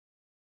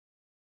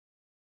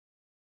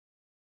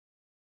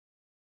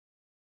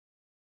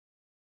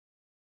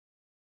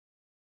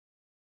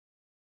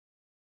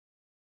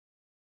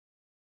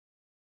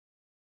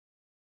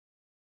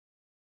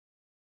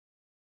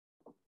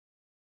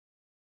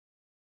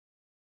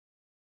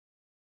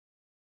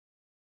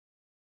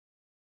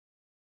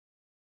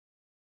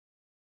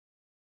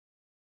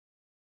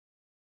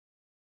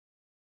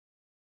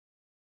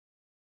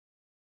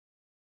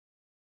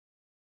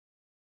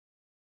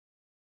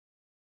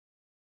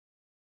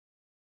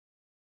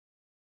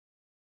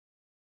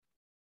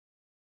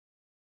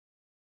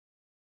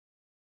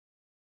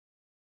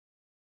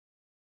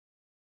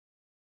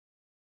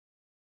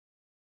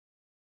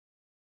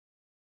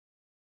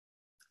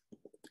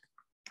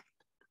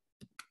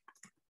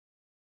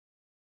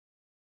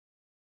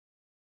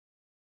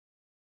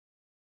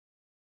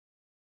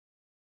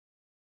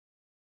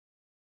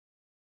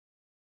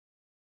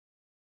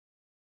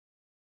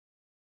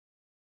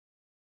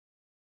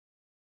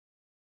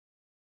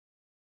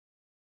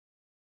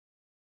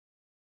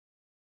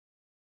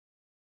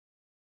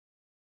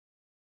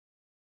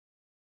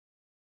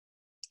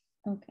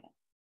Okay.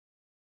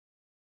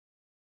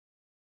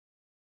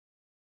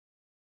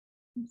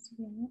 Seems to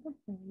be a little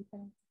blurry,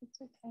 but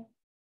it's okay.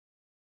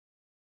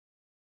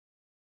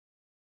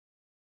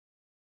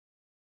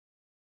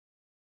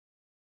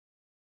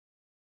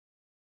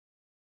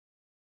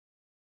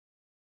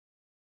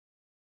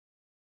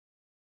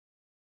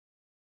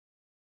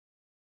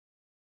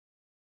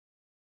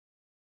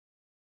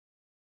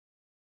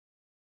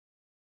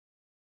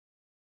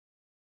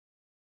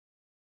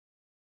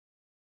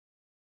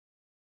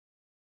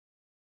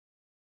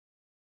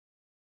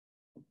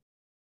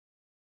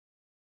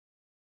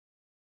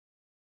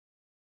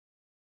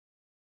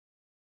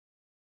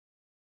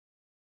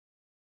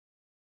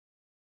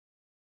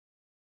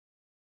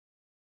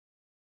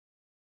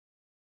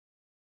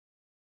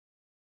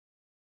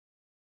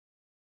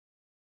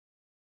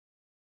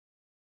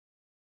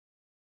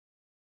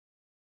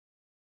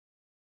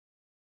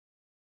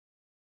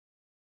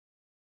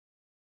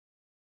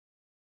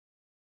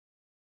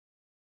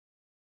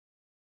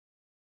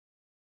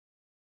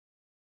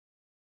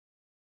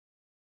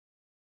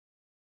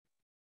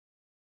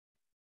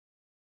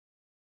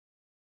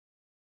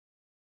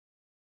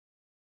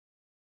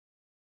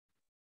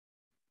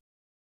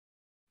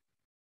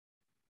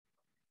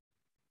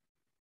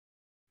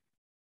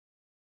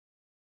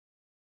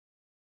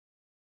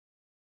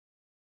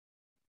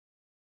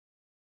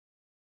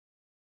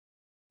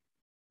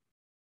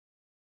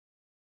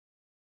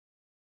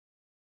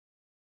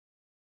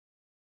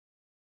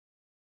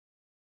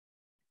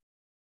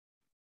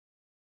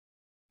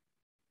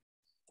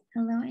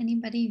 Hello,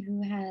 anybody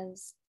who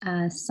has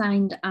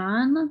signed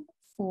on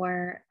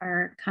for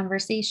our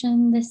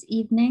conversation this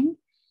evening.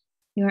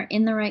 You are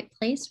in the right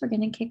place. We're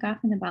going to kick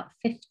off in about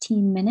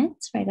 15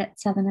 minutes, right at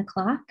 7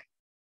 o'clock.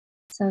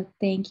 So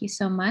thank you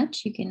so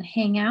much. You can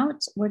hang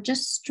out. We're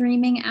just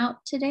streaming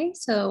out today,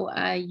 so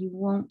you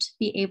won't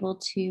be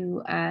able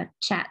to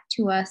chat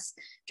to us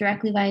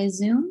directly via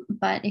Zoom.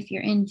 But if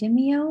you're in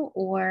Vimeo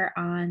or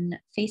on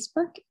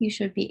Facebook, you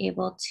should be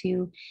able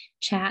to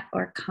chat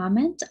or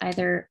comment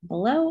either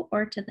below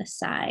or to the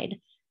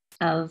side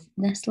of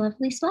this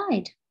lovely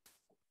slide.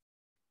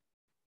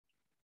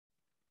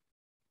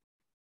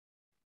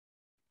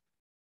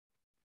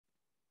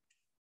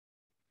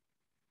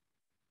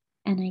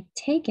 And I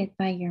take it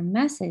by your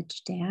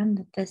message, Dan,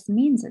 that this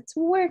means it's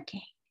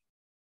working.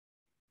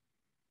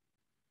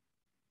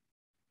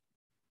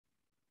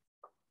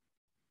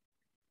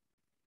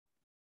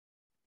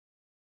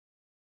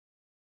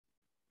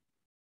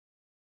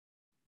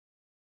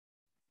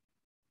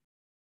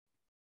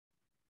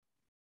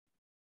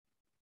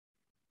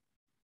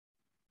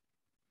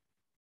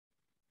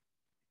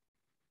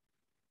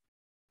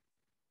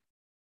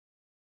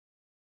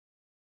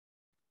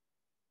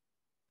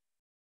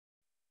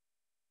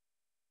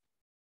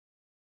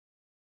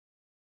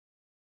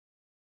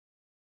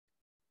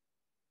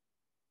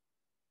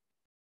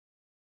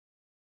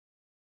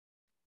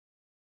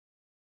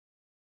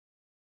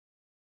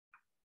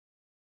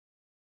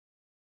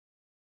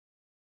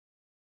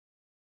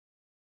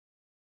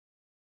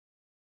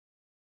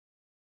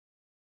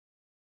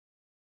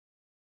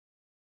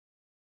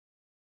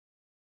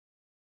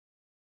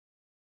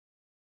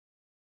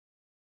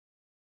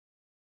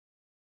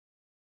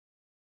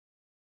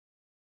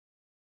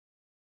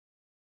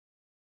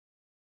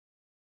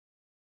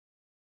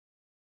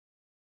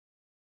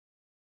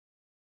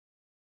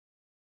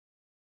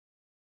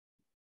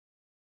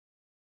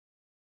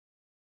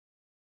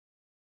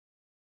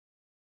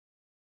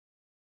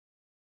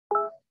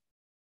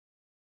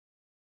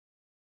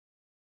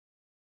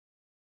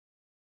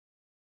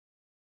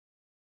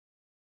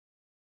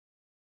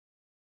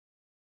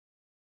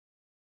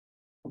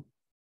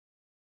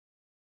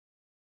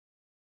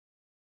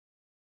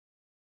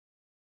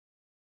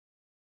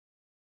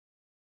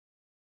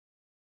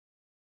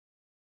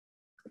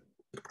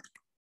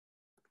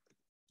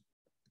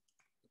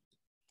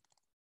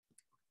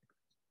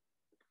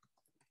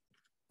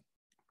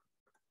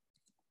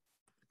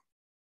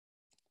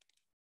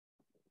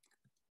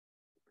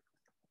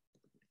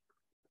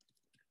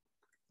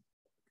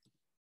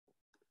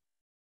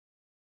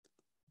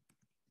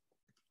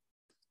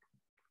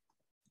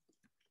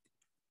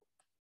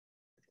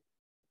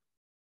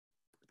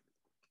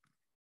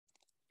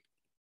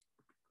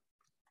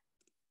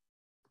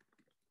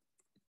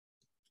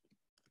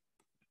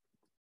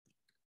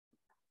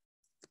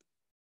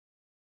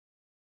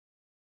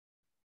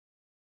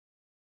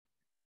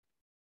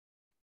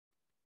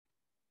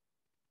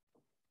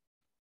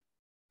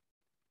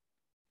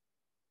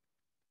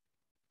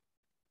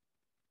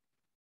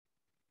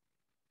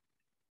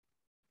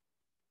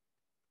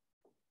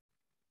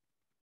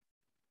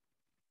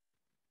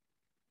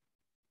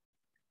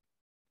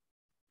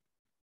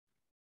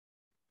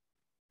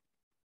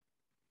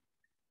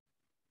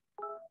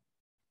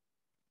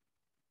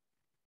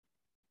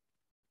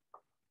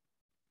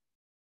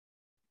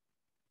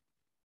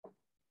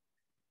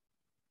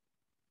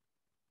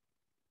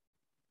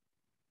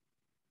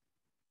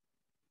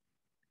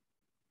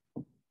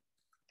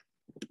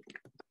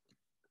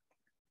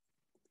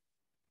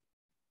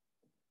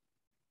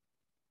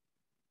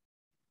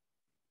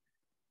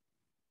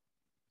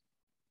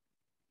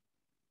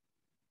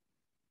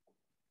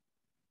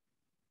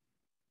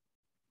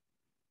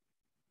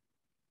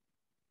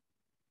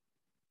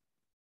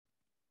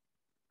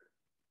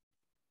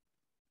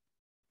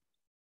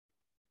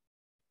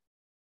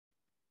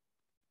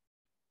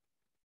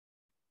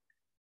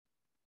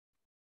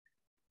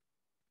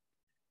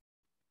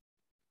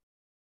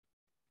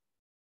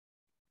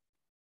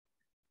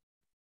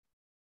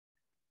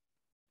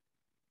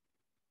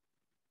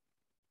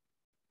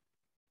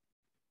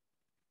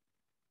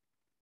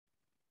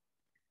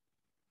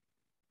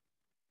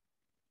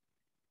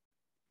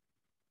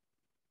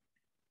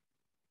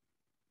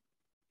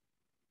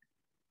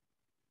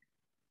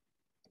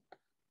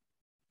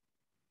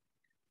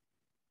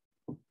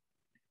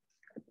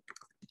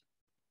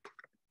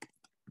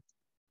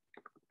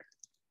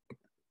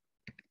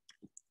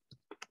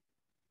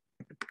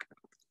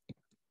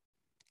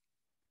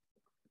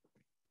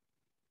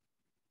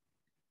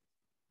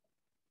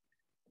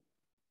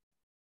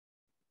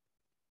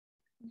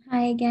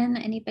 Hi again,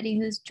 anybody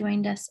who's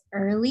joined us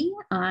early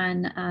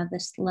on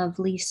this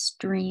lovely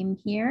stream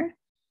here.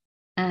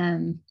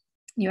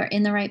 You're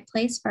in the right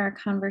place for our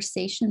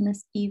conversation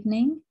this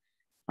evening.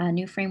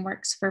 New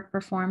Frameworks for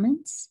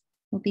Performance.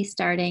 We'll be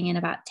starting in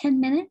about 10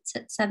 minutes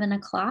at 7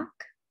 o'clock.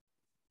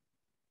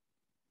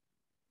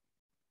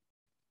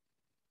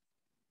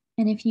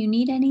 And if you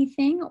need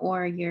anything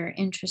or you're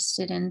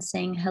interested in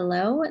saying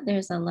hello,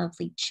 there's a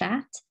lovely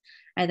chat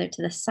either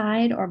to the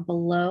side or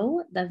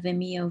below the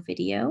Vimeo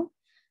video,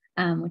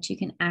 which you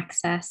can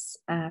access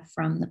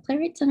from the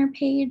Playwright Center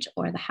page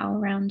or the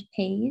HowlRound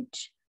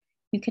page.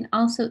 You can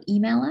also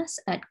email us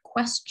at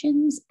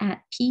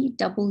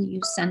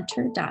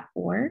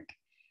questions@pwcenter.org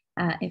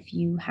if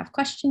you have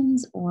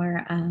questions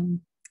or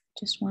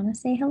just want to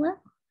say hello.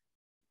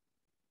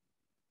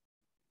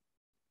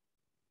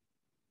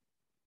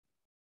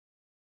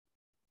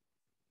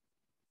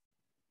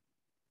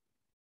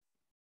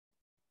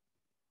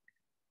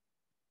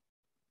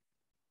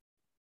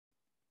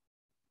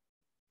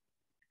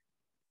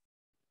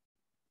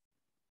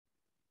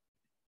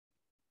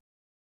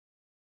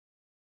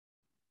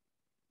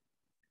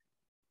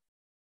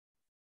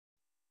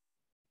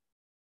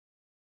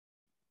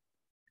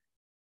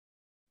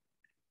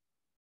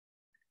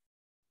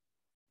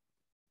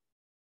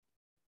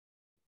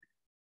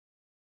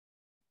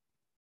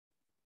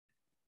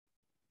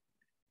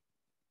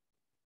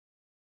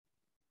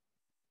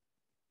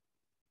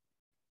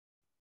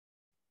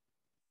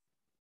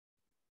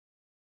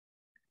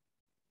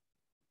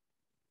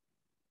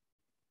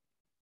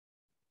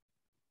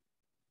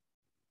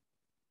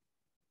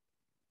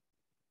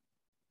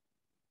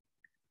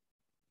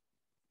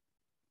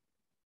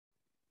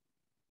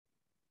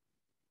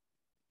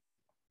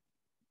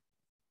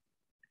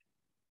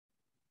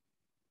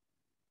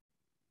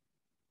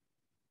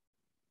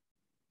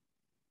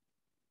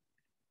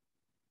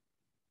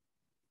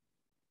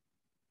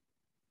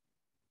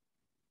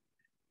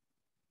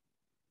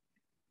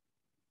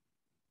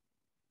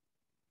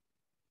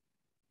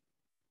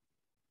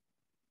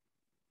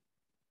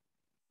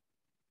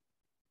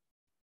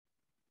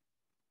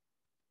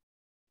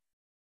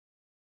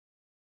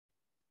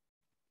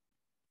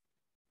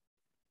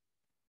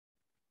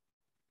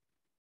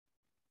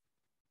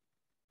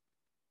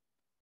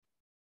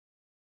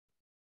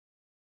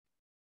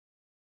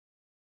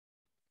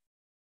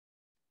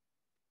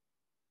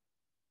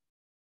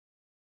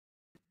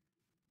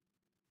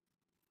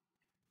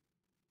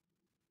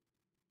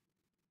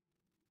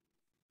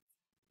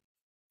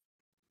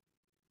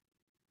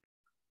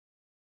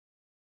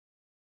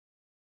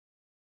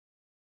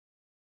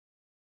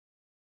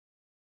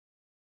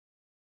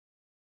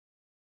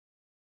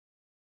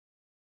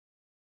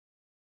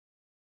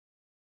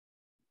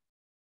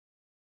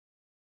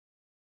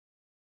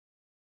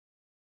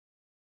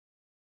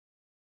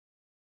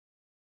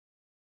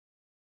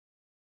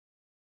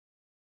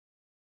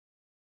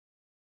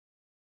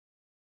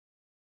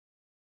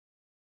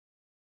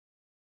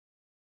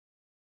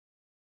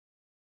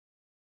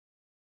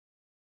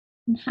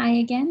 And hi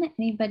again,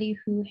 anybody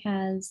who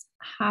has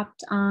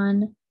hopped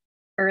on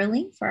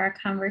early for our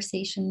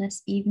conversation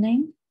this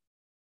evening.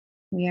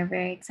 We are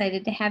very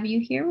excited to have you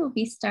here. We'll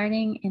be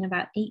starting in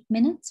about 8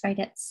 minutes, right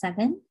at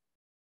 7.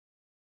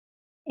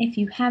 If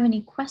you have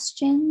any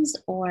questions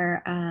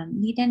or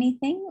need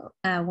anything,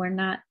 we're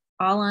not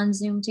all on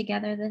Zoom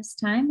together this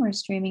time. We're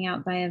streaming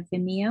out via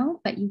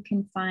Vimeo, but you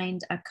can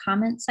find a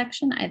comment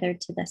section either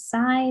to the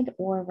side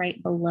or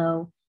right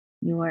below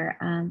your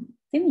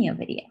Vimeo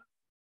video.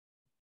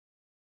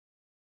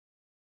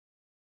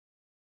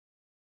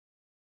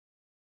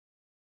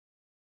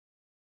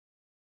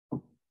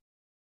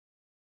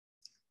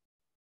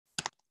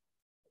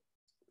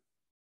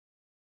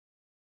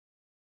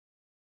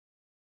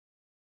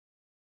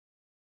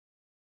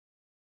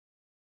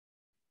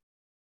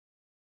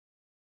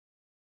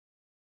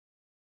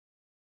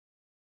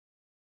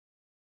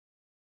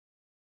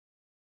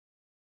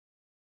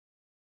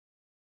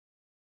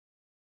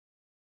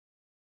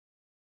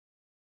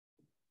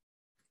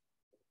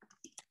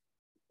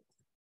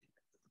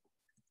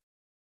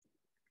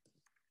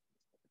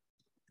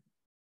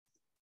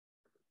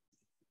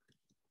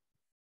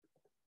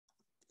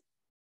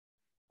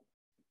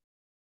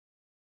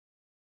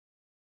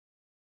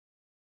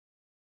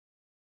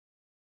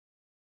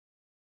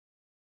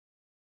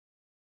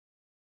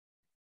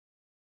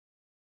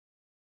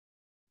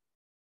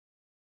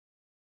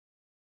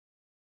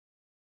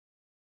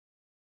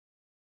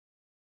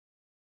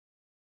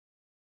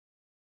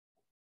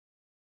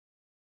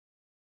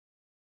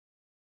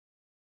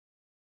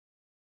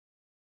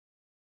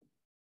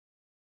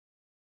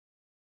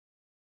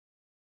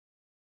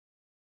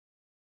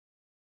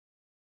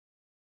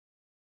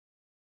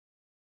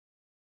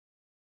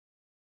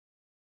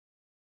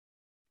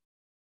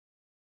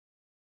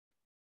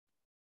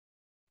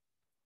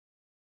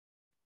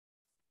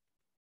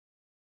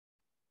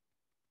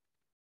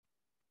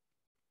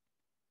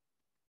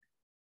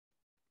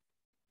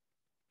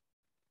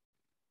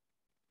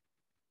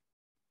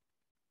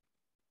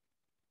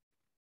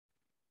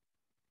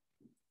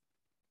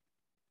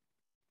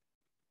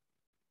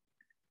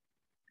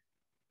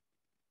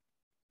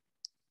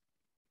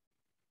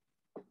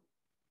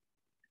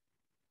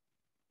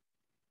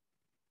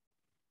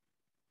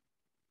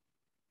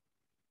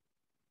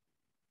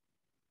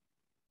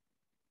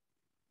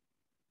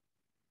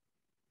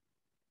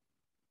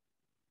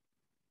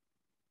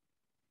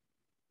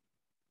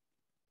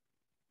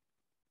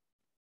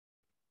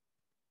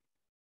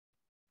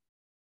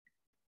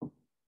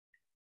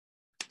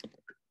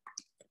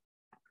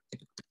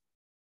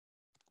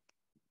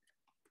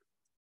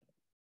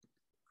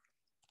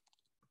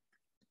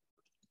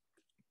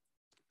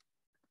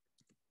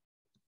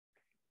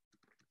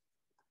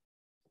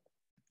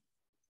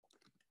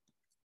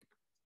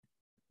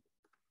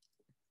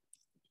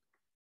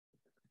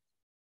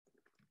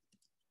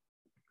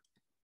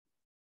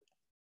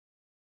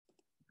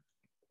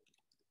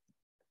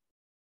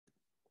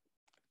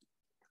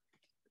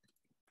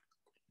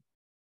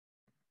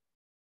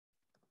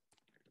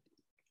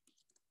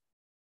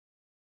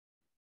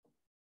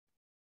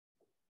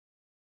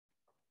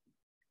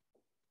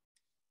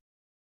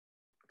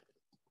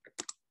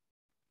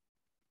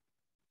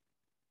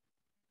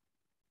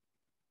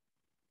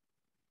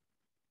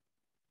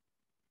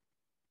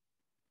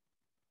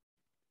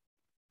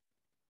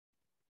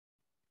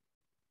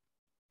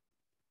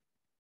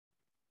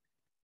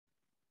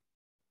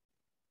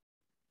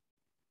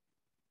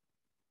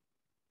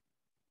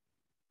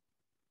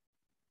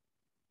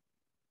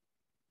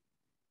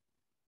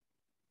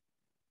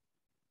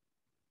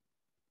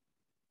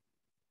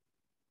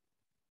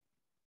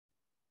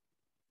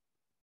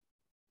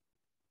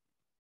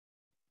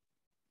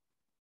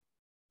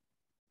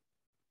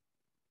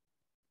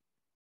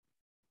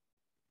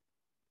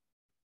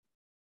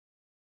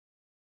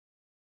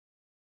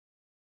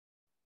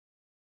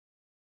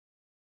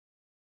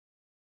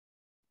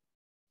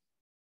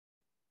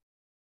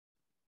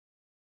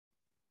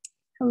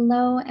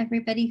 Hello,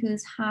 everybody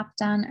who's hopped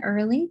on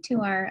early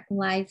to our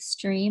live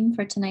stream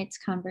for tonight's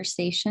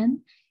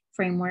conversation,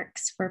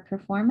 Frameworks for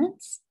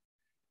Performance.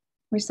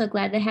 We're so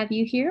glad to have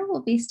you here.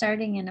 We'll be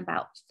starting in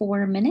about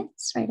 4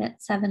 minutes, right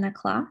at 7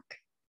 o'clock.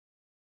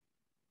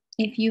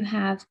 If you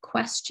have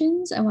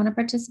questions and want to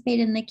participate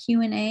in the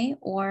Q&A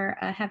or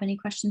have any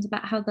questions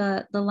about how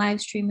the live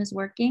stream is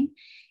working,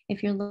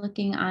 if you're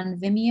looking on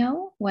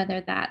Vimeo,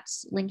 whether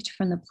that's linked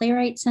from the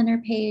Playwrights Center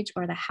page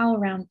or the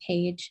HowlRound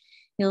page,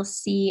 you'll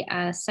see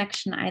a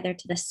section either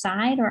to the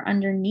side or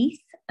underneath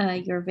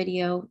your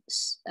video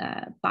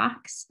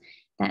box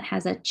that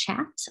has a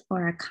chat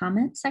or a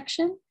comment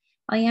section.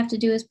 All you have to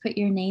do is put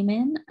your name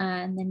in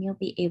and then you'll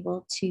be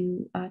able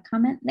to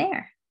comment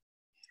there.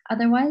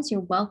 Otherwise, you're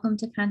welcome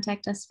to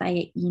contact us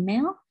via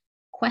email.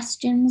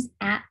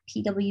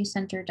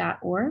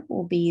 Questions@pwcenter.org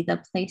will be the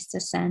place to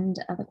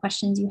send the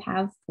questions you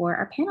have for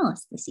our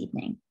panelists this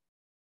evening.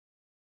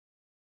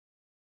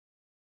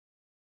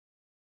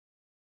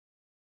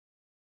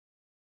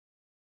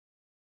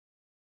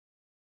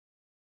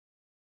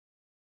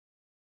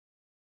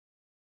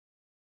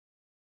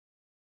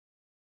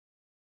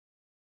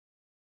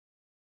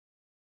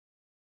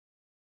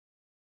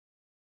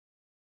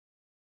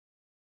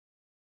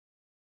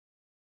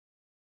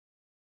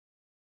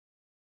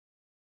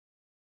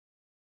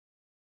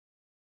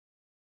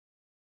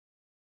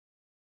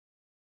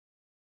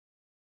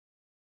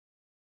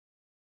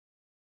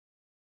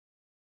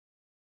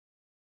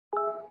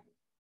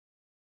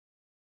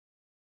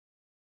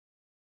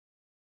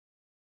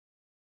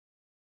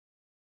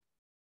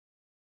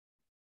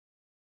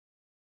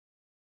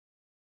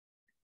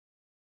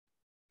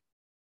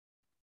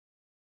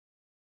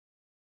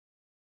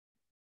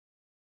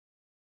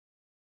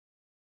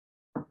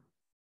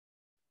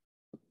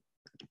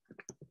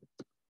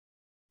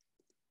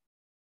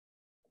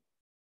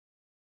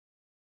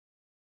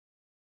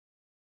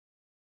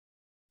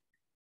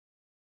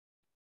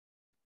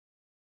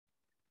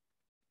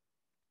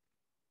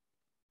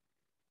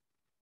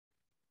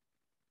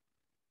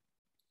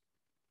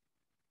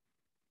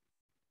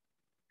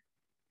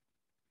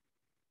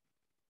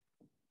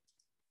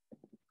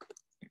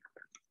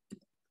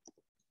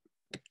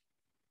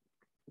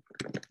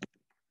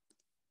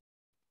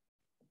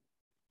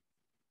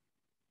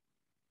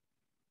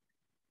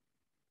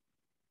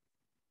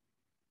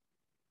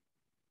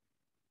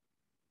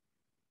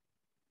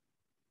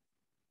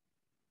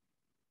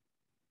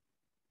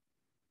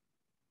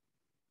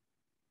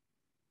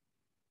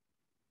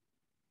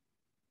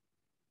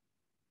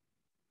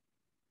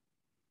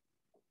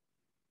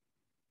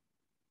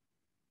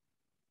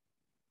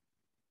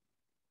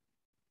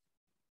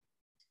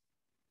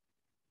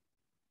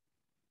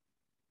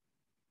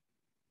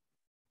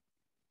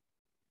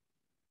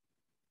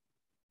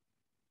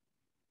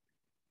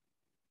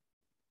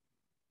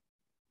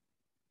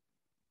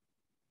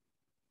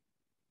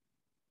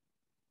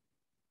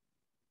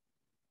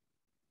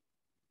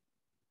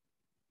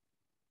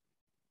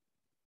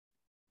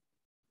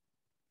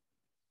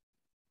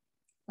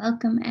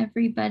 Welcome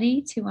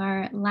everybody to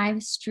our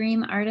live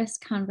stream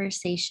artist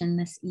conversation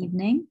this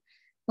evening.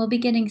 We'll be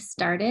getting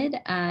started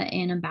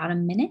in about a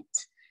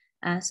minute.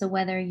 So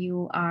whether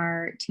you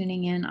are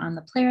tuning in on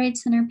the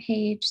Playwrights Center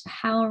page, the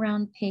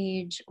HowlRound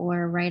page,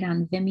 or right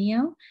on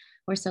Vimeo,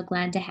 we're so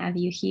glad to have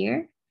you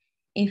here.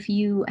 If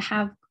you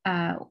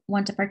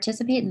want to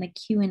participate in the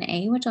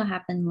Q&A, which will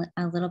happen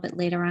a little bit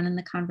later on in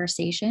the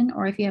conversation,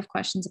 or if you have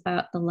questions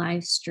about the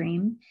live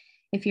stream,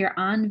 if you're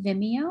on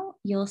Vimeo,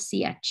 you'll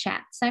see a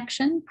chat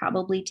section,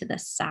 probably to the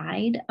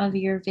side of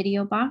your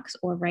video box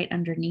or right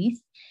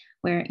underneath,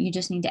 where you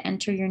just need to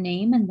enter your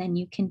name and then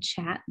you can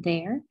chat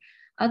there.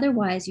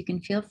 Otherwise, you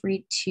can feel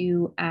free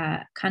to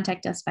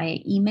contact us via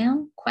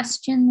email.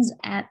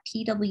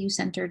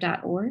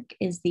 Questions@pwcenter.org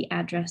is the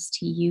address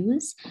to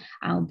use.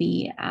 I'll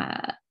be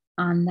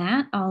on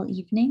that all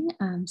evening,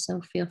 so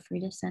feel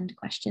free to send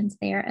questions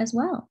there as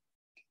well.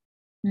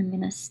 I'm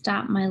going to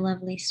stop my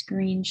lovely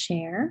screen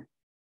share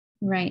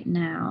right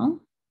now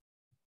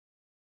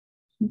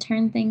and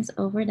turn things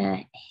over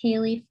to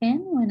Haley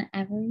Finn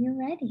whenever you're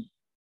ready.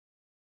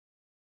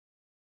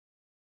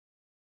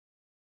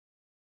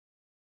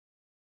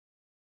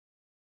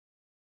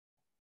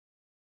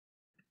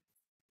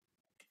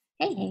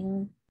 Hey,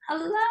 Haley.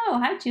 Hello.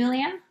 Hi,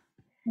 Julia.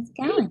 How's it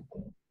going?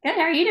 Good.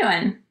 How are you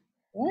doing?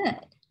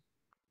 Good.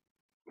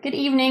 Good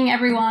evening,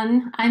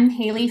 everyone. I'm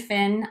Haley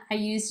Finn. I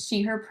use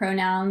she, her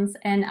pronouns,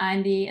 and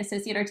I'm the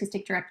Associate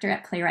Artistic Director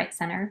at Playwrights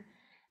Center.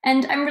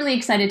 And I'm really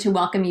excited to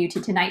welcome you to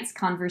tonight's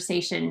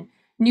conversation,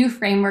 New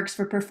Frameworks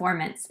for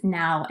Performance,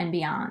 Now and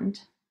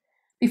Beyond.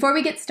 Before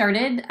we get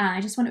started, I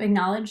just want to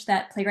acknowledge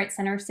that Playwrights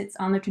Center sits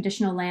on the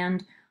traditional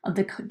land of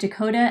the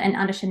Dakota and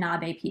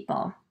Anishinaabe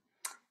people.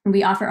 And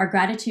we offer our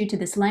gratitude to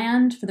this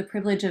land for the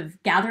privilege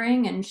of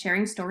gathering and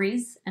sharing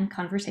stories and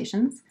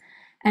conversations,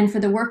 and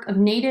for the work of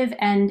Native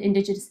and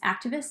Indigenous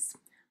activists,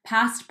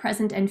 past,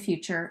 present, and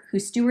future, who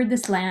steward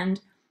this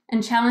land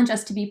and challenge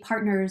us to be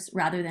partners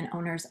rather than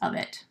owners of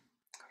it.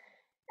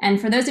 And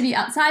for those of you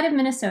outside of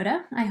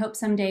Minnesota, I hope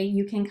someday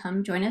you can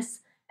come join us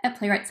at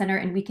Playwrights Center,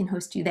 and we can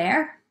host you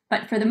there.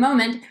 But for the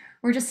moment,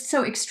 we're just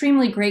so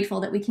extremely grateful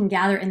that we can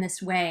gather in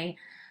this way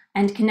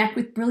and connect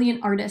with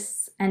brilliant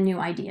artists and new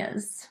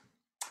ideas.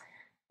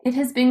 It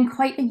has been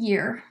quite a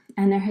year,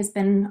 and there has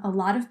been a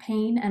lot of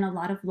pain and a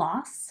lot of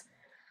loss.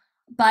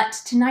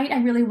 But tonight,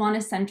 I really want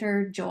to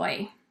center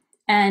joy.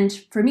 And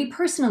for me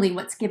personally,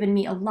 what's given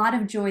me a lot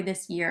of joy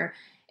this year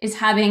is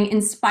having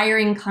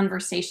inspiring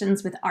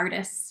conversations with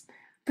artists,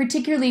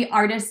 particularly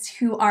artists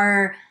who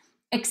are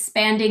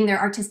expanding their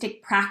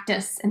artistic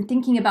practice and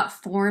thinking about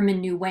form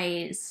in new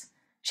ways,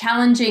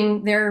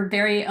 challenging their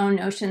very own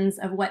notions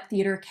of what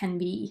theater can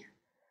be.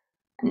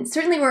 And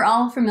certainly we're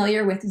all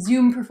familiar with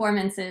Zoom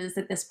performances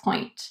at this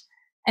point.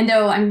 And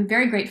though I'm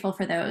very grateful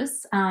for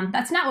those,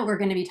 that's not what we're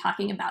going to be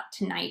talking about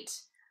tonight.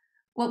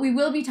 What we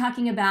will be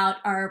talking about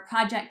are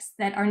projects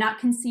that are not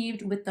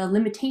conceived with the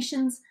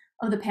limitations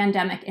of the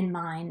pandemic in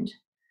mind,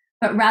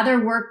 but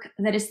rather work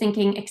that is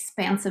thinking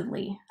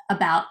expansively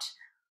about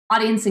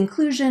audience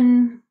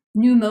inclusion,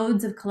 new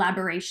modes of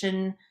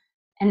collaboration,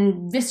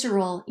 and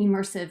visceral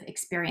immersive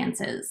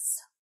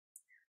experiences.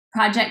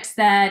 Projects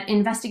that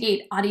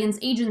investigate audience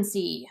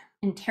agency,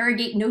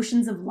 interrogate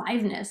notions of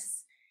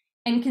liveness,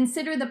 and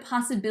consider the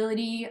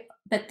possibility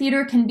that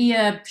theater can be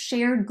a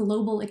shared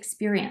global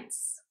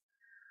experience.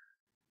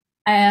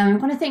 I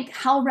want to thank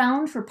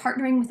HowlRound for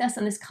partnering with us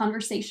on this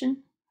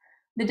conversation.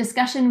 The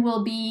discussion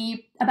will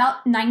be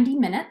about 90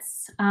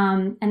 minutes,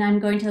 and I'm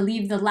going to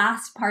leave the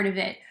last part of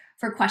it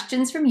for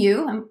questions from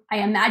you. I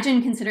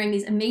imagine, considering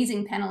these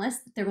amazing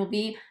panelists, that there will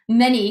be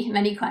many,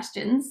 many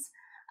questions.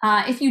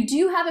 If you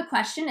do have a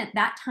question at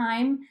that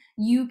time,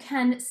 you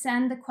can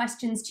send the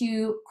questions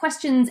to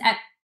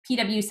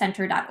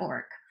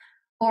questions@pwcenter.org.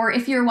 Or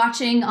if you're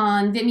watching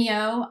on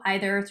Vimeo,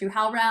 either through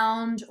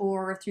HowlRound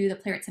or through the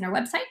Playwrights Center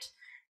website,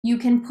 you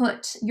can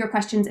put your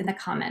questions in the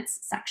comments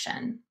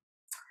section.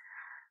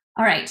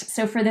 All right,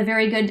 so for the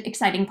very good,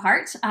 exciting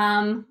part,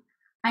 I'm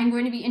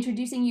going to be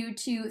introducing you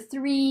to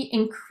three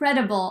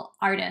incredible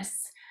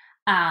artists.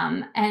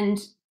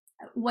 And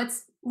what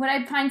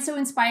I find so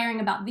inspiring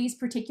about these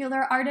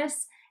particular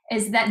artists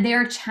is that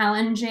they're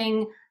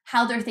challenging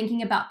how they're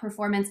thinking about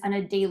performance on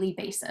a daily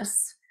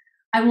basis.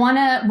 I want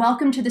to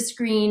welcome to the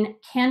screen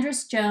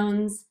Candrice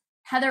Jones,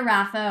 Heather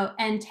Raffo,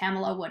 and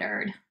Tamilla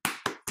Woodard.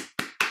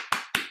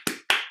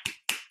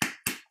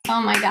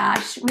 Oh my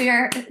gosh,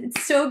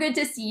 it's so good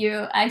to see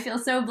you. I feel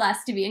so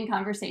blessed to be in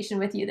conversation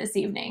with you this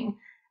evening.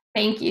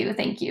 Thank you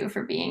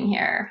for being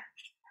here.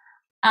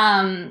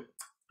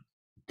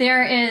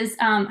 There is,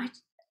 hello.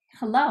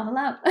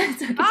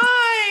 Okay.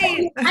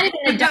 Hi. Kind of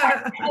in the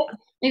dark,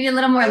 maybe a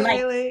little more light.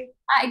 Haley.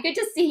 Hi, good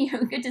to see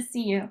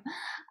you.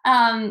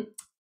 I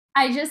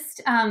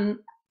just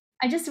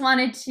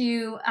wanted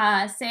to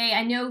say,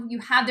 I know you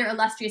have their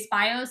illustrious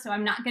bios, so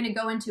I'm not going to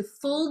go into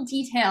full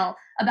detail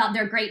about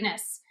their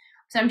greatness.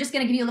 So I'm just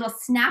going to give you a little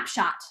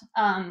snapshot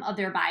of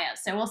their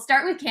bios. So we'll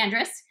start with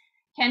Candrice.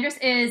 Candrice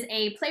is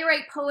a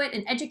playwright, poet,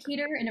 and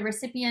educator, and a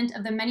recipient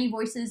of the Many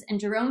Voices and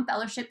Jerome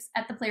Fellowships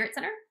at the Playwright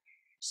Center.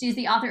 She's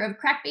the author of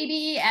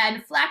Crackbaby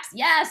and Flax,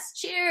 yes,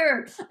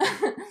 cheer!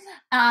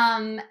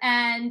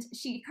 And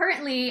she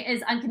currently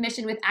is on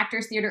commission with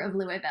Actors Theater of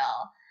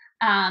Louisville.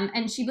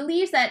 And she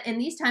believes that in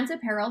these times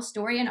of peril,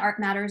 story and art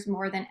matters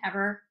more than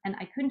ever, and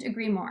I couldn't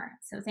agree more.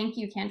 So thank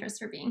you, Candrice,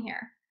 for being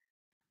here.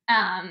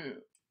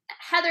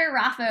 Heather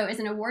Raffo is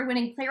an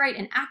award-winning playwright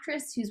and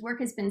actress whose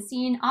work has been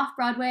seen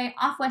off-Broadway,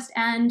 off-West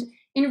End,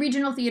 in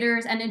regional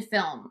theaters, and in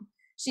film.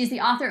 She is the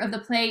author of the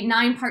play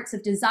 9 Parts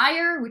of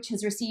Desire, which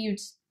has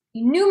received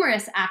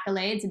numerous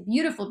accolades, a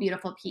beautiful,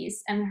 beautiful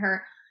piece, and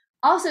her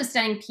also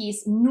stunning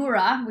piece,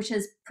 Noura, which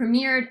has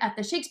premiered at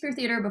the Shakespeare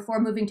Theater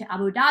before moving to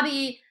Abu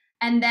Dhabi,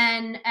 and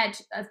then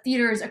at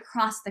theaters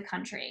across the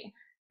country.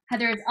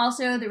 Heather is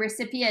also the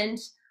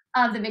recipient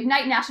of the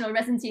McKnight National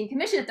Residency and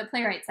Commission at the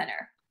Playwrights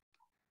Center.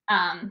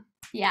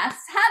 Yes,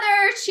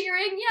 Heather,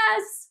 cheering,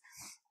 yes.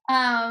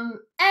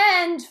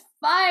 And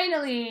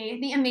finally,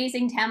 the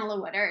amazing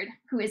Tamilla Woodard,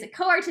 who is a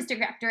co-artistic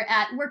director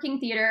at Working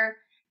Theater.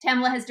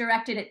 Tamilla has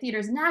directed at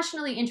theaters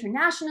nationally,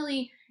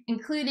 internationally,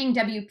 including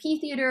WP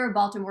Theater,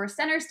 Baltimore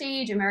Center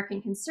Stage,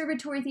 American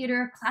Conservatory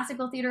Theater,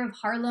 Classical Theater of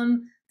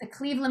Harlem, the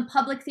Cleveland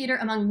Public Theater,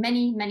 among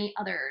many, many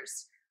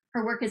others.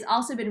 Her work has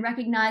also been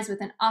recognized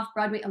with an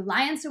Off-Broadway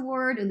Alliance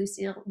Award, a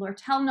Lucille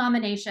Lortel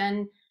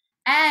nomination,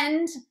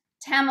 and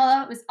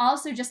Tamilla was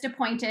also just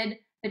appointed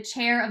the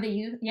chair of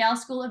the Yale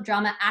School of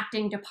Drama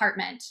Acting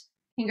Department.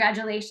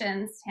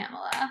 Congratulations,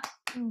 Tamilla.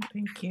 Oh,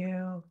 thank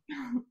you.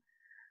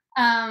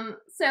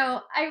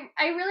 So I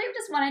really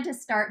just wanted to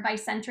start by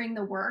centering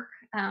the work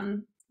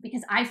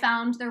because I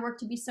found their work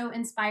to be so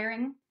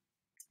inspiring.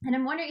 And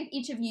I'm wondering if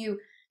each of you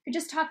could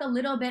just talk a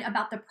little bit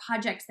about the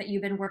projects that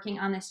you've been working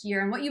on this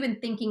year and what you've been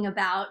thinking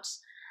about.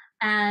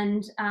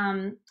 And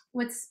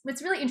what's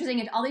really interesting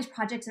is all these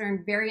projects are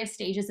in various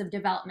stages of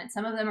development.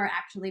 Some of them are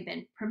actually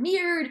been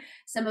premiered,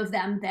 some of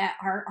them that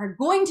are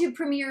going to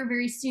premiere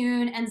very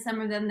soon, and some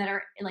of them that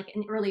are like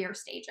in earlier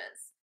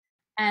stages.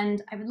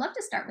 And I would love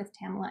to start with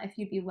Tamilla, if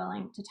you'd be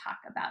willing to talk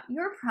about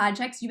your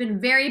projects. You've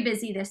been very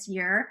busy this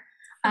year.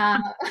 uh,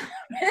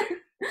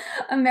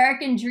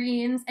 American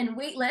Dreams and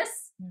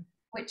Weightless,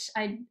 which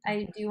I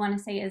do want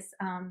to say is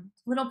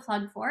little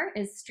plug for,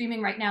 is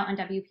streaming right now on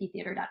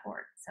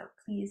wptheater.org. So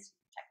please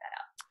check that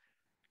out.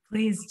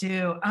 Please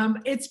do.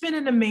 It's been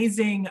an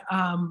amazing,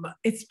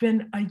 it's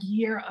been a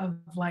year of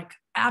like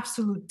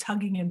absolute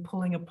tugging and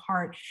pulling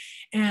apart.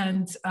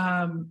 And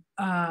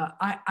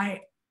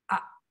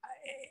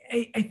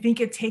I think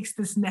it takes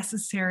this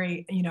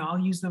necessary, I'll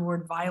use the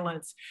word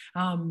violence,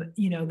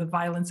 the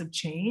violence of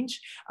change.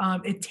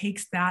 It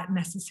takes that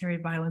necessary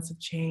violence of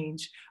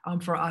change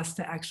for us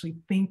to actually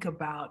think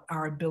about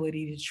our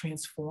ability to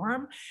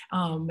transform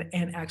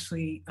and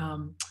actually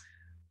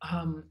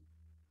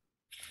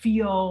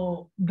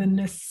feel the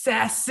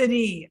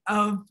necessity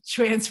of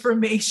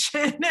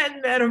transformation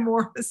and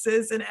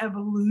metamorphosis and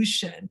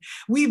evolution.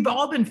 We've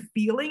all been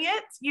feeling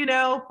it,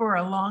 for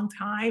a long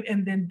time.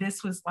 And then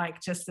this was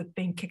like just a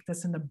thing kicked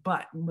us in the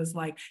butt and was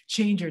like,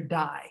 change or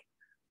die,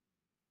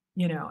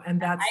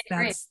 and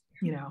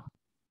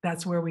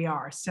that's where we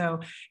are. So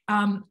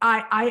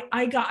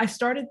I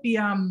started the,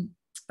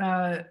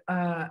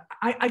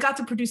 I got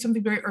to produce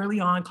something very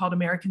early on called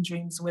American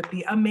Dreams with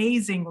the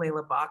amazing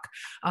Layla Buck.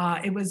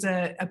 It was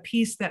a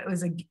piece that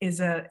is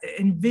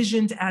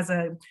envisioned as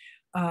a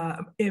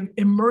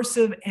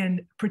immersive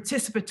and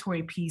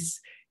participatory piece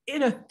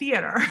in a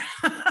theater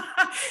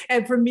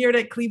and premiered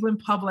at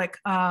Cleveland Public.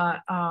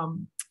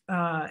 And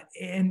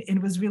it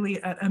was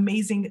really an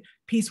amazing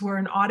piece where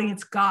an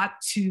audience got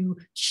to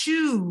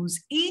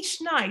choose each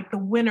night the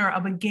winner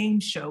of a game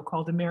show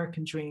called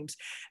American Dreams.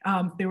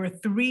 There were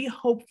 3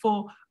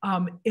 hopeful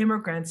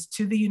immigrants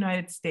to the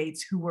United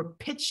States who were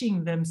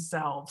pitching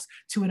themselves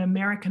to an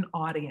American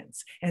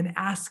audience and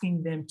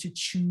asking them to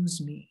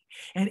choose me.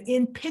 And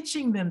in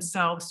pitching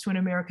themselves to an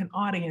American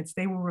audience,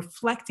 they were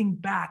reflecting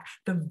back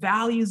the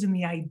values and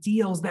the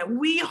ideals that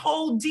we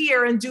hold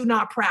dear and do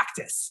not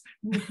practice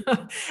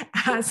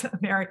as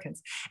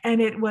Americans.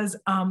 And it was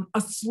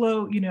a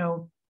slow,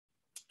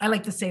 I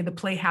like to say the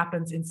play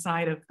happens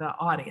inside of the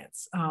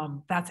audience.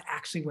 That's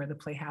actually where the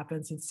play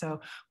happens. And so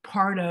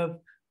part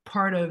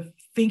of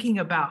thinking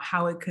about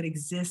how it could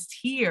exist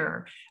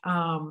here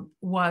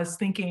was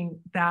thinking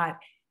that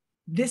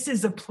this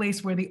is a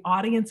place where the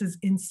audience is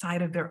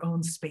inside of their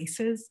own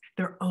spaces,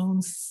 their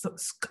own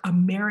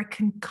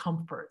American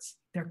comforts,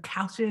 their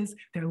couches,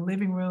 their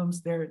living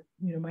rooms, their,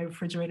 my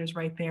refrigerator's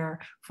right there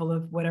full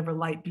of whatever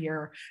light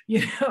beer,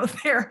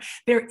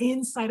 they're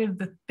inside of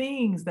the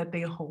things that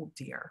they hold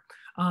dear,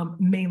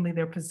 mainly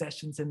their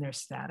possessions and their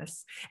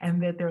status,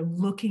 and that they're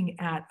looking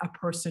at a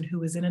person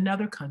who is in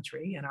another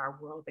country. In our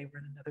world, they were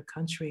in another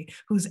country,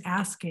 who's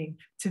asking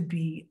to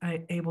be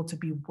able to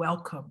be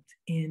welcomed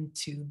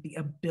into the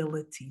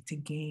ability to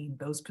gain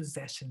those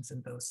possessions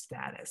and those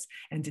status,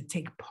 and to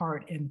take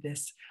part in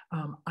this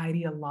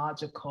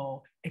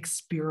ideological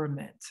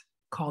experiment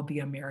called the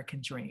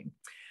American Dream.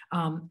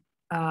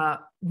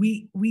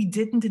 We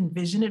didn't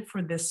envision it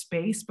for this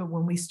space, but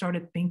when we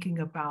started thinking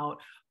about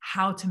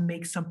how to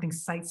make something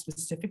site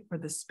specific for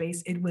this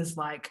space, it was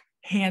like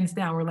hands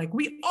down, we're like,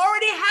 we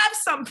already have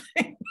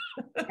something.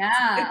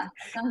 Yeah.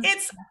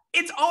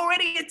 It's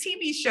already a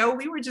TV show.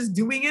 We were just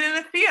doing it in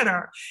a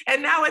theater,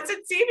 and now it's a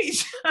TV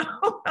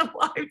show, a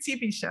live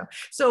TV show.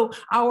 So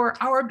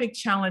our big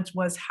challenge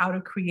was how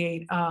to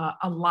create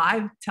a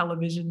live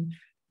television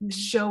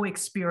show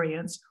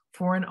experience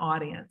for an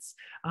audience.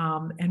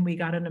 And we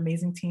got an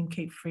amazing team,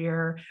 Kate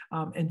Freer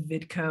and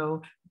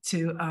Vidco,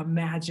 to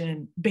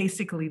imagine,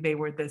 basically they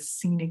were the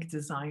scenic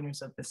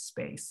designers of the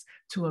space,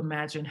 to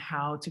imagine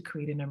how to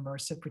create an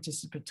immersive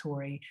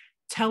participatory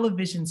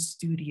television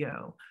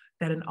studio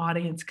that an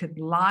audience could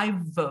live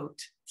vote,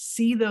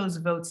 see those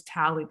votes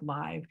tallied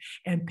live,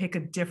 and pick a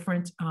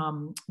different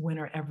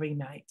winner every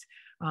night.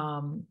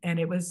 And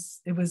it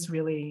was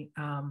really,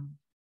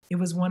 it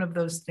was one of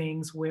those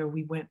things where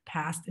we went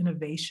past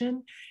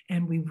innovation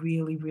and we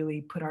really, really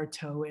put our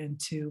toe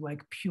into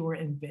like pure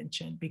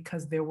invention,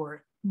 because there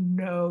were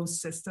no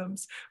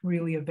systems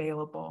really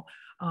available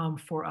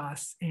for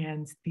us.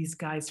 And these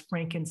guys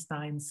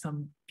Frankensteined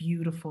some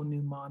beautiful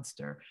new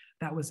monster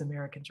that was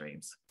American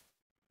Dreams.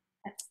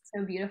 That's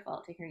so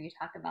beautiful to hear you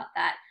talk about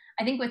that.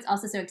 I think what's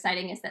also so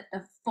exciting is that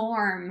the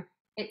form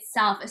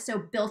itself is so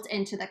built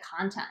into the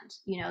content,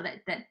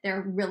 that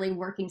they're really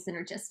working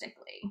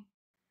synergistically.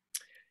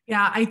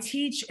 Yeah, I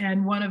teach,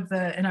 and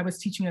I was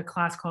teaching a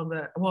class called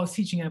I was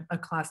teaching a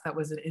class that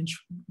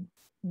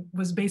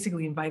was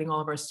basically inviting all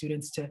of our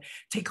students to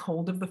take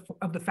hold of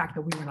the fact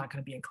that we were not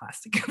going to be in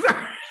class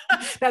together,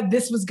 that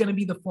this was going to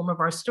be the form of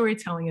our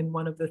storytelling. And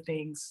one of the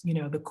things,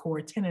 the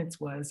core tenets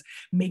was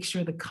make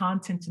sure the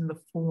content and the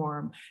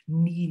form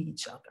need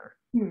each other.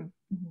 Mm-hmm.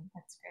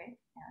 That's great.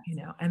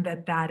 Yeah. And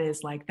that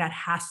is like, that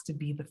has to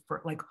be the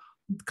first, like,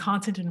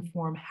 content and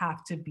form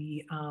have to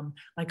be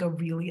like a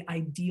really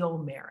ideal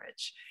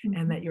marriage,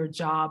 and that your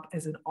job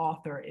as an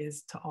author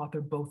is to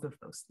author both of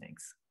those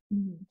things.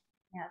 Mm-hmm.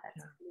 Yeah,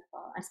 that's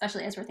beautiful.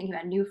 Especially as we're thinking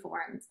about new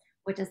forms,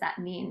 what does that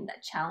mean?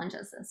 That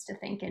challenges us to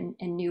think in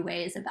new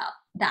ways about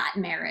that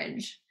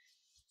marriage.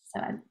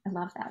 So I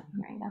love that,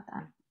 hearing about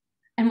that.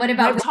 And what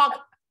about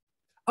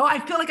Oh, I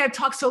feel like I've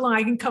talked so long.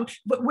 I can come.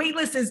 But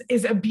Weightless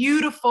is a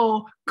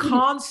beautiful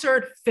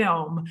concert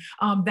film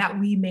that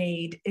we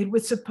made.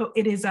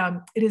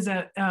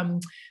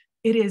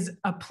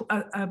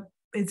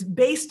 It's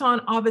based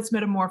on Ovid's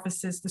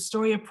Metamorphosis, the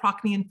story of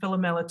Procne and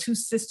Philomela, two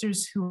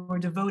sisters who are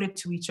devoted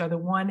to each other.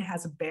 One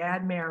has a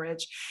bad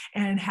marriage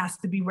and has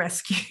to be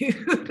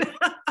rescued.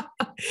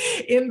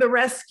 In the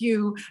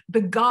rescue,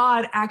 the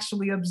god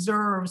actually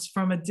observes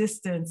from a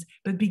distance,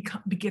 but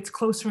gets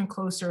closer and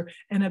closer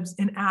and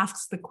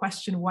asks the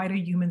question, why do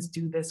humans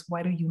do this?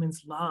 Why do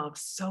humans love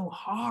so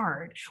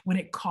hard when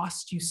it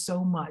costs you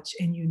so much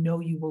and you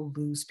know you will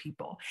lose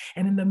people?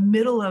 And in the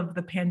middle of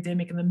the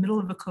pandemic, in the middle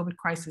of the COVID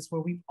crisis,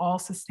 where we've all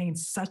sustained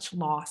such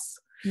loss,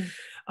 this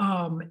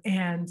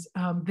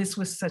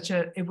was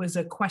it was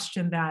a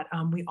question that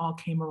we all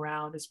came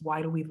around, is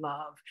why do we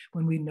love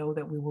when we know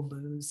that we will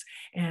lose?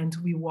 And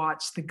we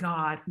watched the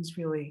God, who's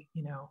really,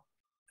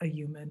 a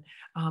human,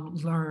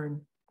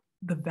 learn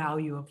the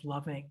value of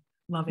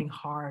loving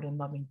hard and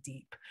loving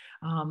deep.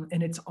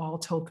 And it's all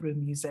told through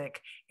music.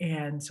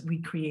 And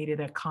we created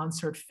a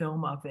concert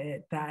film of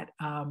it that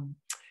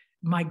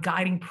my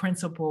guiding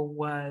principle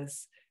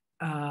was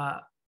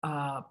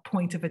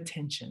point of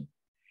attention.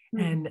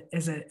 And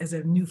as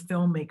a new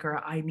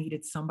filmmaker, I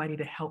needed somebody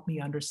to help me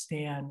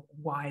understand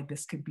why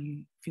this could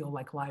feel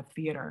like live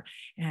theater.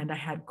 And I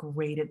had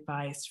great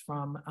advice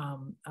from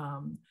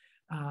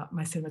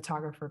my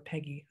cinematographer,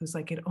 Peggy, who's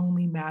like, it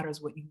only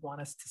matters what you want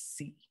us to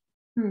see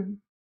and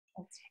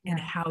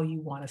how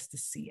you want us to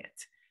see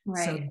it.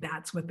 Right. So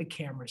that's what the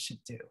camera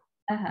should do.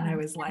 And I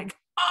was like,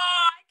 oh,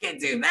 I can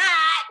do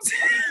that.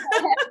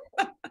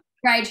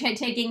 Right,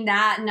 taking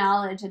that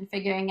knowledge and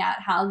figuring out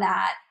how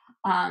that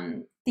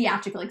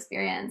theatrical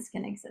experience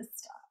can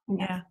exist.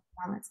 Yeah.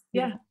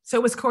 So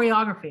it was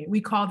choreography.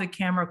 We called it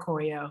camera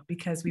choreo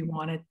because we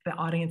wanted the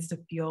audience to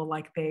feel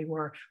like they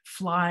were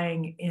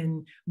flying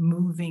and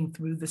moving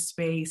through the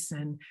space,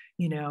 and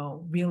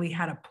really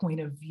had a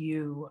point of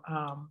view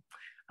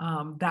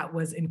that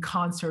was in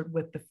concert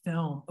with the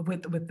film,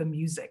 with the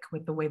music,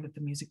 with the way that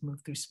the music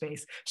moved through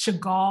space.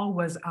 Chagall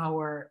was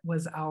our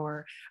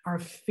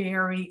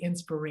fairy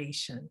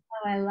inspiration.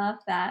 Oh, I love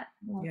that.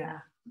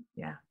 Yeah.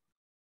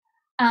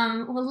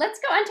 Well, let's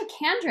go on to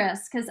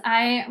Candrice, because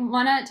I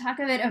want to talk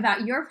a bit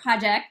about your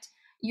project.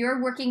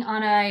 You're working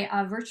on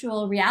a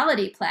virtual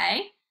reality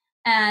play,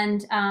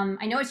 and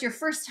I know it's your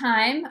first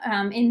time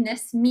in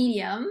this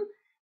medium,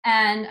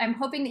 and I'm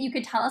hoping that you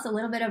could tell us a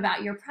little bit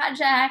about your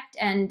project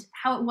and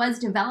how it was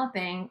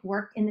developing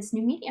work in this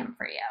new medium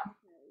for you.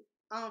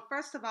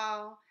 First of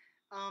all,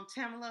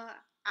 Tamilla,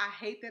 I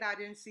hate that I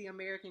didn't see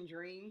American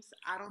Dreams.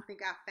 I don't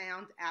think I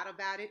found out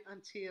about it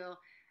until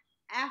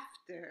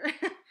after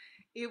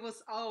it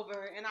was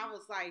over, and I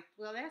was like,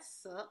 well, that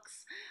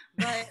sucks.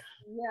 But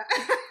yeah.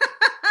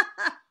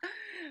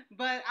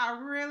 But I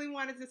really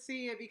wanted to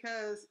see it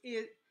because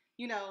it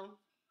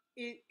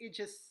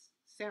just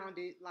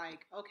sounded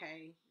like,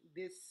 okay,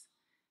 these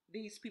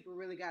people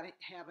really got to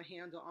have a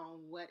handle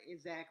on what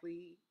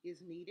exactly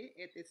is needed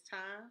at this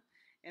time.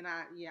 And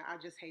I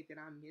just hate that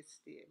I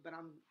missed it, but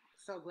I'm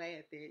so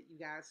glad that you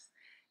guys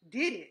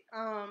did it.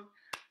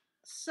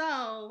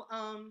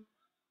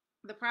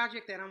 The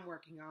project that I'm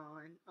working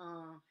on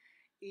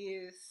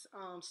is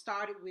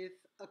started with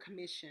a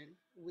commission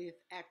with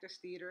Actors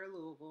Theater of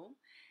Louisville,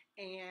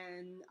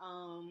 and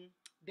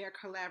they're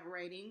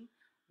collaborating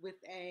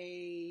with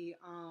a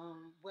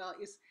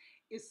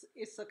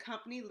it's a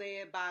company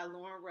led by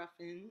Lauren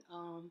Ruffin,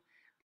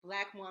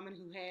 Black woman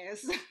who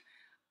has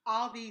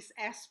all these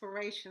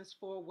aspirations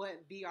for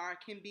what VR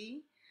can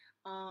be,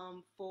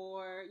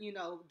 for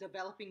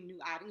developing new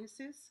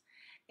audiences,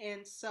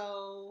 and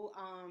so.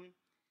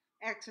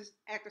 Actors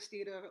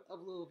Theater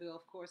of Louisville,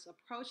 of course,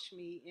 approached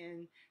me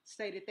and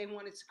stated they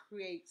wanted to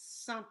create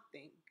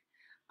something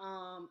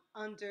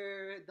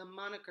under the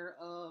moniker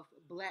of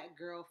Black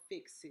Girl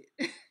Fix It.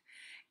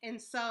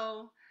 And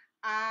so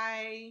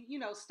I,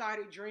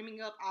 started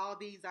dreaming up all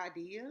these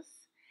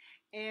ideas,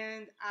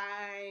 and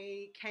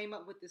I came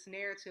up with this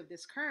narrative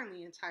that's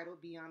currently entitled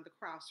Beyond the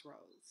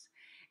Crossroads.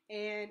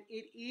 And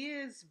it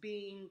is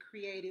being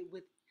created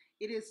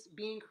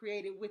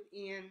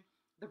within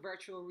the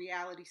virtual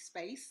reality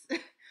space.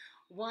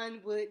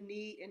 One would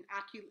need an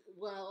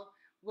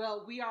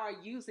we are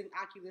using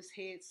Oculus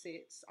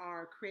headsets,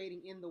 are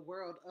creating in the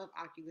world of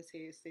Oculus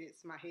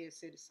headsets. My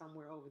headset is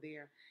somewhere over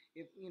there,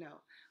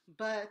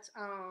 But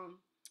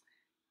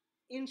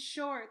in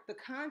short, the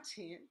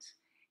content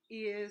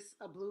is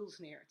a blues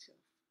narrative.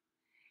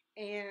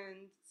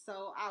 And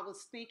so I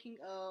was thinking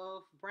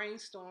of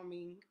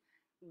brainstorming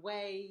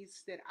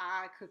ways that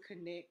I could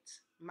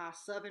connect my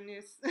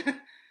Southernness,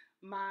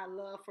 my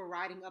love for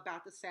writing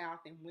about the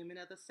South and women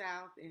of the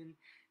South, and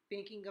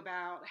thinking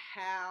about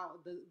how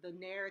the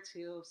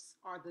narratives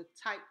are the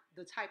type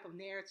of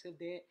narrative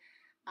that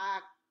I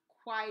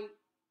quite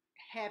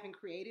haven't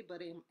created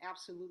but am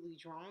absolutely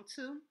drawn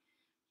to.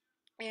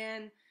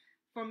 And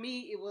for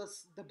me, it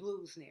was the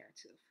blues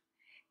narrative,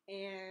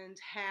 and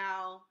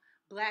how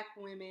Black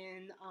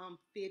women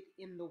fit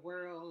in the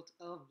world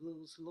of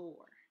blues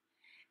lore.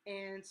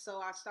 And so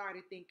I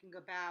started thinking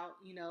about,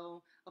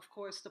 of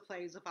course, the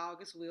plays of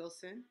August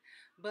Wilson,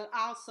 but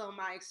also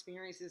my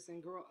experiences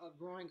in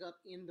growing up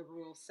in the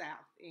rural South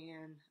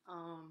and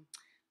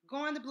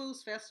going to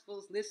blues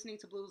festivals, listening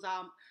to blues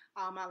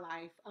all my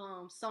life.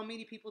 So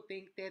many people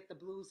think that the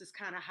blues is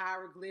kind of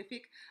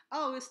hieroglyphic.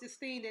 Oh, it's this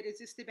thing that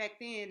existed back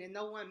then, and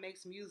no one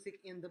makes music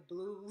in the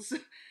blues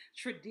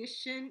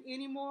tradition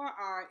anymore,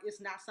 or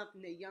it's not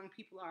something that young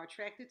people are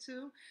attracted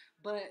to.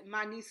 But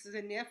my nieces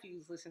and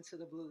nephews listen to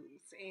the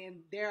blues, and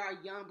there are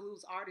young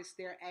blues artists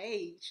their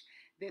age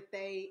that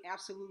they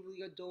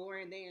absolutely adore,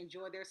 and they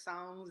enjoy their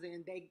songs,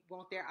 and they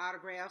want their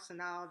autographs and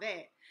all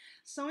that.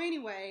 So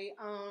anyway,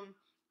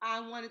 I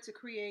wanted to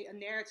create a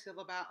narrative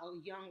about a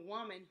young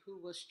woman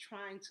who was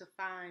trying to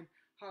find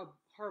her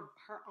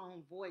her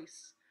own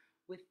voice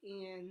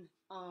within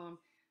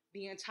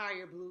the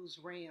entire blues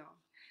realm.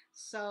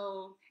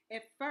 So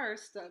at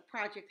first, the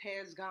project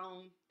has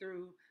gone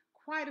through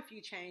quite a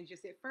few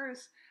changes. At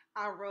first,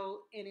 I wrote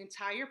an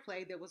entire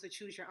play that was a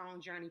choose your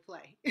own journey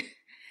play,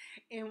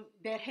 and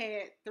that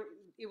had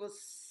it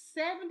was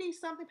 70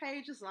 something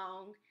pages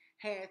long,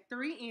 had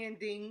three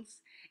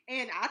endings,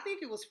 and I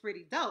think it was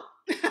pretty dope.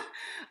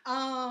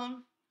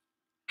 um,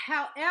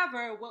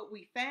 However, what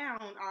we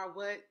found, or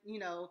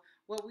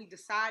what we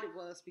decided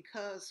was,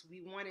 because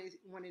we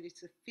wanted it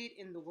to fit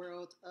in the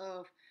world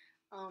of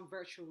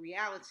virtual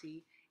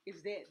reality,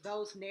 is that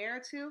those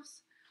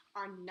narratives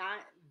are not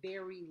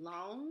very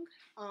long,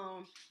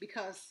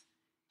 because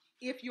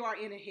if you are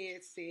in a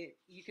headset,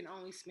 you can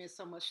only spend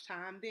so much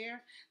time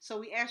there. So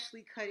we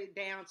actually cut it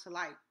down to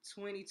like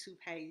 22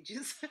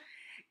 pages.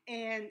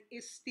 And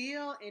it's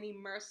still an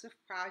immersive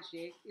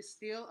project. It's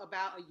still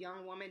about a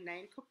young woman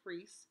named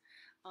Caprice,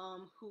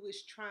 who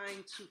is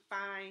trying to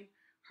find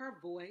her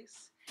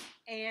voice,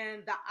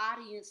 and the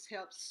audience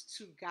helps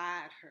to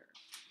guide her.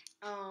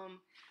 Um,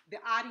 the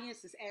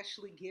audience is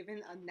actually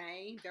given a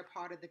name. They're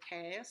part of the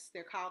cast.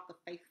 They're called the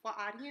Faithful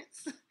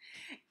Audience.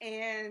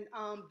 And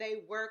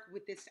they work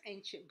with this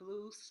ancient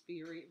blues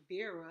spirit,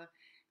 Vera,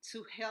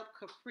 to help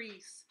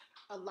Caprice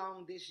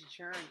along this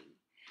journey.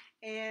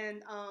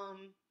 And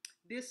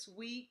this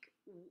week,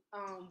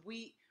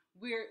 we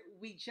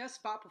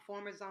just bought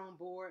performers on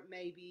board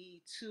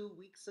maybe 2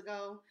 weeks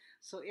ago,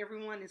 so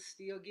everyone is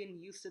still getting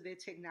used to their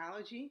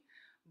technology.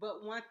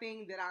 But one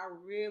thing that I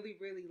really,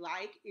 really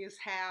like is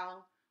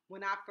how,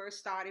 when I first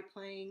started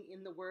playing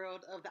in the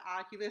world of the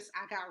Oculus,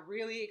 I got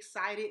really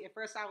excited. At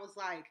first, I was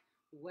like,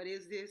 what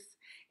is this?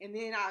 And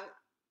then I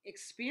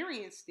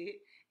experienced it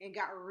and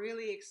got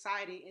really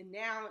excited. And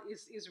now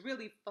it's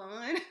really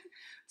fun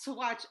to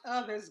watch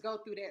others go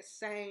through that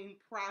same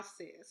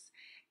process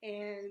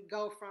and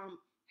go from,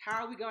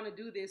 how are we going to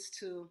do this,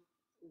 to,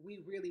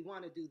 we really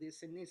want to do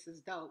this and this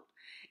is dope,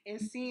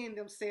 and seeing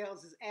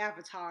themselves as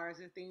avatars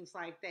and things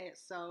like that.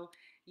 So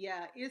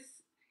yeah,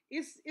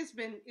 it's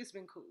been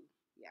cool.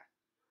 Yeah.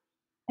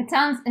 It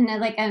sounds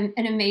like an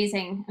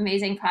amazing,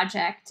 amazing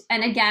project.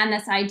 And again,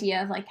 this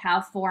idea of like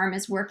how form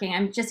is working.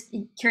 I'm just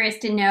curious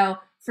to know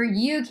for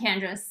you,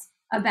 Candrice,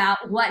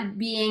 about what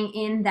being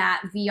in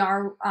that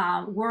VR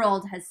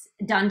world has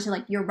done to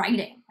like your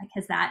writing. Like,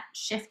 has that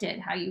shifted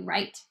how you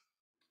write?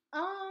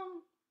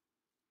 Um,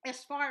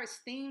 as far as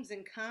themes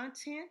and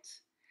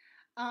content,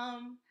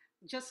 um,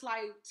 just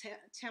like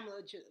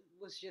Tamilla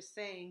was just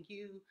saying,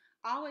 you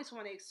always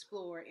want to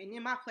explore, and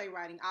in my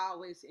playwriting, I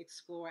always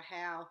explore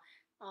how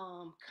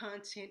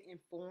content and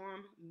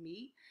form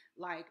meet.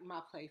 Like my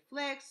play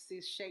Flex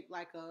is shaped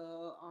like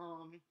a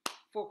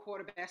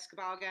four-quarter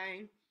basketball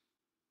game.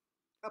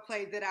 A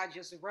play that I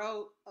just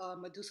wrote,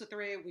 Medusa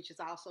Thread, which is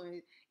also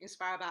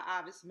inspired by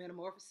Ovid's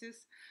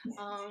Metamorphosis.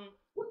 Um,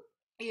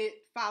 it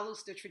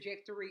follows the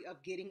trajectory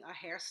of getting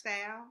a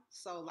hairstyle.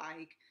 So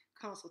like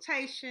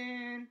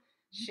consultation,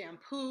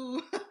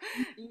 shampoo,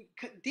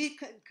 deep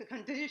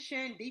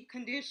condition,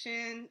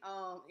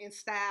 in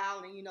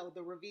style, and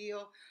the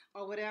reveal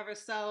or whatever.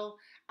 So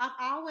I've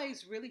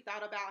always really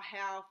thought about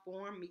how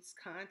form meets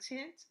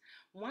content.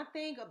 One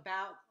thing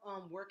about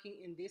working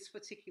in this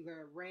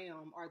particular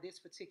realm, or this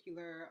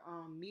particular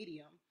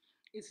medium,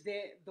 is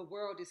that the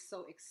world is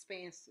so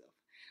expansive.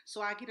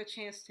 So I get a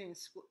chance to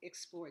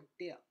explore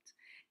depth,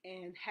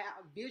 and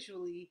how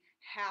visually,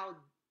 how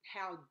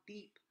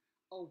deep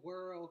a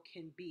world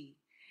can be,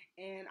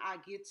 and I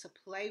get to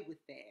play with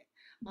that.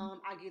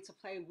 I get to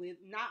play with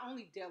not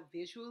only depth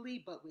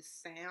visually, but with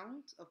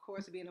sound. Of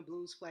course, being a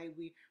blues play,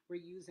 we're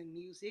using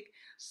music,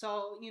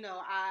 so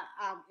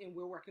and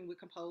we're working with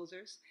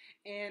composers,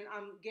 and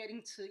I'm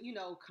getting to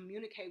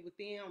communicate with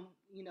them,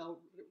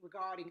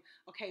 regarding,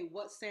 okay,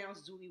 what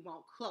sounds do we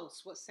want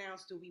close, what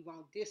sounds do we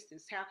want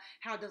distance,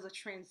 how does a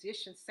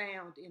transition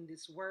sound in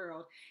this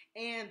world,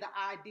 and the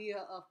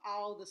idea of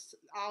all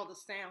the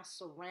sounds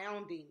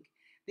surrounding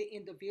the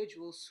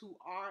individuals who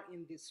are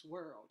in this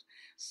world.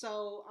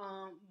 So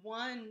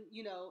one,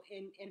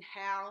 and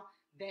how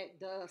that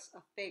does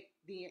affect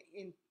the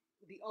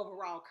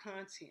overall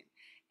content,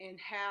 and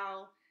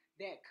how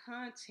that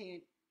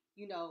content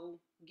you know,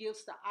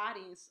 gives the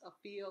audience a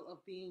feel of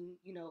being,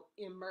 you know,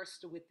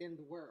 immersed within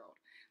the world.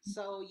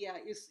 So yeah,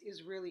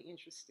 it's really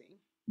interesting.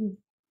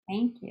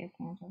 Thank you,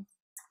 Candrice.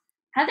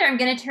 Heather, I'm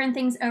going to turn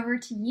things over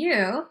to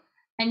you.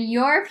 And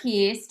your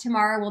piece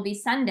tomorrow will be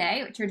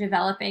Sunday, which you're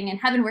developing and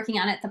have been working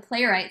on at the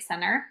Playwrights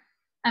Center.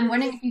 I'm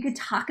wondering if you could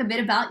talk a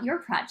bit about your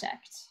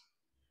project.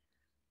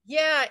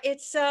 Yeah,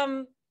 it's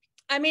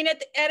I mean, in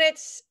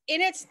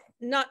its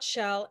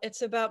nutshell,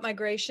 it's about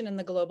migration in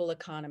the global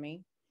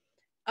economy.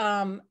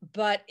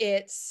 But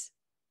it's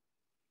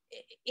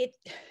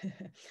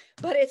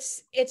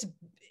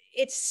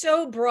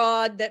so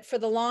broad that for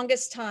the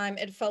longest time,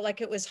 it felt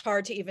like it was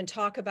hard to even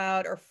talk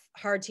about or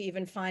hard to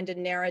even find a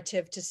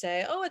narrative to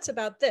say, oh, it's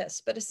about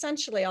this. But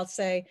essentially, I'll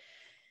say,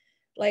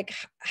 like,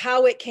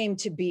 how it came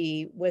to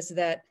be was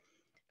that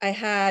I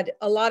had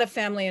a lot of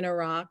family in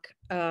Iraq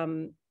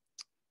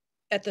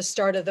at the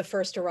start of the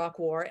first Iraq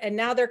War, and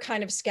now they're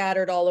kind of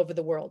scattered all over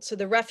the world. So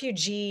the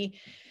refugee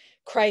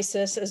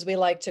crisis, as we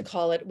like to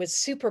call it, was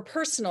super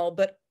personal,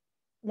 but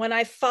when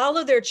I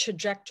follow their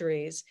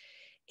trajectories,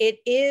 it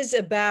is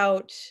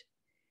about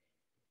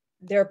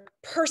their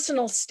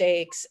personal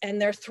stakes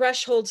and their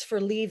thresholds for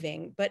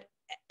leaving. But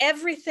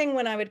everything,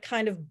 when I would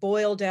kind of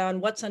boil down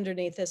what's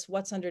underneath this,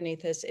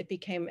 it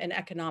became an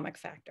economic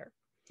factor.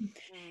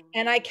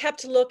 And I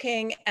kept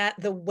looking at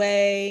the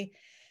way,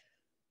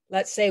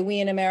 let's say,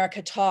 we in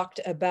America talked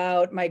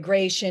about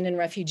migration and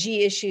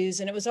refugee issues,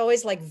 and it was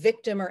always like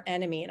victim or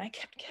enemy. And I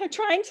kept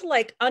trying to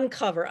like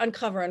uncover, and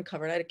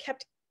I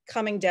kept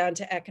coming down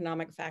to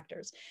economic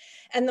factors.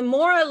 And the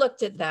more I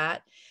looked at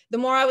that, the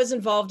more I was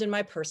involved in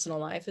my personal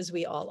life, as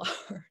we all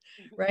are,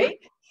 right?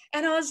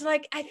 And I was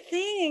like, I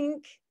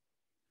think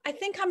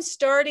I'm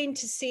starting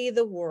to see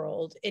the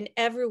world in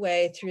every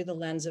way through the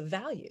lens of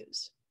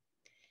values.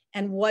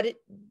 And what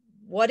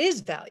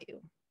is value?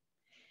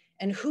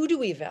 And who do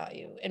we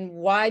value? And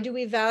why do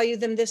we value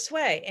them this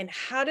way? And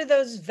how do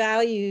those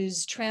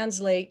values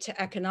translate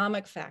to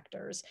economic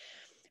factors?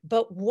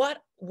 But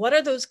what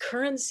are those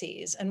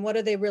currencies, and what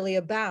are they really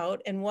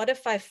about? And what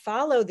if I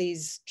follow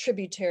these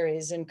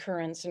tributaries and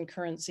currents and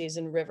currencies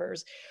and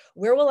rivers?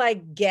 Where will I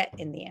get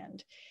in the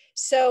end?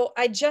 So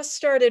I just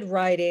started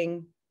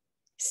writing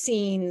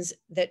scenes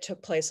that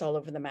took place all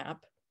over the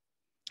map.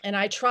 And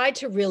I tried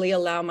to really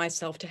allow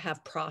myself to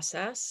have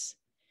process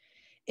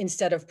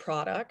instead of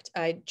product.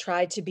 I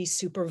tried to be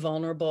super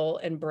vulnerable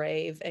and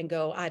brave and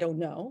go, I don't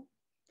know.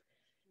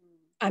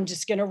 I'm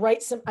just going to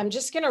write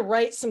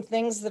some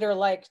things that are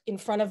like in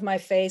front of my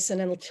face.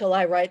 And until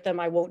I write them,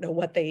 I won't know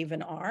what they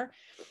even are.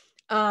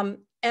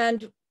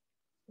 And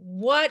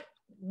what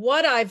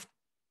I've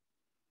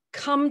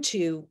come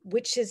to,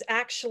 which is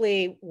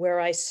actually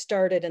where I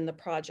started in the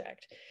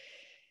project,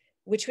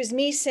 which was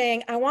me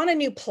saying, I want a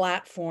new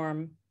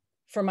platform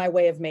for my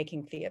way of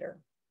making theater.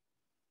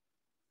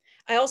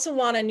 I also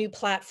want a new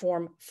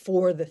platform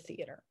for the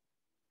theater.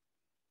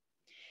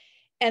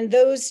 And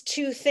those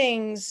two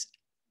things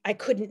I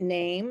couldn't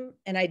name,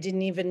 and I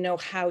didn't even know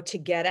how to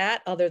get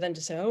at, other than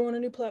to say, oh, I want a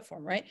new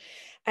platform, right?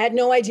 I had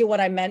no idea what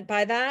I meant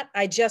by that.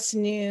 I just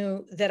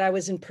knew that I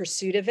was in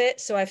pursuit of it.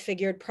 So I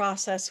figured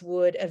process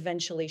would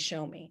eventually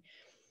show me.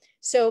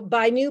 So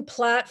by new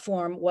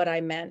platform, what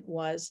I meant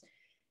was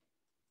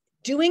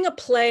doing a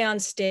play on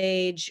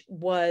stage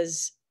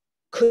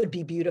could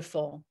be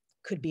beautiful,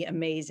 could be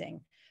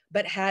amazing,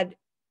 but had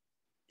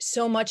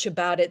so much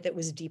about it that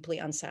was deeply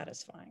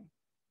unsatisfying.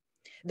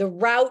 The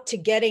route to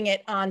getting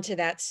it onto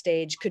that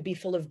stage could be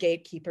full of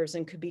gatekeepers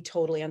and could be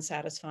totally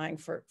unsatisfying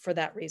for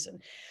that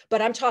reason.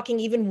 But I'm talking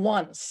even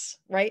once,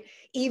 right?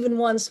 Even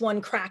once one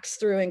cracks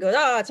through and goes,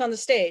 oh, it's on the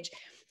stage.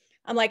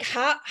 I'm like,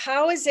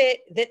 how is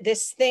it that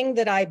this thing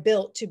that I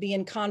built to be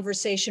in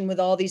conversation with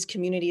all these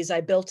communities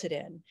I built it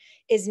in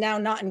is now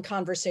not in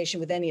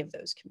conversation with any of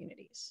those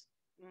communities?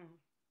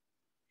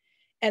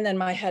 And then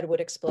my head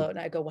would explode and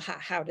I go, well,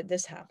 how did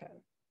this happen?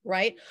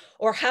 Right?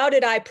 Or how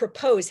did I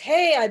propose,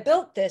 hey, I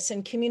built this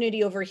in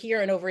community over here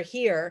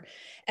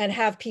and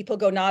have people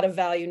go, not of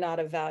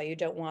value,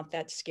 don't want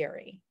that,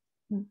 scary.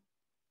 And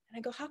I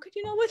go, how could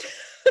you know what?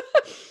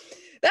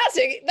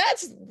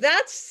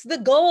 That's the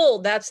goal.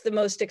 That's the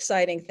most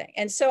exciting thing.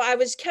 And so I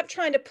kept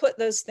trying to put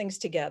those things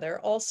together.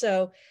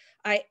 Also,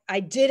 I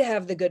did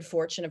have the good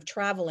fortune of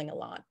traveling a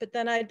lot, but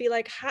then I'd be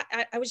like,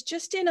 I was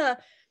just in a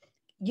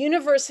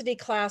university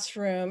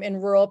classroom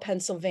in rural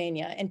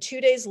Pennsylvania. And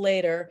 2 days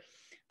later,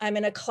 I'm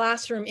in a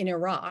classroom in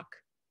Iraq,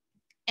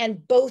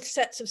 and both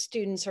sets of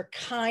students are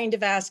kind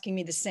of asking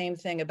me the same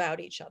thing about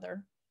each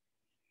other.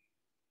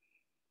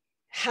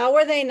 How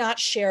are they not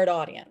shared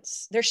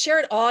audience? They're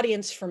shared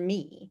audience for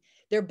me.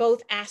 They're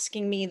both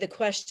asking me the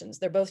questions.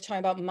 They're both talking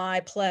about my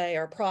play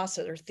or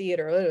process or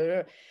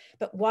theater,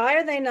 but why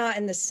are they not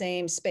in the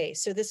same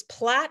space? So this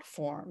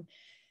platform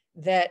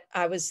that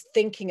I was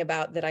thinking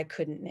about that I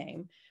couldn't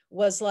name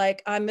was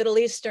like, I'm Middle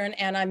Eastern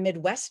and I'm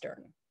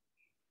Midwestern.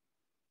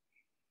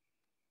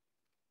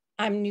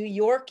 I'm New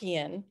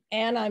Yorkian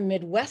and I'm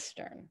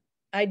Midwestern.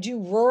 I do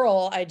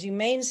rural, I do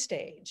main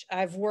stage.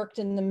 I've worked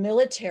in the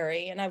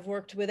military and I've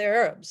worked with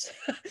Arabs.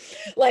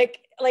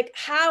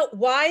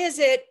 Why is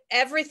it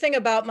everything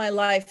about my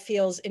life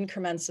feels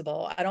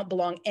incommensurable? I don't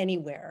belong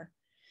anywhere.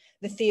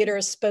 The theater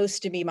is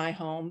supposed to be my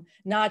home.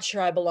 Not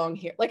sure I belong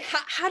here. Like,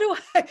 how do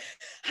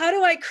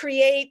I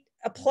create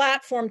a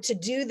platform to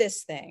do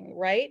this thing,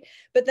 right?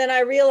 But then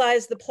I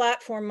realized the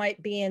platform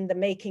might be in the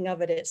making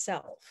of it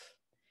itself.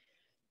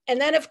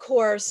 And then, of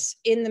course,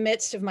 in the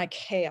midst of my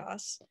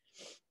chaos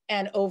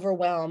and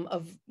overwhelm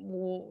of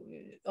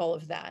all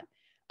of that,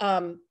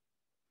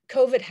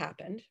 COVID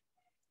happened.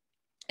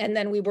 And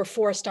then we were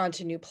forced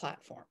onto new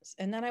platforms.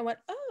 And then I went,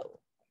 oh,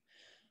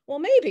 well,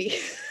 maybe,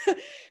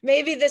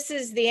 maybe this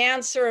is the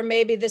answer, or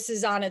maybe this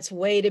is on its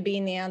way to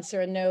being the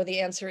answer. And no, the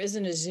answer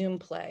isn't a Zoom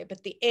play,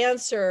 but the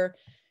answer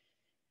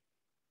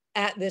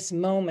at this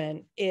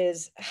moment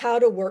is how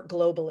to work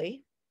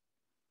globally,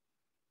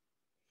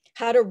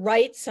 how to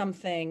write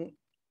something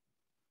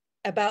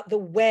about the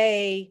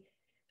way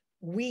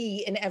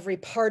we in every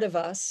part of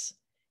us,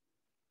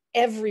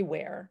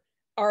 everywhere,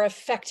 are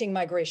affecting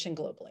migration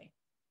globally,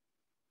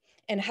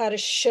 and how to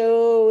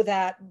show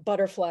that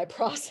butterfly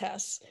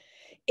process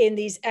in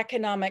these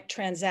economic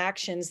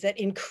transactions that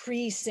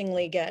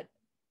increasingly get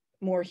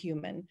more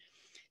human.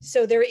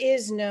 So there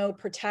is no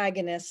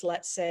protagonist,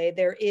 let's say,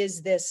 there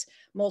is this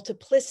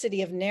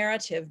multiplicity of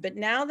narrative. But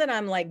now that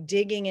I'm like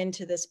digging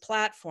into this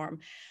platform,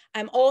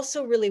 I'm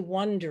also really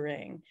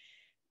wondering,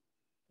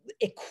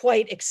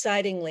 quite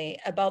excitingly,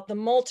 about the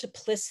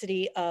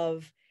multiplicity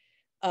of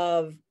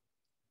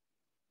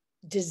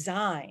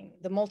design,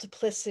 the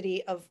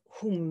multiplicity of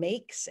who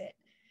makes it,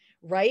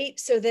 right?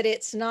 So that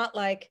it's not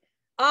like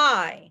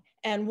I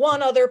and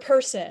one other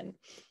person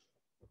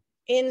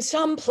in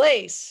some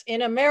place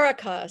in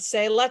America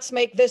say, let's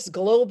make this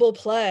global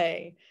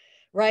play,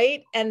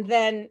 right? And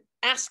then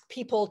ask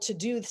people to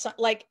do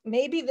something. Like,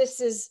 maybe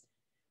this is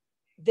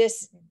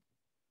this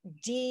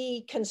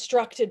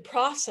deconstructed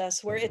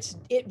process where it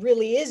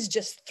really is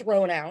just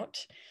thrown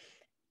out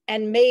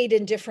and made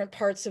in different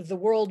parts of the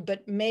world,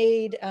 but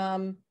made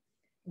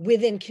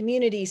within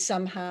community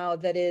somehow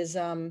that is,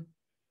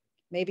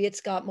 maybe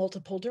it's got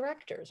multiple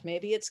directors,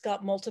 maybe it's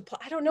got multiple,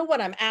 I don't know what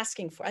I'm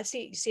asking for. I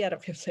don't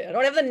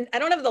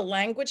have the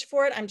language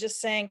for it. I'm just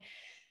saying,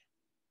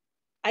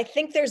 I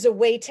think there's a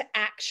way to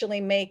actually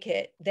make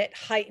it that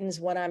heightens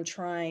what I'm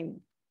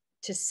trying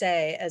to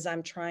say as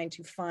I'm trying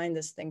to find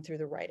this thing through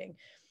the writing.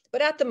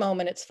 But at the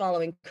moment, it's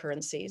following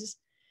currencies.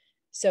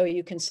 So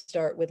you can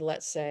start with,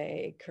 let's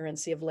say,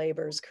 currency of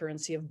labors,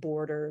 currency of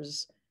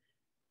borders,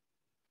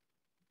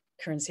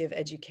 currency of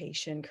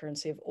education,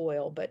 currency of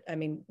oil. But I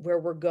mean, where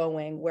we're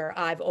going, where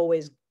I've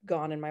always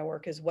gone in my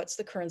work, is what's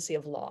the currency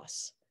of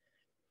loss,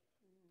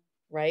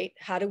 right?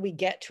 How do we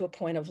get to a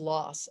point of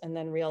loss and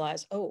then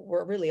realize, oh,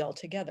 we're really all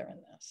together in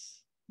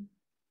this?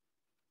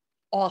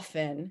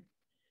 Often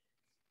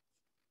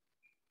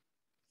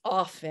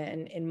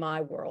in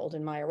my world,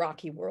 in my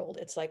Iraqi world,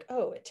 it's like,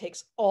 oh, it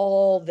takes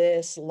all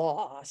this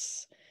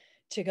loss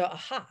to go,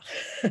 aha,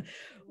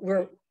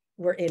 we're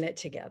in it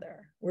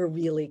together. We're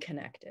really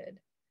connected.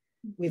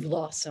 We've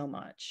lost so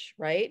much,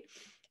 right?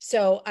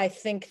 So I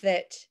think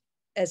that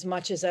as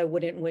much as I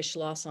wouldn't wish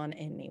loss on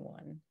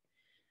anyone,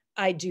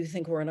 I do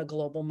think we're in a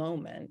global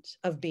moment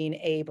of being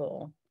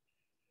able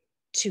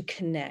to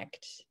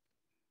connect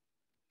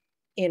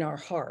in our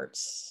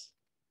hearts,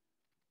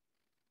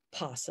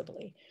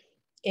 possibly,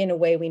 in a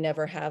way we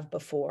never have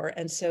before.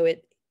 And so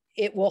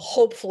it will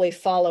hopefully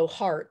follow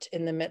heart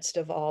in the midst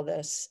of all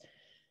this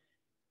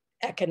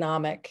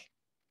economic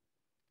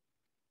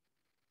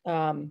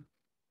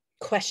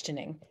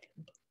questioning.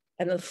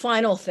 And the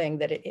final thing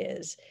that it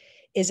is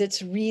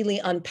it's really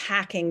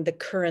unpacking the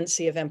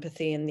currency of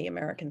empathy in the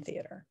American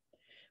theater,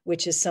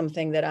 which is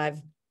something that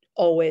I've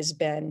always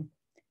been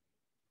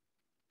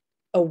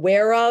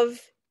aware of,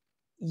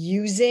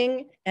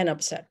 using, and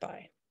upset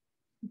by.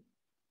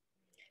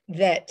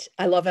 That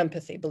I love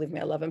empathy. Believe me,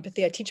 I love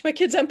empathy. I teach my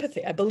kids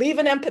empathy. I believe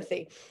in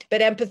empathy.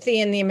 But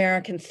empathy in the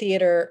American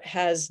theater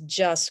has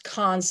just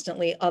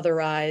constantly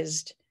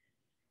otherized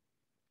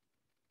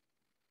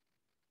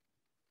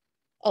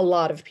a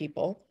lot of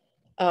people.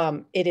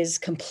 It is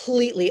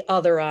completely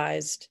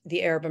otherized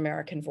the Arab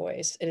American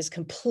voice. It is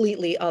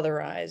completely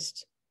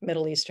otherized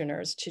Middle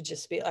Easterners to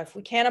just be like, if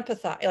we can't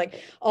empathize,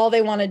 like all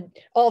the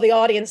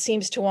audience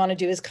seems to want to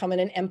do is come in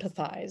and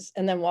empathize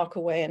and then walk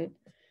away and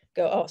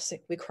go, oh,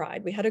 sick, we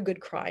cried. We had a good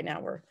cry, now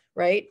we're,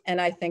 right?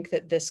 And I think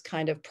that this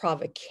kind of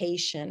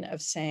provocation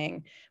of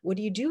saying, what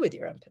do you do with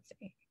your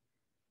empathy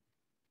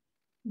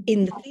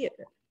in the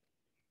theater?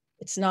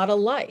 It's not a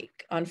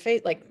like on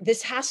faith, like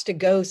this has to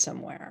go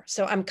somewhere.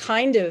 So I'm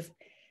kind of,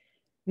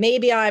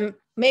 maybe I'm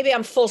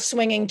full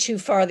swinging too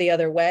far the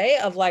other way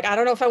of like, I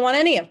don't know if I want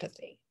any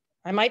empathy.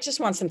 I might just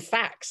want some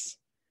facts,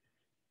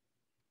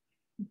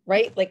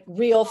 right? Like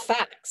real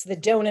facts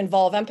that don't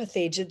involve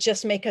empathy, to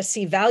just make us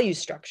see value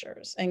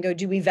structures and go,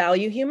 do we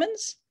value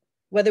humans?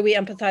 Whether we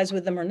empathize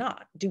with them or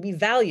not, do we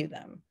value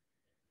them?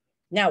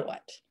 Now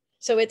what?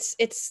 So it's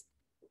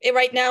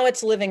right now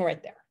it's living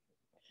right there.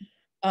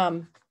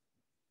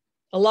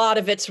 A lot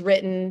of it's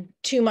written,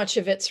 too much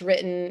of it's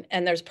written,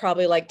 and there's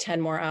probably like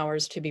 10 more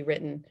hours to be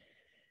written.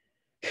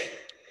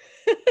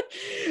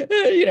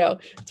 You know,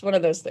 it's one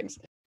of those things.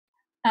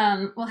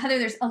 Well, Heather,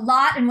 there's a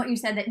lot in what you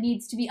said that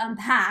needs to be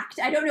unpacked.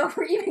 I don't know if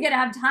we're even going to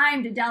have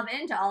time to delve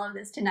into all of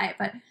this tonight,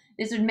 but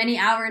there's been many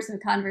hours of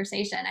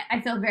conversation.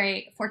 I feel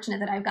very fortunate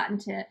that I've gotten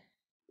to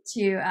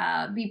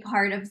be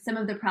part of some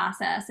of the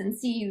process and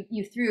see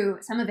you through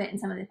some of it and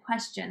some of the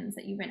questions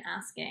that you've been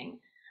asking.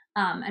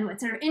 And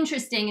what's sort of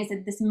interesting is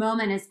that this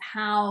moment is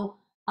how,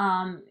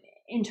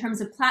 in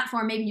terms of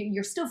platform, maybe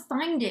you're still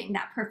finding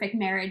that perfect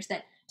marriage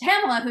that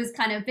Tamilla, who's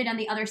kind of been on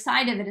the other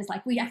side of it, is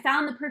like, I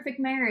found the perfect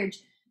marriage.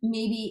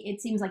 Maybe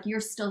it seems like you're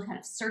still kind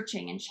of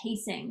searching and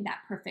chasing that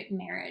perfect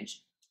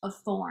marriage of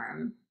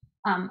form.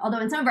 Although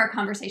in some of our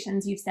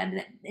conversations, you've said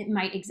that it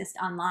might exist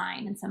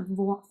online in some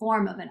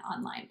form of an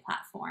online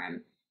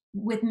platform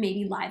with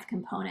maybe live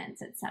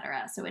components, et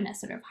cetera. So in a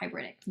sort of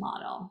hybridic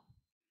model,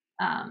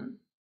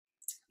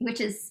 which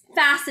is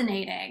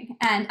fascinating.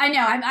 And I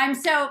know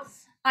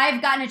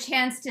I've gotten a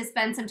chance to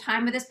spend some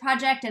time with this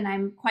project, and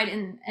I'm quite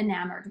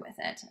enamored with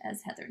it,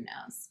 as Heather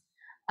knows.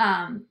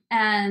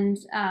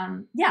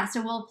 Yeah,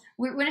 so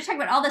we're going to talk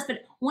about all this,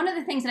 but one of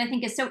the things that I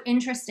think is so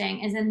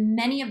interesting is in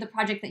many of the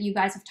projects that you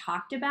guys have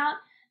talked about,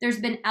 there's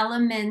been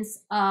elements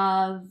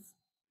of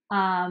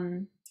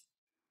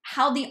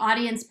how the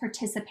audience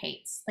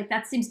participates. Like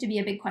that seems to be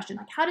a big question.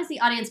 Like, how does the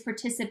audience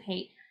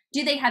participate?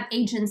 Do they have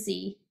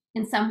agency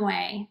in some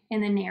way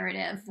in the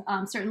narrative?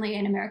 Certainly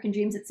in American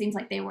Dreams, it seems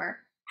like they were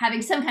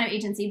having some kind of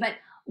agency,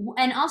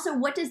 and also,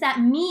 what does that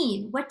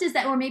mean? What does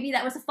that, or maybe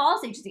that was a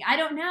false agency. I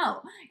don't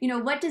know. You know,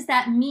 what does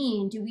that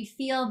mean? Do we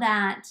feel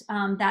that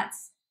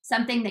that's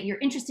something that you're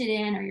interested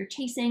in or you're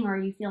chasing or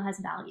you feel has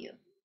value?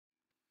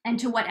 And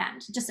to what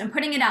end? Just I'm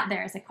putting it out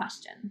there as a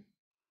question.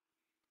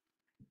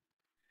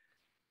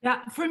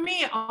 Yeah, for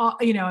me, all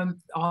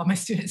my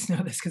students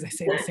know this because I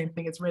say the same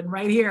thing. It's written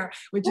right here,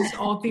 which is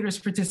all theater is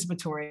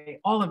participatory.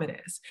 All of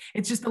it is.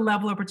 It's just the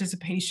level of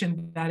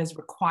participation that is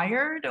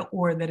required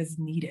or that is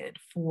needed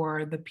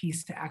for the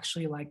piece to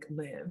actually like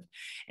live.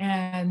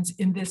 And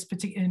in this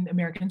particular, in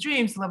American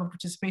Dreams, the level of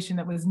participation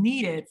that was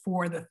needed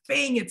for the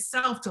thing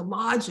itself to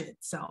lodge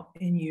itself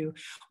in you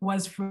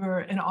was for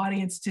an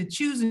audience to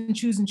choose and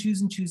choose and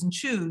choose and choose and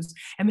choose.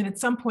 And then at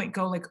some point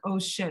go like, oh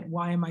shit,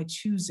 why am I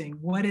choosing?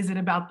 What is it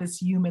about this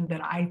human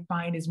that I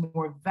find is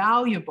more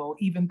valuable,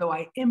 even though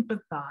I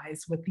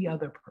empathize with the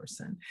other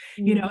person?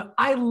 Mm-hmm. You know,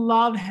 I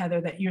love,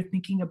 Heather, that you're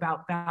thinking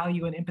about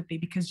value and empathy,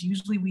 because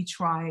usually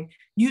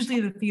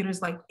the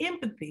theater's like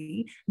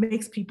empathy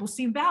makes people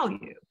see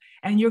value.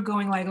 And you're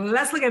going like, well,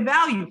 let's look at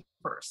value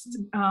first.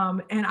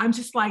 And I'm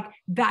just like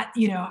that,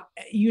 you know,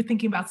 you're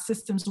thinking about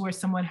systems where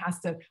someone has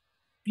to,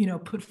 you know,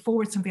 put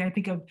forward something. I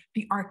think of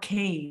the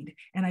arcade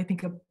and I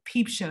think of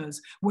peep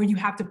shows where you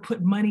have to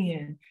put money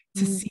in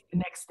to see the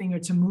next thing or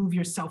to move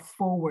yourself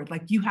forward.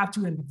 Like you have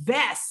to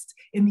invest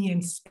in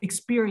the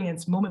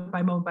experience moment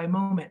by moment by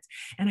moment.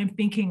 And I'm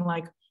thinking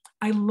like,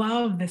 I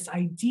love this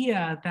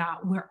idea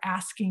that we're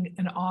asking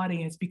an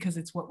audience because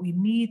it's what we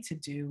need to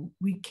do.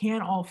 We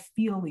can't all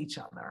feel each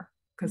other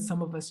because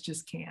some of us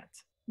just can't.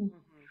 Mm-hmm.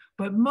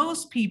 But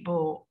most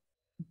people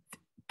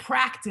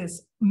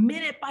practice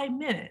minute by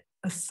minute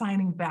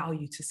assigning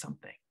value to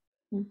something.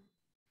 Mm.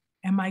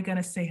 Am I going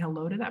to say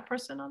hello to that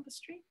person on the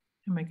street?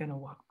 Am I going to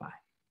walk by?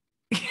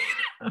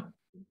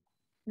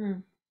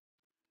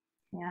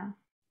 Yeah.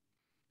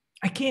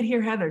 I can't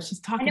hear Heather. She's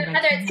talking. I know,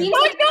 Heather, it seems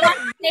like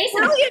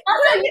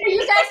also,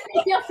 you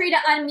guys feel free to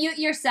unmute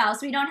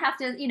yourselves. We don't have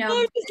to, you know.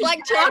 I'm just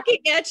like talking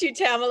at you,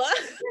 Tamilla.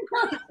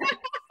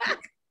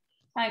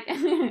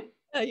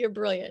 You're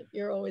brilliant.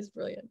 You're always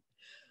brilliant.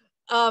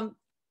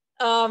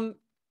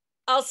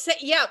 I'll say,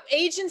 yeah,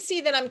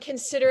 agency that I'm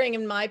considering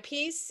in my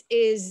piece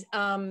is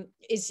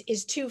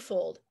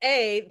twofold.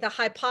 A, the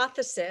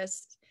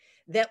hypothesis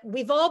that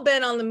we've all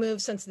been on the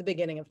move since the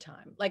beginning of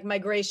time, like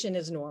migration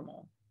is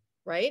normal,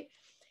 right?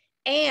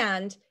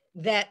 And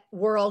that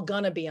we're all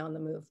gonna be on the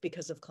move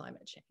because of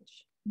climate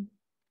change.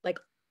 Like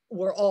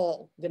we're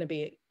all gonna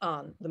be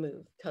on the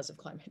move because of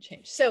climate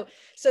change. So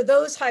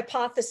those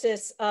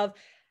hypotheses of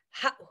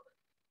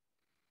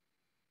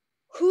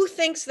who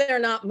thinks they're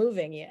not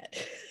moving yet?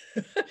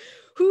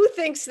 Who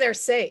thinks they're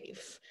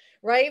safe,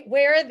 right?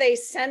 Where are they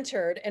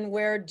centered and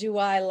where do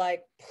I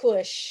like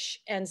push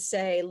and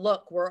say,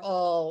 look, we're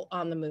all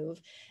on the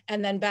move?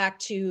 And then back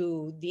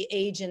to the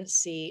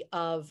agency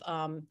of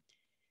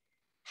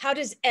how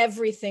does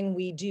everything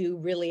we do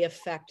really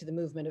affect the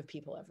movement of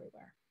people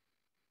everywhere,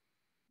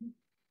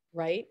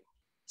 right?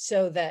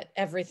 So that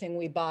everything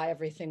we buy,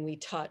 everything we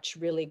touch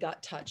really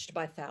got touched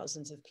by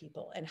thousands of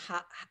people. And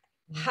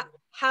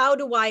how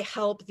do I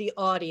help the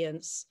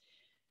audience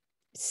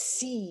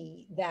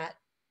see that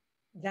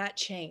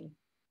chain,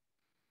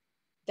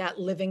 that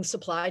living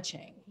supply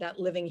chain, that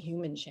living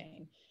human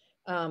chain,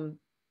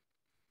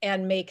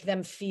 and make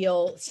them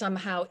feel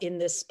somehow in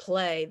this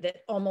play that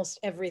almost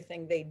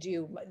everything they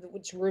do,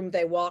 which room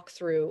they walk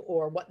through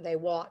or what they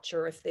watch,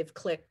 or if they've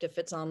clicked, if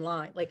it's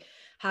online, like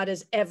how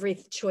does every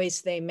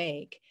choice they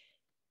make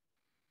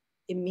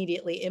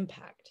immediately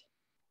impact.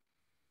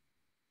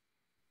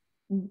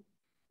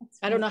 That's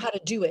I don't know how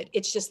to do it.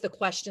 It's just the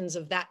questions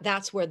of that.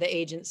 That's where the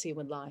agency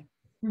would lie.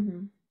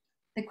 Mm-hmm.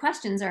 The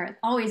questions are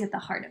always at the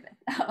heart of it,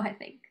 though, I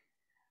think.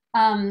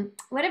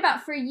 What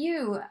about for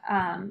you,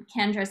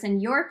 Candrice,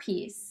 and your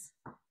piece?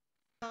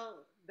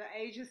 So the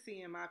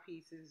agency in my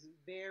piece is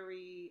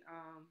very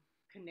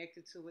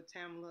connected to what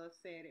Tamilla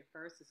said at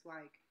first. It's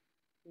like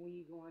when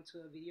you go into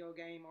a video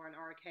game or an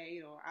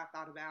arcade, or I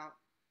thought about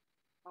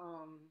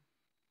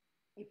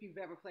if you've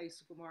ever played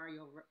Super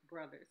Mario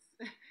Brothers,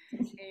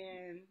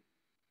 and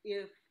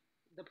if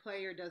the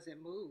player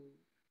doesn't move,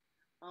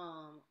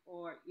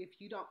 or if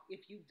you don't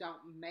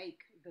make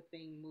the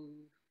thing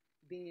move,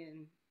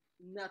 then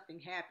nothing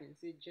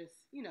happens. It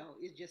just,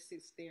 it just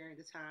sits there and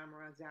the time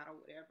runs out or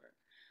whatever.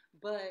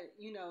 But,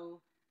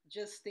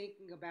 just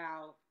thinking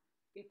about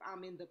if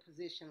I'm in the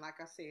position, like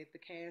I said,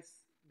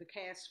 the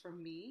cast for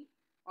me,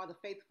 or the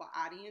faithful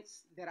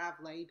audience that I've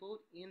labeled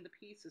in the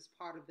piece is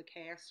part of the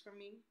cast for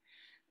me.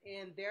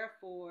 And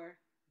therefore,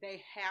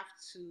 they have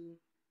to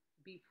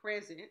be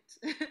present.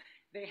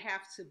 They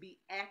have to be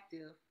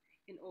active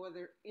in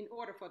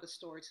order for the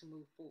story to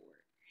move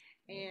forward.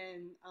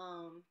 And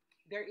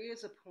there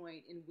is a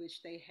point in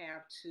which they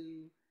have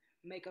to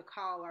make a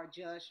call or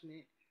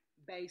judgment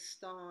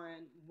based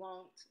on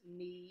want,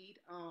 need,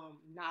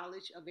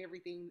 knowledge of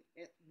everything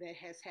that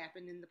has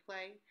happened in the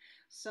play.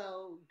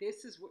 So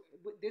this is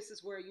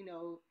where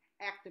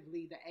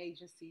actively the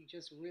agency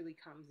just really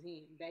comes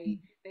in. They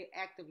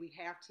actively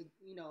have to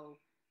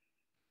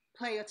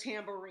play a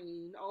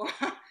tambourine or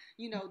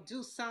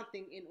do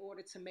something in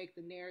order to make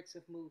the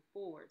narrative move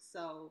forward.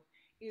 So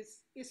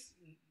it's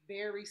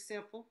very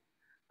simple,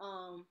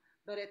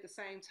 but at the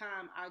same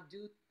time, I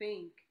do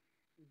think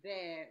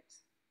that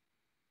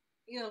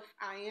if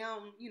I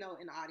am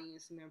an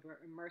audience member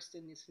immersed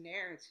in this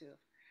narrative,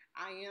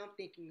 I am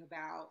thinking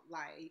about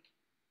like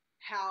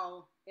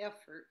how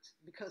effort,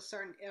 because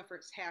certain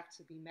efforts have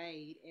to be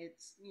made,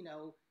 it's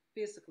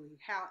physically,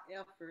 how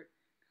effort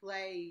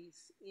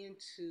plays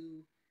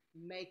into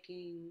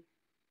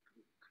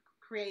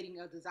creating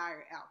a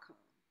desired outcome.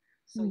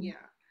 So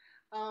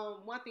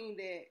one thing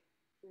that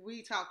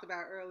we talked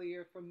about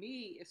earlier for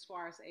me, as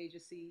far as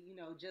agency,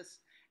 just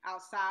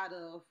outside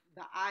of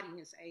the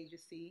audience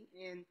agency,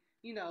 and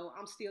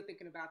I'm still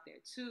thinking about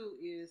that too,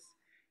 is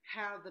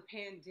how the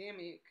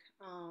pandemic,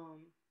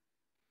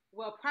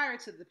 well, prior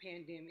to the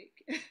pandemic,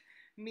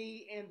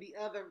 me and the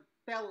other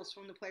fellows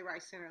from the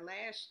Playwrights Center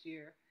last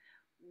year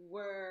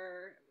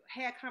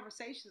had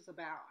conversations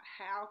about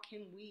how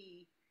can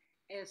we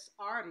as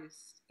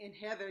artists, and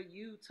Heather,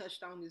 you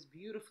touched on this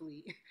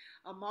beautifully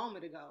a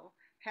moment ago,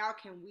 how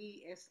can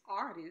we as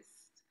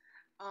artists,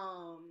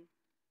 how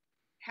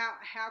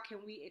can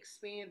we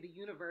expand the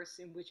universe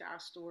in which our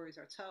stories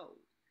are told?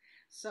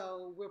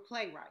 So we're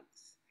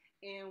playwrights,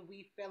 and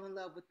we fell in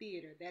love with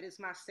theater. That is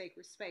my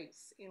sacred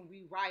space. And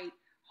we write,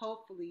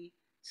 hopefully,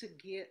 to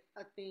get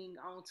a thing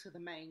onto the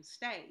main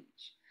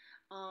stage.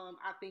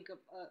 I think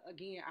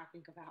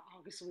about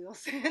August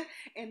Wilson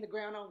and The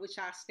Ground on Which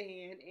I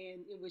Stand,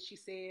 and in which she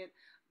said,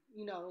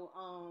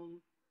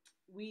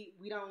 we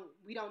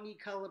don't need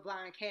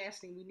colorblind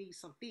casting, we need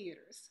some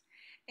theaters.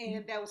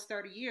 And that was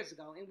 30 years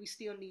ago, and we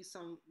still need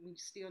some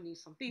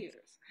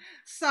theaters.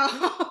 So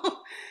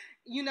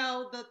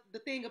the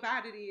thing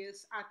about it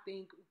is, I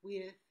think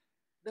with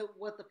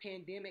what the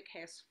pandemic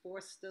has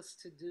forced us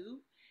to do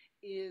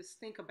is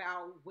think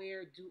about,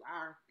 where do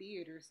our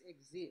theaters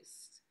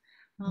exist?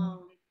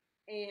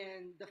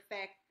 And the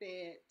fact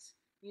that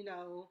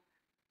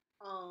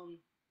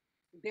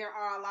there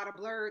are a lot of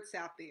blurs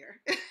out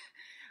there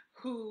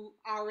who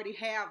already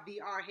have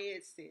VR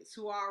headsets,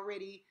 who are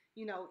already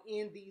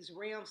in these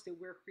realms that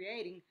we're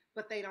creating,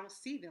 but they don't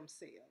see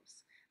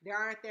themselves. There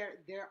aren't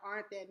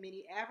that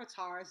many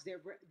avatars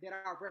that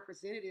are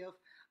representative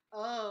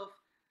of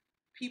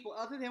people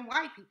other than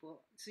white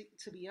people,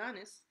 to be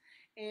honest.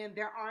 And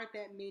there aren't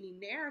that many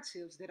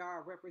narratives that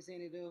are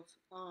representative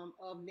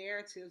of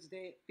narratives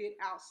that fit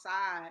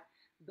outside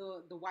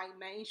the white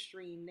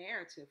mainstream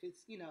narrative.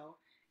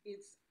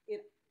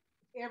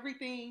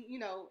 Everything,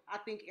 I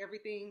think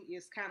everything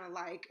is kind of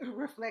like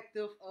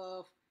reflective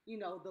of,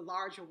 the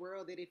larger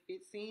world that it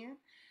fits in.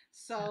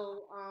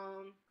 So,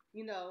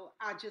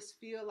 I just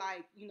feel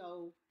like,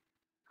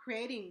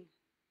 creating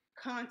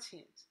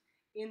content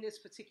in this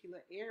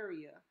particular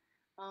area,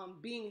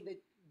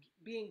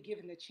 being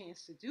given the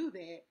chance to do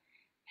that,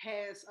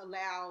 has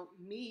allowed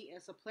me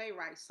as a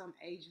playwright some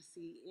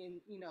agency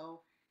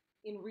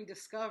in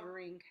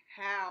rediscovering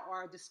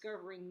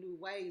discovering new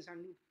ways,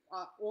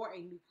 or a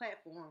new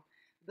platform.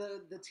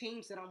 The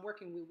teams that I'm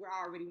working with, we're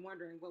already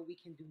wondering what we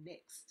can do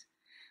next.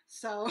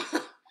 So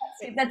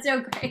that's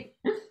so great.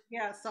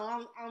 Yeah, so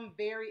I'm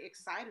very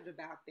excited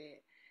about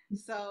that.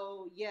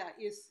 So yeah,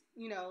 it's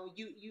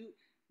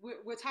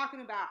we're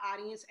talking about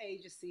audience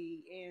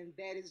agency, and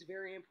that is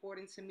very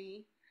important to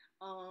me.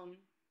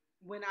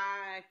 When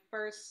I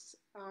first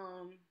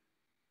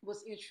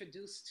was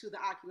introduced to the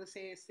Oculus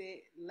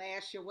headset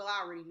last year, well,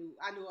 I already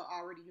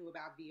knew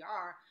about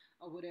VR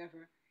or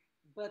whatever.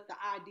 but the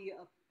idea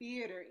of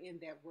theater in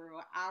that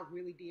world, I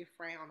really did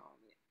frown on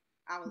it.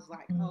 I was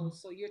like, oh,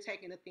 so you're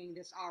taking a thing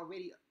that's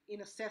already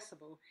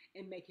inaccessible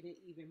and making it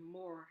even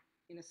more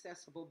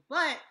inaccessible.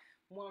 But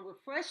one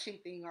refreshing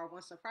thing or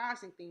one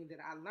surprising thing that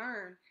I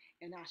learned,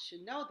 and I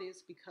should know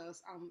this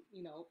because I'm,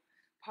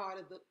 part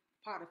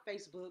of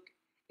Facebook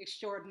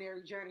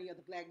Extraordinary Journey of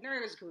the Black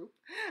Nerds group,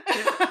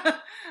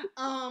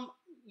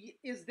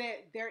 is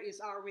that there is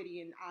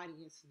already an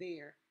audience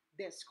there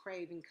that's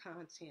craving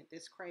content,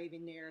 that's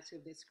craving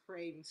narrative, that's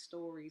craving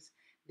stories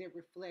that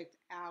reflect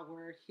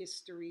our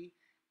history,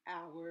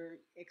 our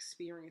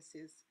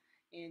experiences.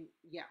 And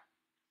yeah,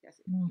 that's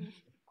it.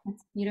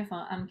 That's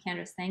beautiful.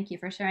 Candrice, thank you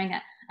for sharing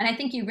that. And I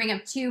think you bring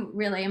up two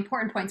really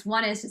important points.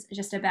 One is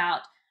just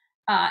about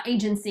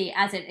agency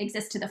as it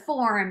exists to the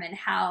form and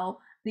how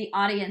the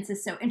audience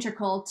is so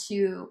integral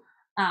to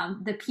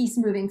the piece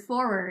moving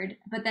forward,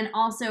 but then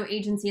also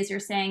agency, as you're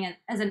saying,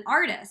 as an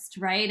artist,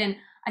 right? And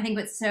I think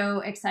what's so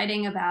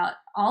exciting about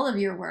all of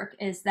your work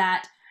is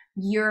that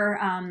you're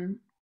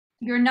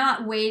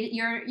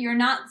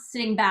not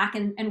sitting back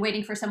and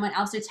waiting for someone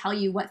else to tell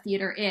you what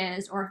theater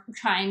is, or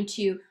trying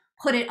to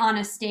put it on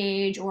a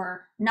stage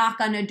or knock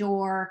on a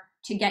door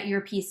to get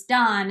your piece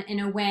done. In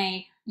a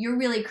way, you're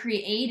really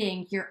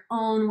creating your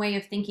own way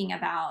of thinking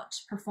about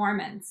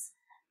performance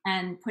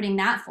and putting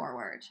that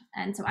forward.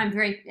 And so I'm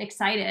very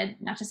excited,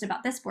 not just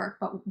about this work,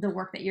 but the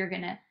work that you're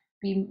going to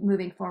be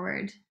moving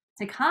forward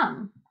to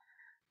come.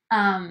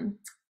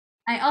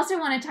 I also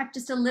want to talk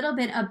just a little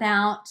bit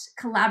about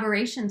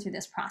collaboration through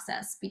this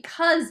process,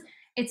 because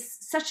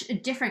it's such a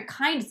different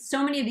kind.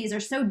 So many of these are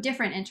so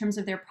different in terms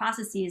of their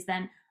processes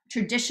than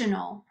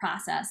traditional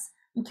process.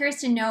 I'm curious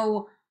to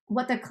know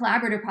what the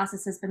collaborative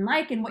process has been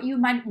like and what you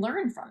might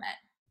learn from it.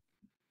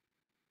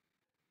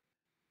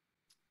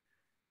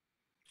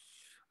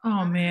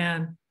 Oh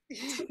man,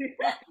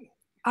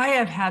 I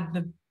have had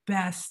the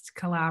best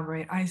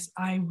collaborate.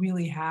 I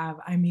really have.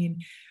 I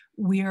mean,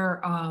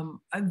 we're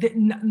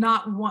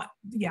not one.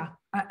 Yeah,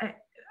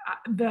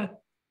 the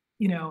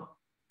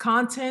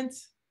content,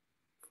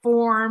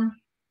 form,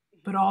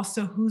 but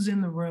also who's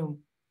in the room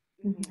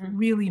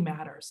really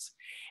matters.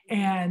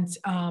 And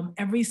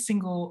every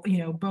single,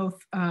 both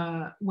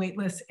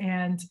Weightless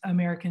and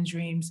American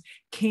Dreams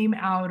came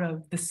out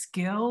of the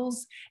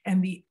skills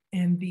and the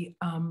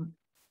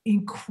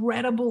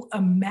incredible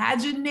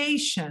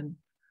imagination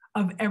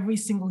of every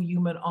single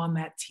human on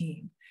that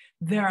team.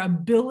 Their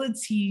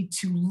ability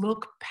to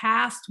look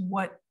past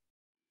what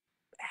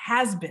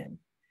has been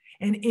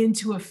and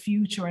into a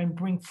future and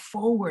bring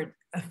forward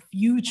a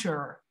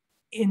future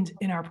in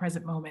our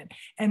present moment.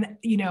 And,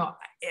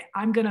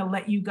 I'm gonna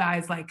let you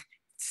guys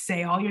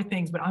say all your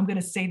things, but I'm going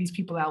to say these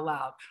people out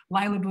loud.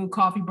 Lila Blue,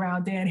 Coffee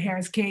Brown, Dan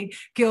Harris, Kate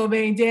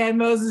Gilbane, Dan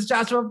Moses,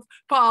 Joshua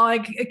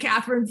Pollack,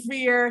 Catherine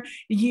Freer,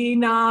 Yi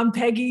Nam,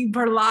 Peggy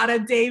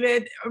Perlotta,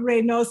 David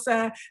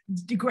Reynosa,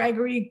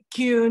 Gregory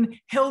Kuhn,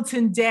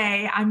 Hilton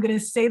Day. I'm going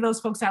to say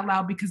those folks out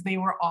loud because they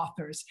were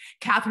authors.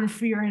 Catherine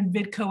Freer and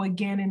Vidco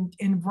again,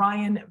 and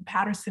Brian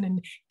Patterson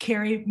and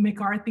Carrie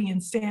McCarthy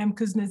and Sam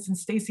Kuznets and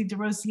Stacy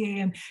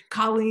DeRosier and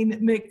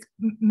Colleen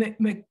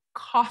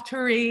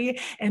Cottery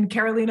and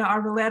Carolina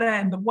Arboleta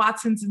and the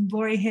Watsons and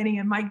Lori Henney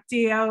and Mike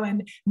Dio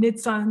and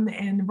Nitsun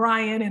and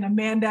Ryan and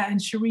Amanda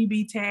and Cherie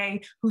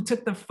Bite, who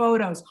took the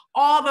photos.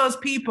 All those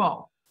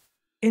people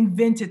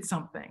invented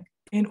something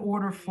in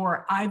order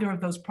for either of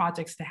those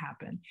projects to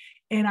happen.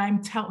 And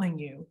I'm telling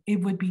you, it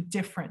would be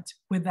different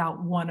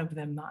without one of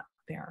them not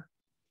there.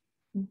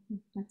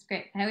 That's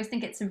great. I always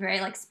think it's a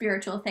very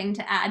spiritual thing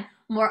to add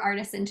more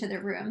artists into the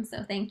room.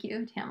 So thank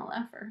you,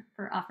 Tamilla,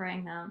 for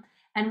offering them.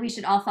 And we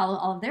should all follow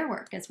all of their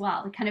work as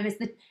well. It kind of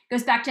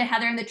goes back to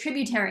Heather and the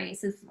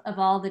tributaries of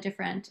all the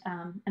different,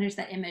 and there's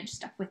that image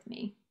stuck with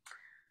me.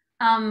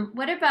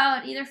 What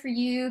about either for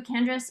you,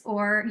 Candrice,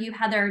 or you,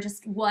 Heather,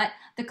 just what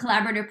the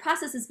collaborative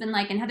process has been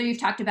like? And Heather, you've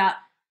talked about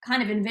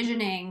kind of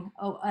envisioning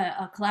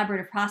a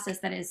collaborative process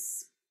that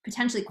is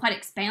potentially quite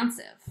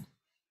expansive.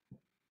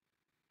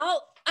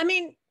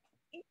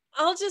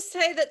 I'll just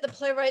say that the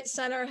Playwrights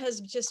Center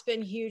has just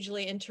been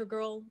hugely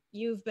integral.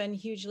 You've been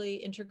hugely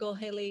integral,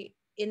 Haley,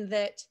 in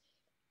that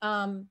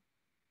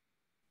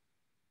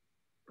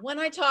when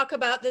I talk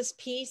about this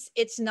piece,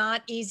 it's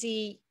not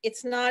easy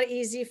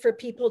for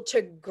people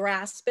to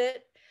grasp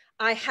it.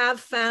 I have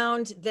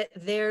found that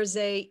there's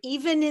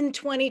even in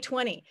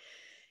 2020,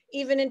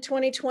 even in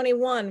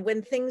 2021,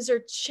 when things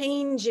are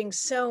changing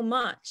so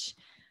much,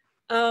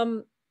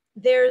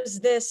 there's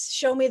this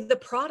show me the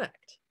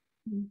product.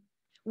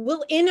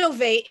 We'll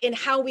innovate in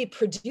how we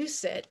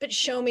produce it, but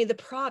show me the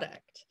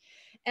product.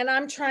 And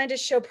I'm trying to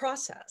show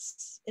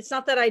process. It's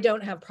not that I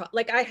don't have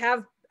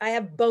I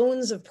have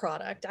bones of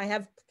product. I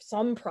have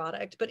some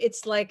product, but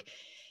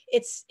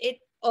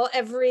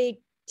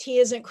every T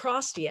isn't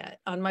crossed yet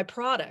on my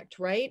product,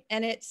 right?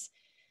 And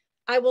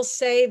I will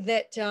say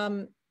that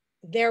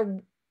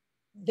there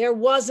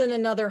wasn't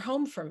another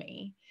home for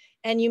me,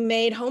 and you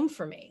made home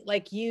for me.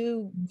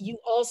 You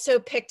also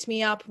picked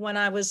me up when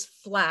I was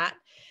flat.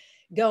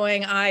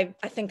 going, I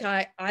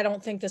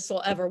don't think this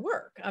will ever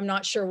work. I'm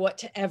not sure what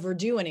to ever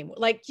do anymore.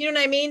 Like, you know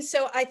what I mean?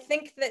 So I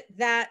think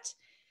that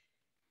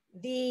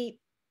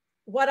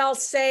what I'll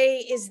say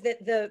is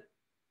that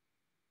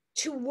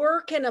to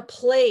work in a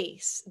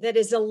place that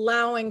is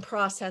allowing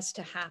process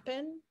to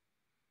happen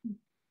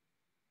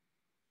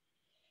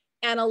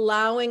and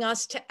allowing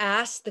us to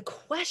ask the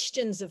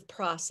questions of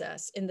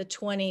process in the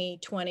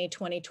 2020,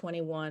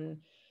 2021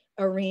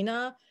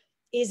 arena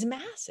is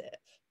massive.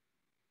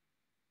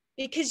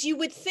 Because you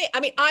would think, I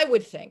mean, I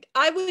would think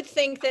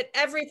that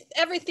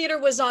every theater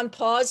was on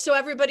pause, so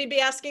everybody'd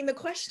be asking the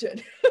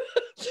question,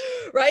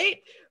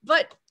 right?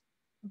 But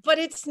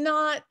it's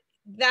not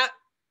that.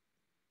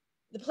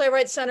 The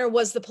Playwrights Center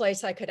was the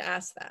place I could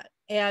ask that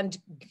and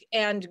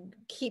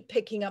keep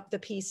picking up the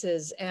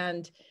pieces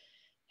and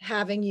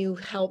having you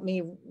help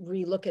me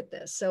relook at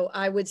this. So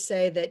I would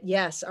say that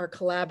yes, our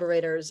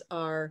collaborators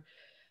are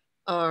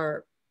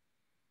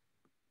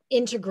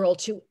integral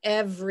to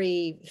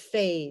every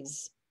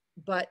phase,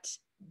 but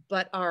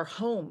our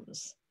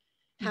homes,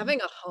 having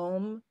a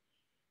home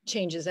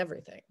changes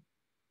everything.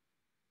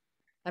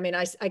 I mean,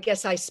 I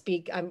guess I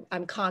speak,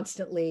 I'm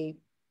constantly,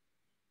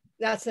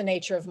 that's the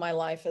nature of my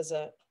life as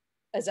a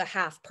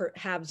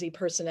halvesy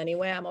person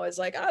anyway. I'm always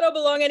like, I don't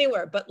belong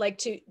anywhere, but like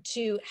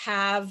to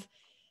have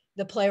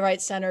the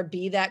Playwrights Center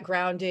be that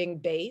grounding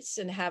base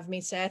and have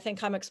me say, I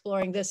think I'm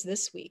exploring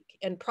this week.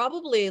 And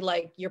probably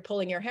like you're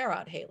pulling your hair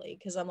out, Haley,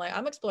 because I'm like,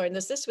 I'm exploring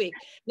this week.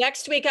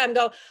 Next week I'm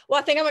well,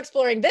 I think I'm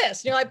exploring this.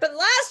 And you're like, but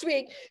last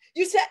week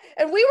you said,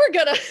 and we were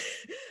gonna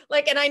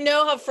like, and I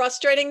know how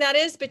frustrating that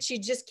is, but you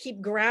just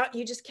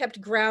kept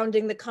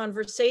grounding the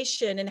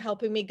conversation and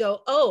helping me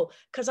go, oh,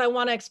 because I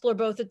want to explore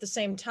both at the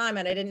same time.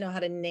 And I didn't know how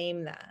to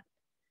name that,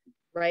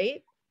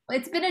 right?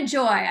 It's been a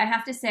joy, I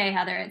have to say,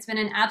 Heather. It's been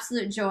an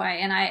absolute joy,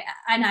 and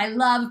I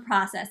love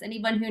process.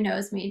 Anyone who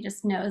knows me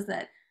just knows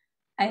that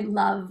I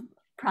love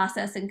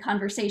process and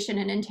conversation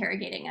and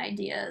interrogating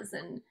ideas,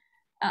 and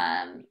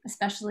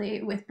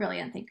especially with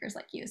brilliant thinkers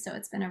like you. So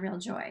it's been a real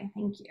joy.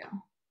 Thank you.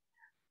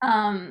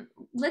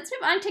 Let's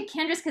move on to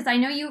Candrice, because I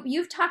know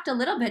you've talked a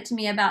little bit to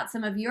me about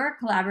some of your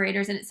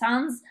collaborators, and it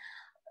sounds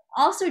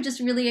also just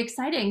really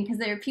exciting because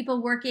there are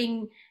people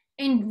working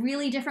in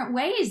really different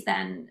ways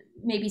than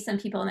maybe some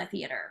people in the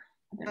theater.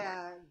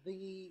 Yeah,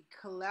 the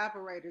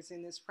collaborators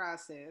in this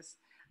process.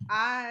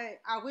 I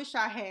wish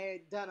I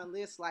had done a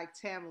list like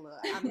Tamilla.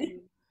 I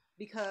mean,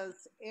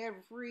 because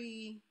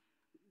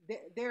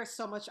there's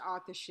so much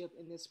authorship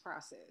in this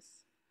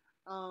process.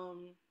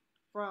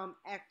 From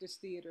Actors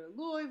Theater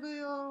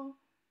Louisville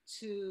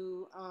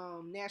to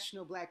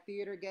National Black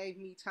Theater gave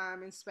me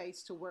time and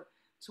space to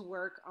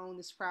work on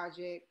this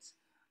project.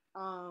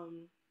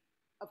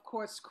 Of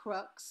course,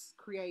 Crux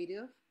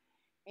Creative,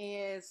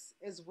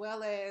 as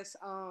well as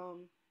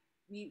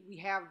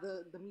we have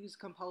the music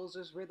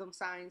composers Rhythm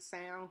Science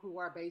Sound, who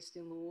are based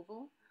in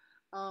Louisville.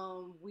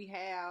 We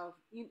have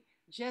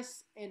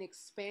just an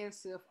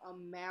expansive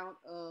amount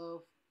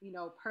of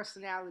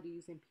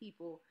personalities and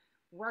people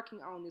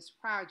working on this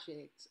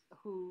project,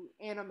 who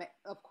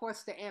of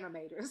course the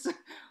animators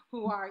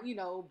who are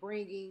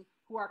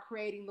who are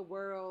creating the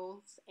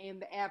worlds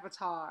and the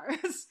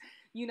avatars,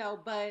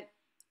 but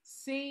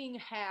seeing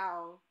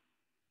how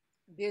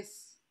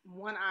this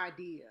one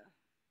idea,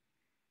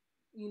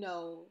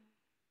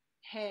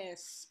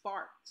 has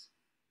sparked,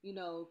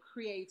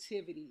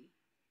 creativity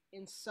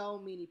in so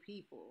many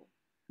people,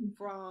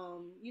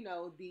 from,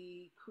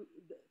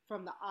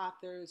 from the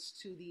authors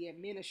to the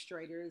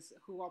administrators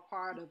who are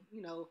part of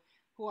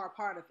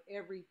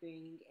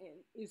everything.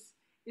 And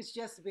it's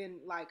just been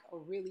like a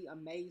really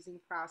amazing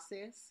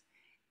process.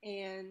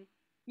 And,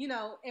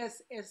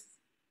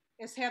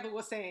 as Heather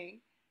was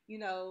saying,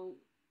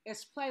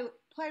 as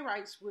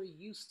playwrights, we're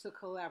used to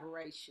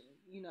collaboration.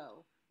 We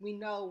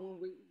know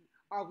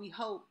we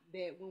hope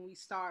that when we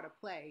start a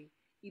play,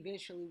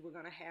 eventually we're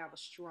going to have a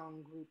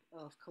strong group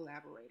of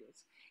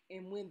collaborators.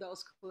 And when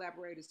those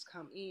collaborators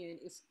come in,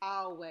 it's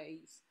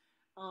always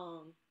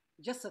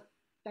just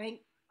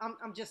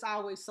I'm just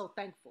always so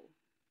thankful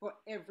for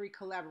every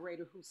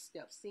collaborator who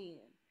steps in.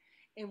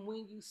 And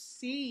when you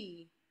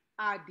see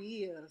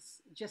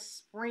ideas just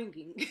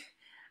springing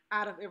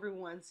out of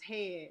everyone's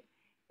head,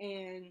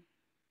 and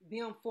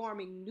them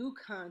forming new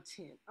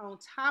content on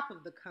top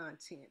of the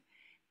content,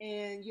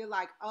 and you're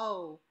like,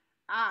 oh,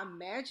 I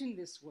imagined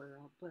this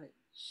world, but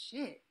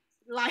shit,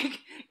 like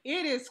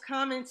it is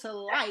coming to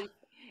life.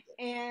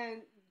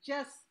 And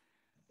just,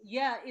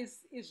 yeah,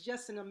 it's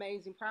just an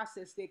amazing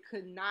process that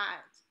could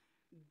not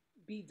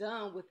be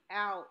done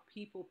without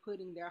people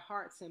putting their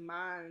hearts and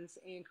minds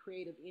and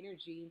creative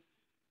energy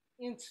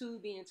into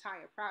the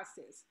entire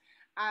process.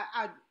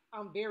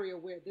 I'm very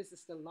aware this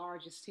is the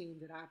largest team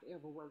that I've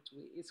ever worked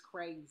with. It's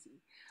crazy.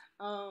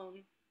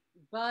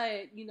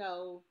 But,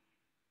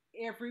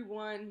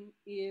 everyone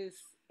is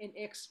an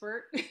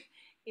expert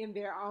in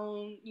their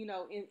own,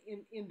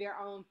 in their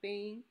own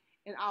thing.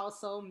 And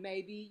also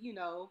maybe,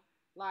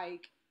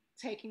 like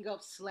taking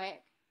up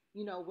slack,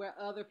 where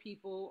other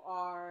people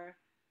are,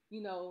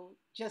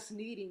 just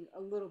needing a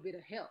little bit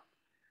of help.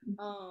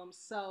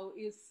 So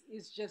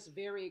it's just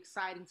very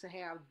exciting to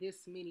have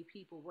this many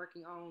people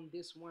working on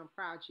this one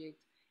project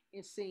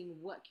and seeing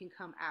what can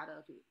come out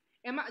of it.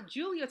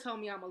 Julia told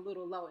me I'm a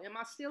little low. Am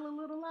I still a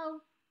little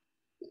low?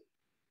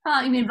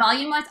 You mean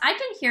volume-wise? I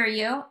can hear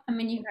you. I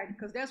mean, you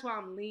because that's why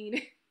I'm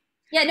leaning.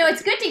 Yeah, no,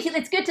 it's good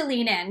to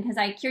lean in, because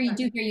I do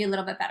hear you a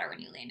little bit better when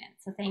you lean in.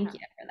 So thank you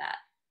for that.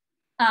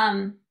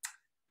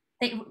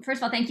 First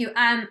of all, thank you.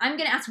 I'm going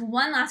to ask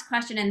one last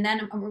question, and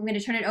then we're going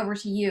to turn it over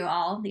to you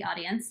all, the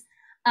audience.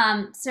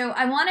 So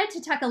I wanted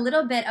to talk a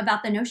little bit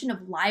about the notion of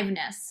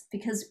liveness,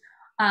 because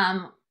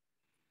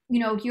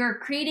you're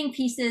creating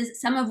pieces,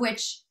 some of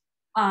which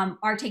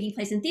are taking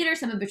place in theater,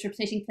 some of which are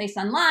taking place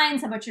online,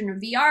 some of which are in a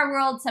VR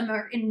world, some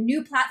are in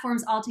new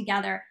platforms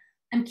altogether.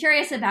 I'm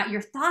curious about your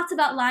thoughts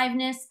about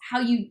liveness, how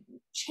you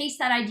chase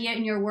that idea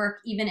in your work,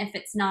 even if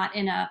it's not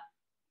in a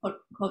quote,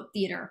 quote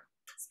theater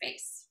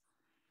space.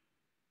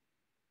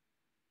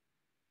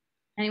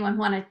 Anyone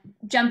want to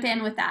jump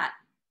in with that?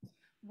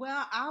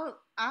 Well,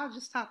 I'll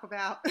just talk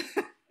about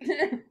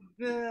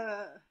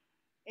the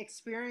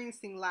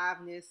experiencing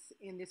liveness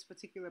in this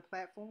particular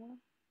platform.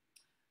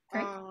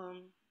 Great.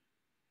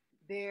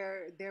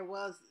 There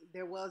was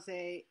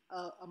a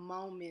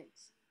moment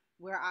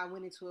where I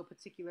went into a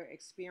particular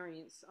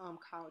experience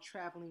called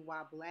Traveling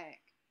While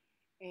Black,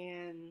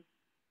 and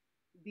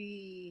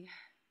the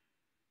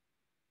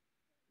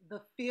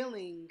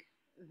feeling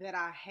that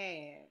I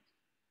had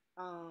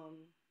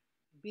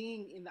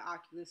being in the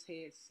Oculus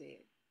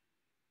headset,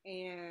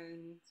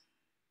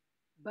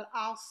 but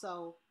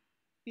also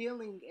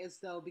feeling as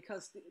though,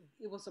 because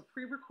it was a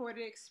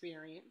pre-recorded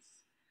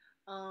experience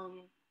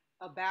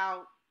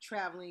about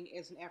traveling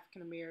as an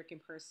African American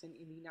person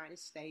in the United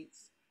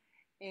States.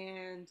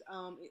 And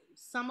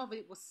some of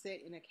it was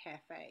set in a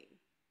cafe.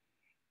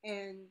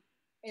 And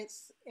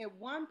it's at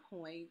one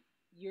point,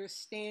 you're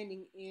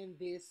standing in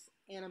this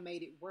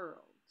animated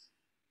world.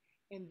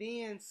 And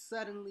then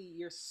suddenly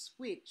you're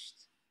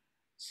switched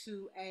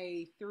to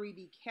a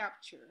 3D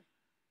capture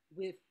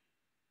with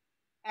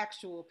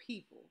actual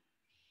people.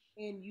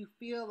 And you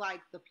feel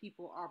like the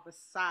people are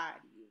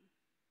beside you.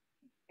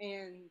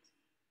 And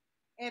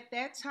at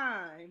that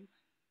time,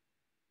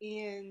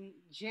 in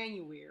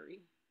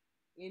January,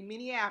 in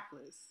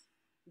Minneapolis,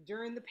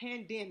 during the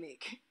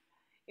pandemic,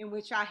 in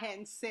which I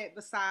hadn't sat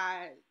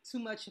beside too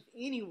much of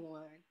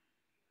anyone,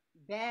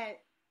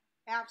 that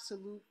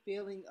absolute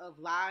feeling of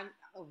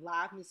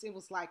liveness, it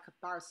was like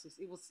catharsis.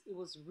 It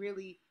was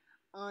really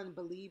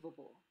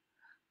unbelievable.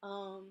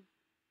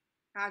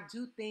 I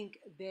do think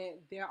that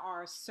there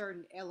are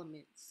certain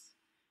elements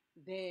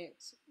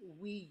that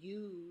we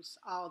use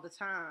all the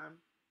time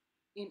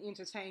in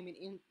entertainment,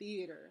 in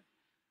theater,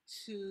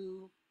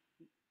 to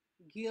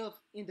give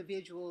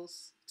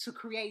individuals, to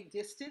create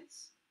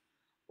distance,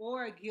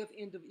 or give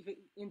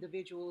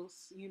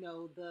individuals,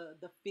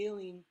 the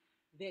feeling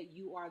that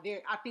you are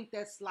there. I think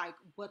that's like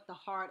what the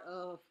heart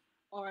of,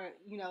 or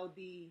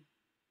the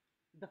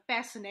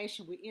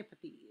fascination with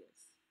empathy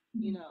is,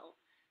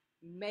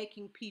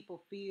 making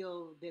people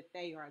feel that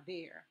they are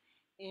there.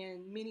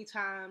 And many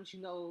times,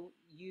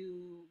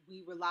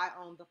 we rely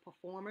on the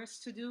performers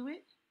to do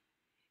it.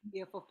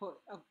 If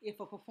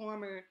a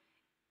performer,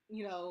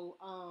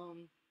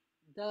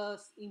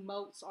 does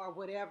emotes or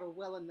whatever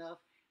well enough,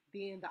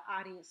 then the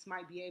audience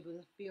might be able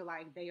to feel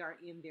like they are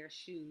in their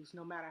shoes,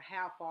 no matter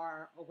how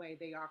far away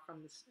they are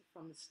from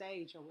the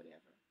stage or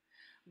whatever.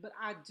 But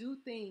I do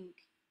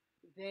think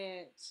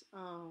that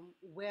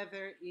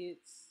whether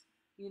it's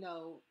in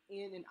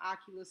an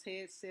Oculus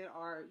headset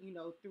or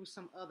through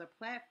some other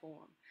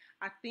platform,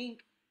 I think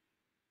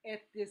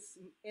at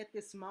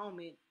this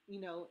moment,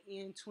 in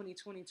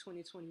 2020,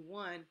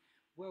 2021,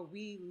 where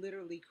we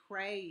literally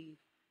crave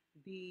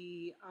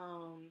the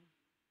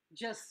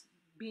just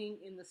being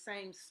in the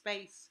same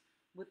space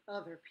with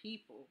other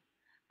people,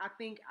 I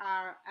think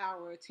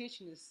our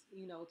attention is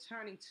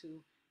turning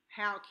to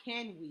how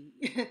can we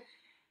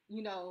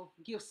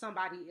give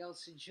somebody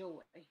else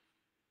joy,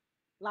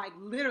 like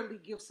literally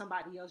give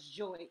somebody else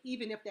joy,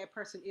 even if that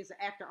person is an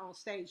actor on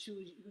stage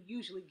who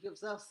usually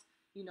gives us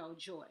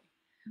joy.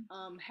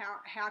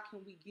 How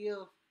can we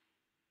give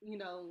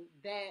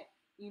that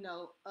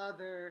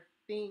other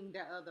thing,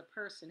 that other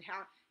person,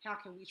 how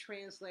can we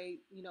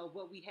translate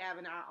what we have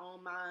in our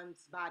own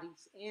minds,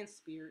 bodies, and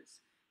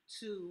spirits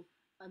to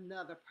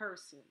another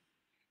person,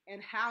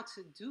 and how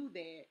to do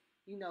that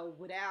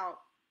without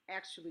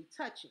actually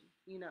touching.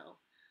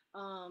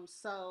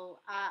 So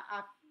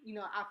I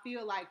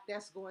feel like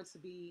that's going to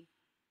be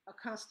a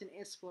constant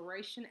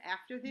exploration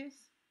after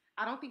this.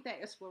 I don't think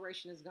that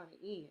exploration is going to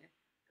end,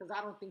 because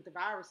I don't think the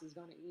virus is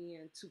going to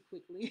end too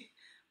quickly.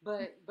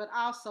 but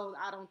also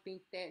I don't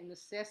think that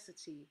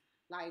necessity,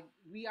 like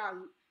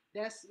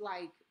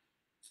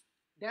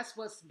that's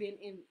what's been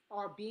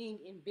being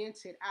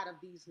invented out of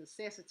these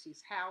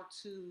necessities, how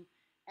to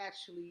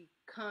actually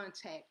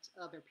contact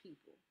other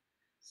people.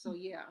 So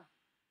yeah.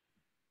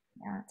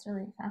 Yeah, it's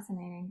really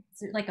fascinating.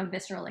 It's like a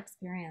visceral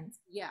experience.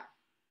 Yeah.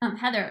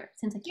 Heather,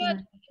 since I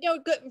came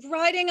good.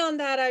 Writing on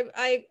that,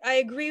 I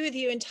agree with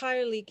you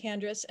entirely,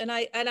 Candrice. And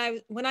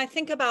I when I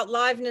think about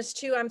liveness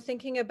too, I'm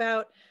thinking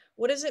about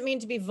what does it mean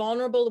to be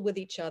vulnerable with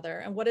each other,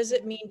 and what does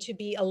it mean to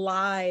be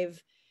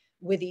alive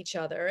with each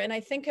other. And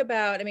I think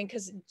about, I mean,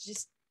 because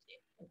just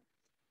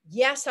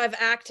yes, I've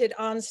acted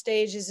on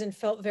stages and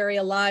felt very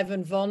alive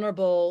and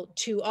vulnerable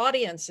to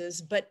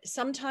audiences, but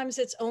sometimes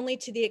it's only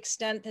to the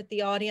extent that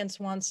the audience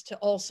wants to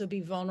also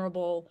be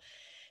vulnerable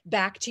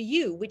back to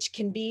you, which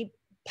can be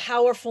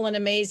powerful and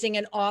amazing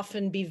and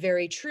often be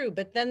very true.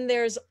 But then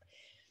there's,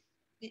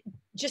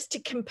 just to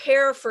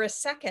compare for a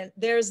second,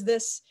 there's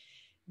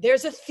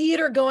a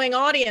theater going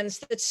audience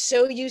that's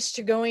so used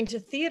to going to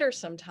theater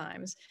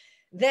sometimes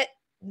that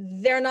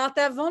they're not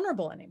that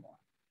vulnerable anymore.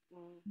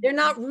 They're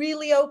not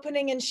really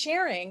opening and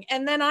sharing.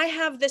 And then I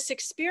have this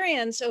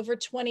experience over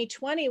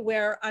 2020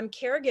 where I'm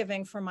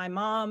caregiving for my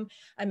mom.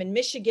 I'm in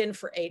Michigan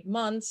for 8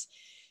 months.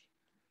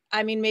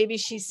 I mean, maybe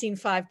she's seen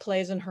 5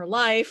 plays in her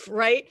life,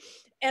 right?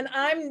 And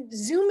I'm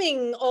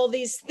Zooming all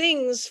these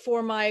things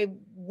for my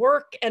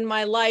work and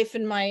my life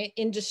and my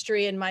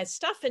industry and my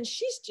stuff. And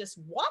she's just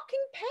walking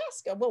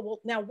past.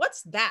 Well, now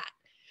what's that,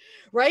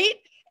 right?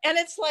 And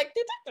it's like,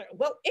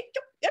 well,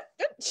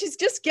 she's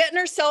just getting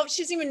herself,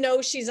 she doesn't even know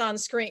she's on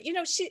screen. You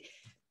know,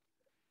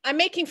 I'm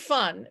making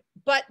fun,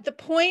 but the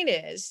point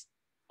is,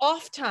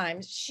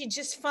 oftentimes she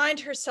just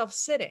finds herself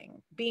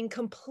sitting, being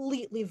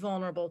completely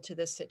vulnerable to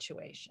this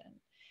situation.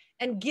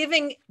 And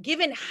given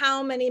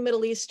how many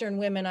Middle Eastern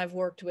women I've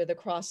worked with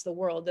across the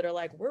world that are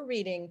like, we're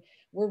reading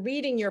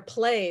your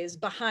plays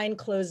behind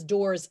closed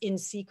doors in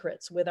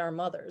secrets with our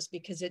mothers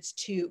because it's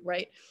too,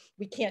 right?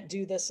 We can't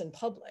do this in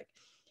public.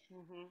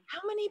 Mm-hmm.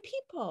 How many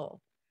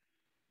people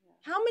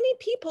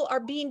are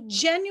being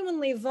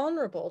genuinely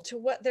vulnerable to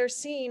what they're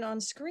seeing on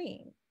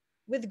screen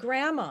with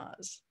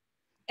grandmas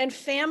and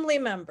family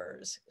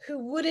members who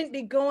wouldn't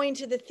be going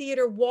to the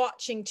theater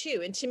watching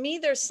too? And to me,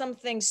 there's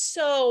something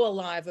so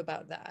alive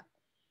about that.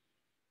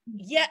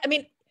 Yeah, I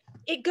mean,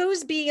 it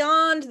goes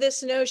beyond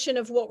this notion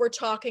of what we're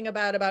talking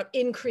about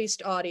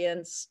increased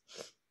audience,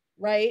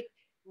 right?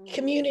 Mm-hmm.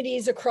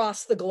 Communities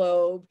across the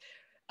globe.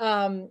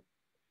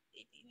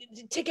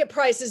 Ticket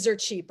prices are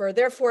cheaper,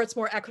 therefore it's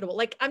more equitable.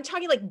 Like, I'm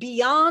talking like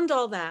beyond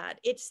all that,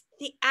 it's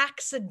the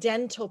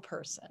accidental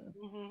person.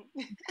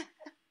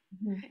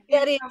 Mm-hmm.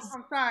 That is,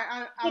 I'm sorry.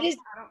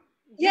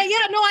 Yeah,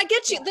 no, I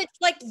get you. That's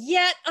like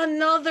yet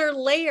another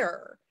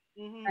layer,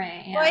 mm-hmm.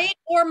 Right? Yeah. Right?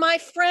 Or my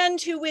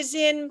friend who was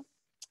a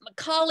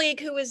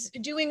colleague who was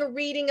doing a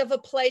reading of a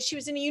play. She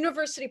was in a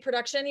university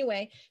production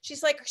anyway.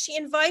 She's like, she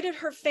invited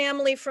her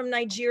family from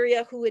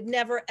Nigeria who had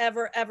never,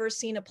 ever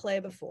seen a play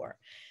before.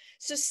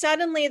 So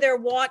suddenly they're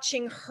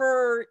watching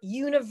her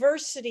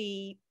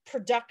university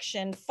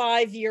production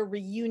 5-year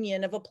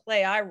reunion of a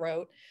play I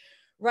wrote,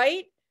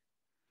 right?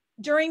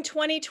 During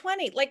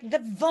 2020, like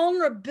the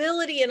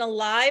vulnerability and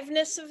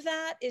aliveness of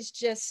that is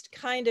just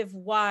kind of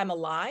why I'm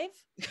alive.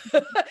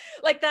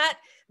 Like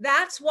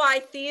that's why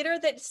theater,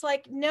 that's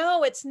like,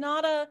 no, it's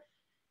not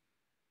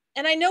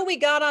and I know we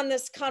got on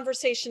this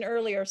conversation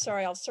earlier,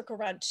 sorry, I'll circle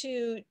around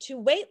to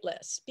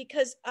waitlist,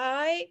 because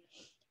I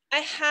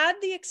had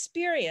the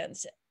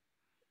experience,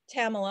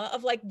 Tamilla,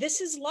 of like,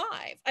 this is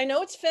live. I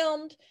know it's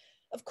filmed.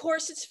 Of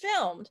course it's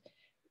filmed,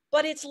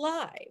 but it's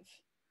live.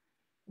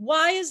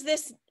 Why is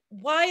this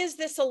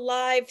a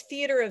live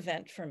theater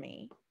event for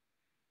me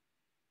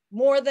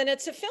more than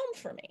it's a film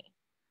for me?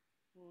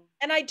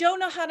 And I don't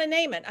know how to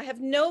name it. I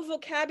have no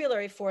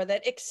vocabulary for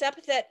that,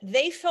 except that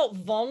they felt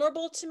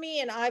vulnerable to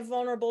me and I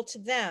vulnerable to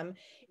them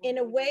in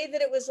a way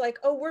that it was like,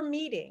 oh, we're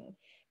meeting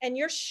and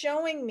you're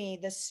showing me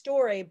this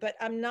story, but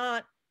I'm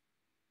not.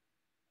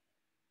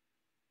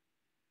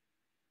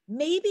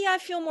 Maybe I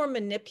feel more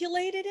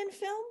manipulated in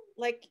film,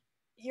 like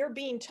you're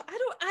being,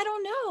 I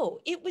don't know.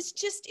 It was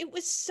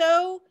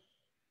so,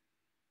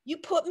 you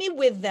put me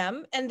with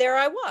them and there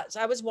I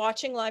was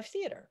watching live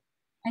theater.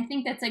 I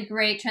think that's a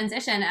great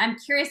transition. I'm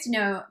curious to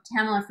know,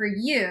 Tamilla, for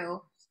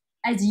you,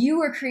 as you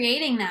were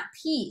creating that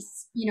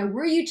piece, you know,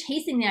 were you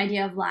chasing the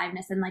idea of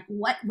liveness, and like,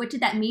 what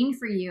did that mean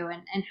for you?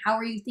 And how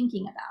are you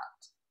thinking about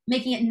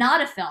making it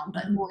not a film,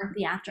 but more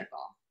theatrical?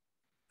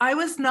 I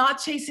was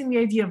not chasing the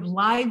idea of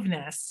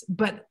liveness,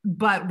 but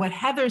what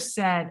Heather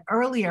said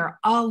earlier,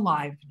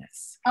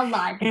 aliveness.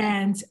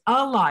 And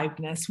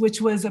aliveness,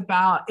 which was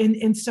about,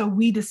 and so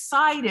we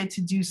decided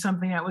to do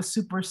something that was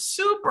super,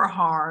 super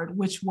hard,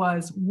 which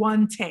was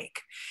one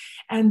take.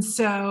 And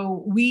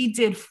so we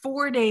did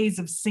 4 days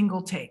of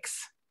single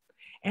takes.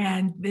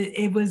 And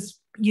it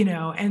was, you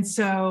know, and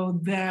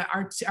so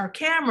our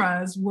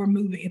cameras were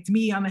moving. It's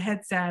me on the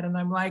headset, and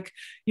I'm like,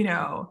 you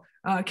know,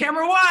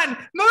 camera 1, move,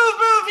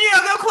 you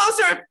know, go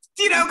closer,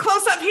 you know,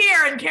 close up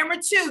here, and camera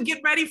 2, get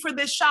ready for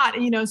this shot.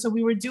 And, you know, so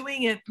we were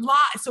doing it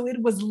live. So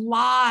it was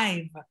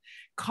live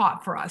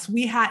caught for us.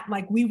 We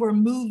were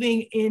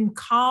moving in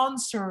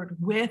concert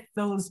with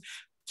those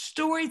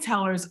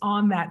storytellers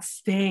on that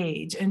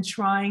stage and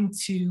trying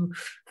to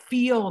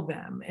feel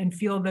them and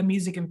feel the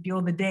music and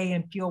feel the day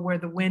and feel where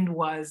the wind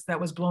was that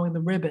was blowing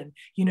the ribbon,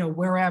 you know,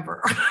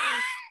 wherever.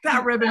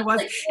 that ribbon was.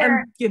 Like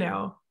and, you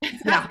know,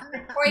 yeah.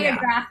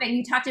 choreographing,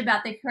 you talked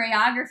about the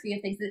choreography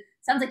of things. It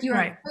sounds like you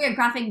were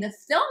choreographing the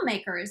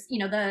filmmakers, you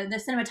know,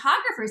 the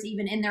cinematographers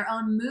even in their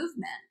own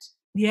movement.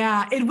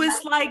 Yeah, it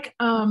was like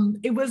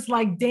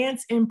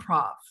dance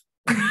improv.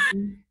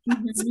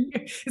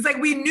 It's like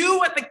we knew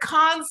what the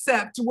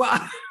concept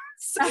was.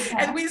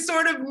 And we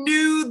sort of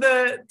knew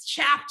the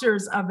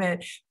chapters of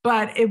it,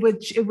 but it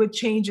would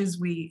change as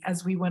we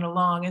went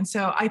along. And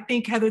so I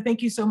think, Heather,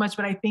 thank you so much.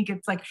 But I think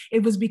it's like,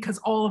 it was because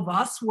all of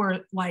us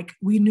were like,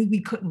 we knew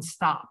we couldn't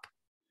stop.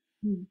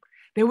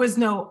 There was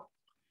no,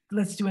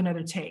 let's do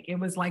another take. It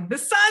was like, the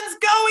sun's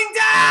going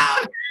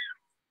down.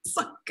 It's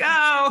like,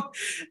 go,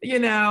 you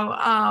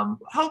know,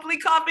 hopefully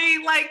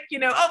coffee, like, you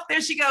know, oh,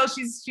 there she goes.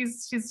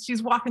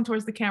 She's walking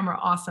towards the camera.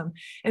 Awesome.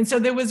 And so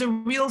there was a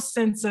real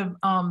sense of,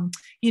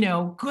 you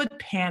know, good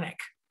panic,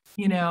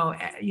 you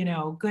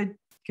know, good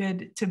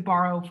to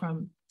borrow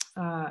from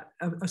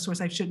a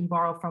source I shouldn't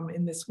borrow from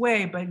in this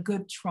way, but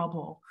good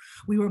trouble.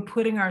 We were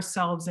putting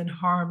ourselves in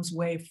harm's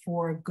way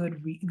for a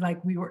good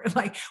we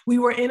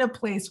were in a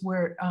place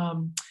where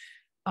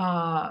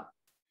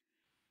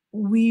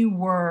we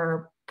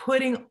were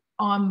putting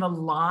on the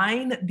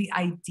line the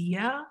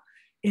idea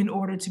in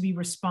order to be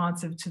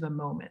responsive to the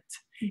moment.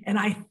 And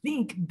I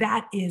think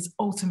that is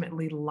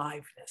ultimately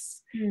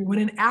liveness. When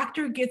an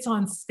actor gets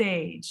on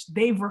stage,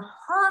 they've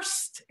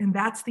rehearsed, and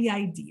that's the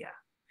idea.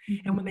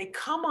 And when they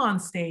come on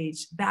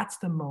stage, that's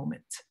the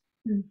moment.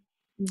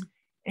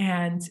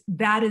 And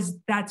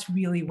that's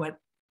really what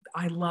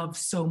I love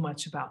so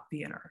much about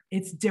theater.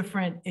 It's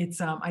different.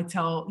 It's I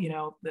tell, you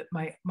know, that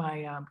my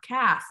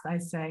cast, I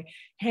say,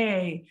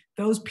 hey,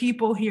 those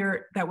people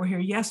here that were here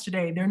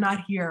yesterday, they're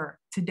not here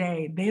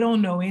today. They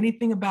don't know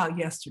anything about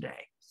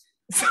yesterday.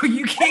 So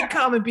you can't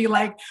come and be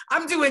like,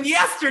 I'm doing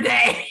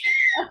yesterday.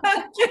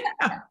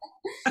 Yeah.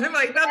 And I'm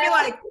like, they'll be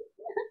like,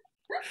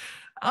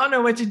 I don't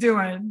know what you're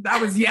doing. That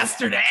was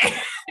yesterday.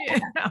 You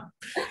know?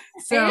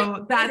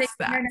 So that's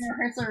that. You're in a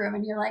rehearsal room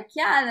and you're like,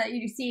 yeah, that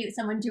you see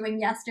someone doing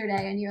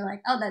yesterday, and you're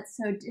like, oh, that's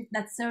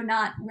so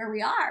not where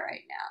we are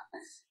right now.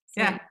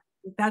 So, yeah,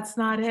 that's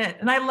not it.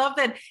 And I love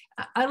that.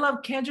 I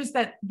love, Candrice,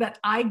 that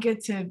I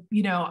get to,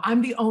 you know,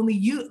 I'm the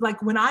only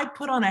like when I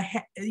put on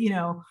you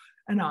know,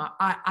 and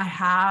I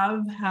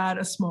have had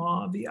a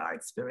small VR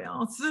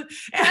experience.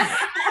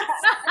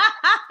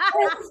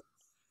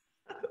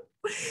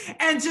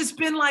 And just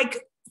been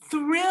like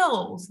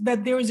thrilled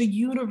that there is a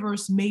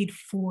universe made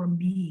for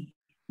me,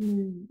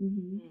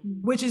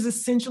 which is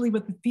essentially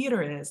what the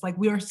theater is. Like,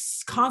 we are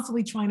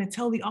constantly trying to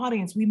tell the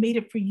audience, we made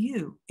it for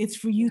you. It's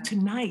for you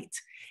tonight.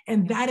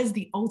 And that is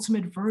the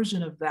ultimate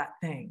version of that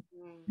thing.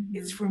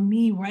 It's for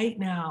me right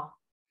now.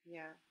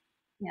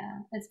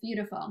 Yeah, that's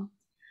beautiful.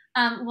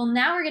 Well,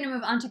 now we're going to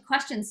move on to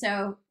questions.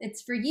 So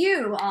it's for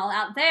you all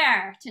out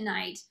there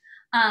tonight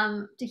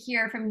to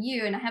hear from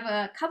you. And I have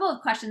a couple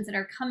of questions that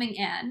are coming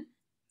in.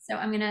 So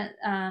I'm going to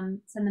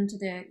send them to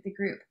the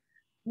group.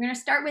 I'm going to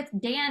start with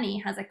Danny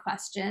has a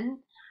question.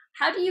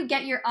 How do you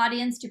get your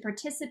audience to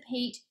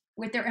participate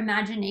with their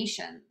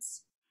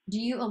imaginations? Do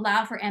you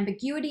allow for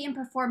ambiguity in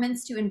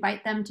performance to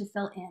invite them to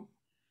fill in?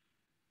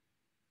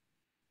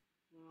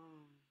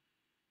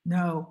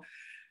 No.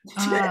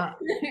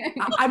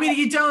 I mean,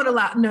 you don't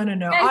allow,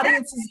 no.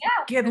 Audiences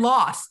get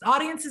lost.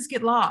 Audiences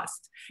get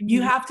lost.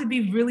 You have to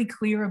be really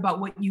clear about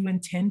what you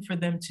intend for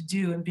them to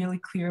do, and really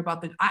clear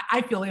about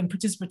I feel in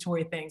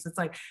participatory things. It's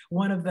like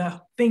one of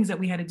the things that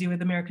we had to do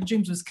with American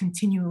Dreams was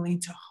continually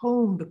to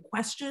hone the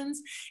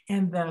questions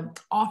and the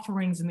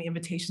offerings and the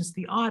invitations to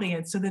the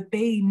audience so that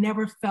they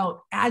never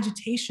felt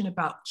agitation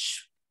about,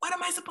 what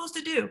am I supposed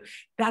to do?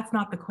 That's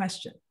not the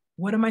question.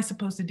 What am I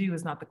supposed to do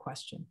is not the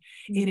question.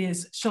 It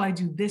is, shall I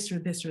do this or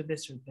this or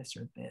this or this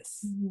or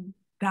this?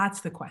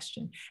 That's the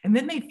question. And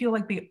then they feel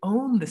like they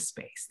own the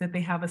space, that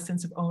they have a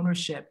sense of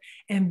ownership.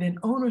 And then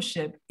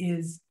ownership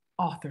is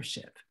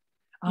authorship,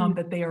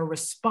 that they are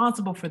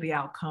responsible for the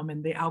outcome,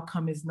 and the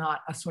outcome is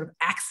not a sort of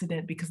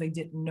accident because they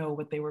didn't know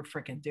what they were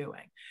freaking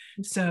doing.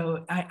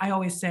 So I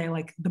always say,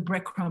 like, the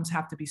breadcrumbs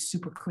have to be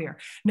super clear.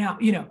 Now,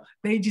 you know,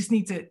 they just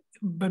need to,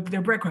 but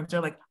they're breadcrumbs.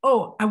 They're like,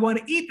 oh, I want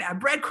to eat that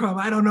breadcrumb.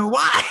 I don't know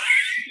why.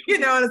 You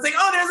know, and it's like,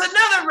 oh, there's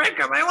another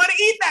breadcrumb. I want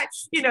to eat that.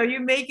 You know, you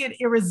make it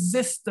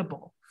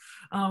irresistible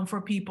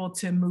for people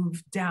to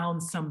move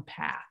down some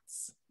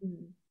paths.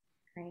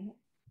 Great.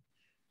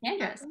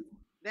 Candrice.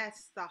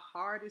 That's the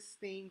hardest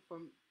thing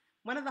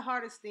one of the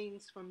hardest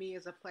things for me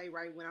as a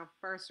playwright when I'm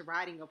first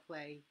writing a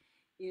play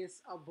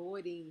is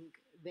avoiding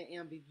the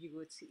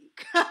ambiguity.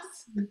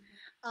 Because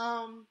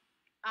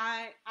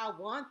I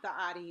want the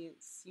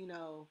audience, you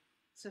know,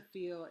 to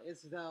feel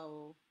as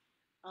though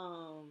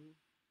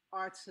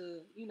or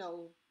to, you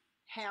know,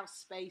 have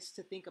space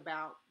to think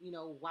about, you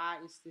know, why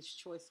is this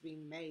choice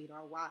being made,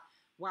 or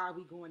why are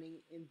we going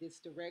in this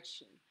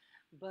direction?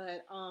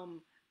 But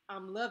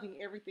I'm loving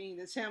everything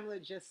that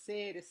Tamilla just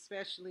said,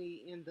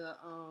 especially in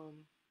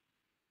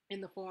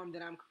the form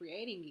that I'm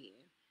creating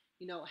in.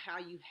 You know,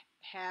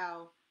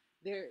 how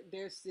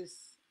there's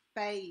this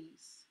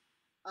phase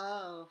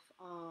of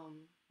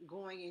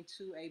going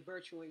into a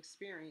virtual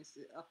experience,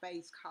 a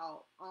phase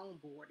called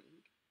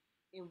onboarding,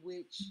 in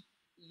which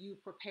you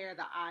prepare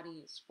the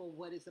audience for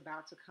what is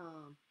about to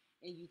come,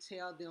 and you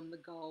tell them the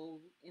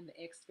goal and the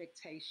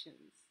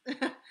expectations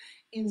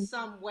in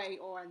some way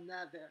or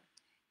another.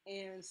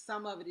 And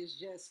some of it is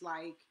just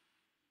like,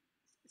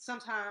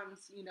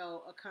 sometimes, you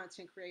know, a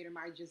content creator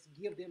might just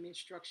give them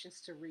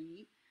instructions to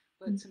read,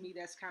 but to me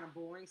that's kind of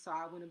boring. So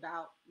I went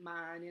about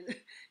mine in,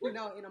 you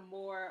know, in a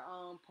more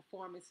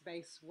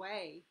performance-based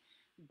way.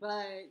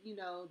 But you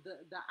know,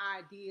 the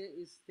idea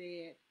is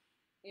that,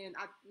 and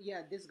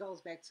yeah, this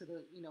goes back to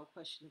the, you know,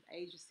 question of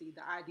agency.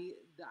 The idea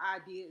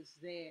is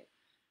that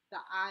the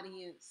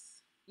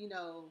audience, you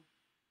know,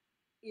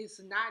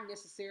 is not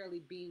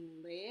necessarily being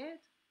led.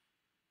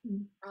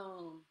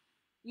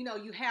 You know,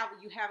 you have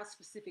a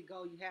specific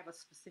goal, you have a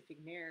specific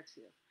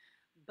narrative,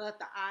 but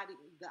the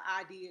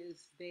idea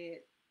is that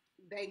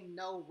they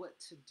know what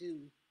to do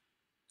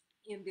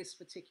in this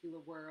particular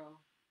world,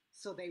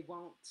 so they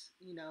won't,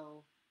 you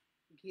know,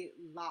 get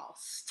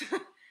lost.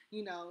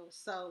 You know,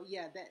 so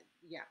yeah,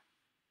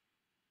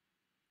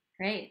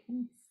 Great.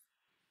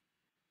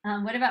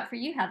 What about for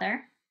you,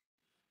 Heather?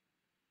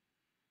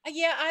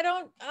 Yeah, I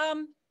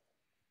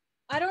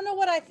don't know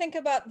what I think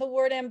about the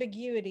word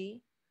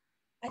ambiguity.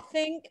 I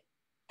think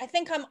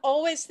I'm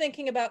always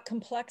thinking about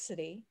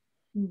complexity,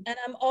 and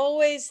I'm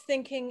always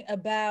thinking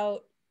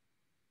about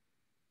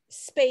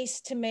space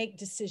to make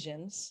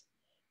decisions.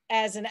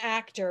 As an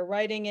actor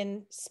writing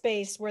in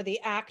space where the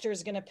actor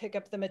is going to pick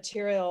up the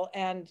material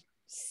and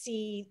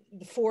see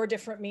the 4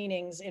 different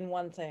meanings in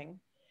one thing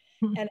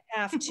and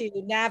have to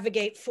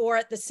navigate 4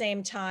 at the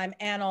same time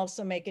and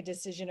also make a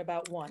decision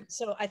about one.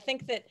 So I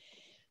think that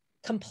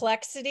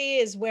complexity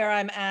is where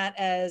I'm at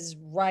as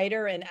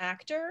writer and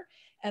actor.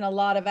 And a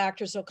lot of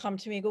actors will come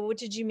to me and go, what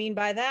did you mean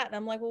by that? And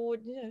I'm like, well,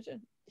 what, you know,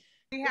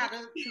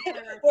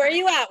 where are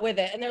you at with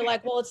it? And they're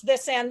like, well, it's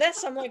this and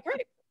this. I'm like,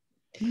 great.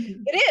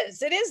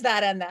 It is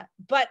that and that.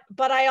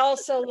 But I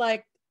also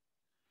like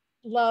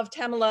love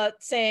Tamilla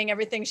saying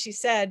everything she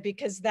said,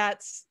 because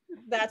that's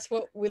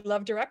what we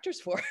love directors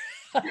for.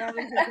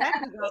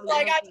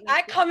 Like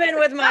I come in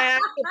with my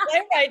active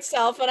playwright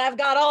self and I've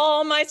got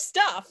all my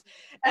stuff.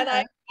 And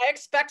I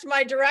expect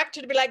my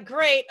director to be like,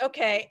 great,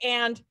 okay,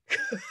 and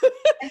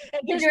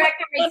the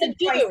director makes a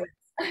do.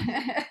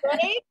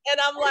 Right? And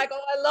I'm like,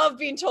 oh, I love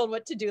being told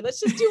what to do.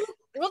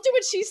 We'll do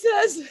what she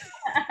says.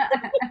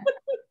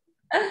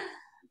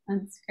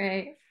 That's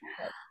great.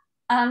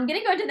 I'm going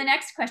to go to the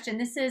next question.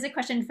 This is a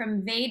question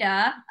from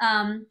Veda.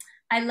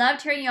 I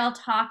loved hearing you all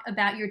talk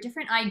about your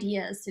different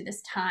ideas through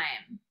this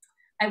time.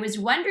 I was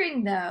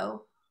wondering,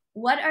 though,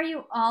 what are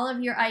all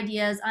of your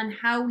ideas on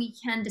how we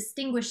can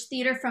distinguish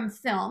theater from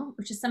film,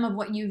 which is some of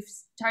what you've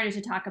started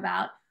to talk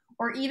about,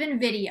 or even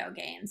video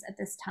games at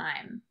this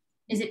time?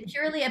 Is it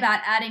purely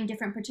about adding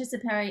different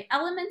participatory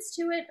elements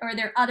to it, or are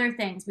there other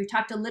things? We've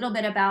talked a little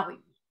bit about,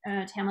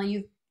 Tamilla,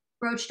 you've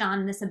broached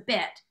on this a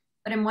bit,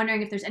 but I'm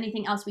wondering if there's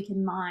anything else we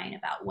can mine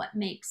about what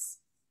makes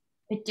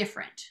it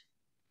different,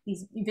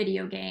 these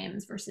video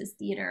games versus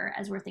theater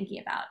as we're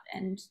thinking about,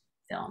 and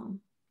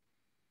film.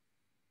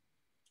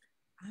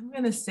 I'm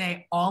going to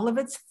say all of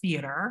it's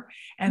theater,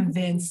 and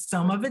then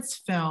some of it's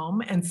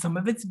film, and some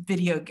of it's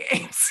video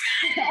games.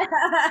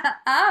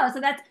 Oh, so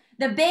that's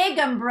the big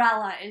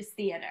umbrella is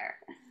theater.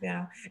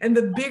 Yeah, and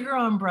the bigger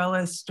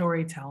umbrella is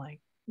storytelling.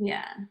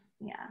 Yeah,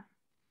 yeah.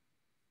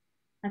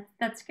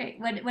 That's great.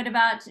 What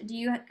about, do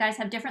you guys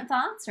have different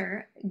thoughts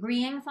or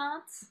agreeing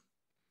thoughts?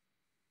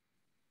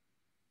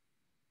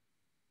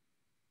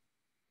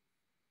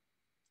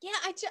 Yeah,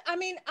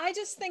 I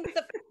just think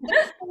the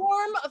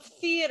form of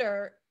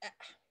theater,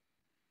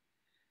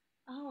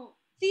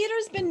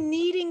 theater's been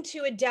needing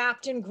to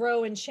adapt and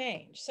grow and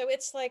change. So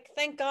it's like,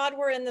 thank God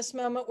we're in this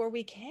moment where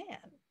we can,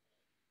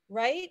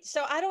 right?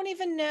 So I don't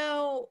even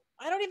know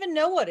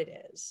what it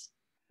is.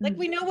 Like,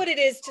 we know what it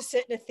is to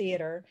sit in a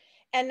theater,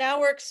 and now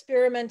we're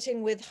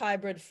experimenting with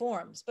hybrid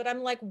forms. But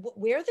I'm like,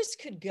 where this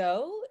could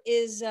go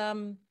is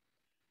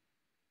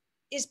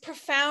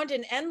profound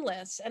and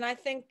endless. And I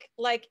think,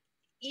 like,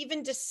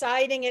 even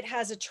deciding it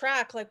has a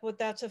track, like, well,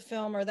 that's a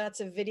film or that's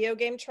a video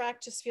game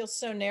track, just feels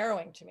so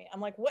narrowing to me. I'm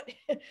like,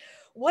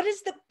 what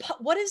is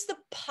the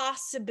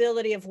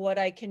possibility of what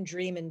I can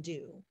dream and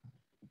do?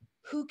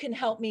 Who can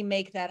help me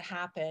make that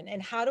happen?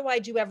 And how do I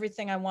do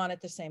everything I want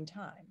at the same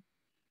time?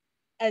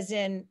 As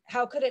in,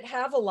 how could it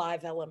have a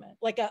live element,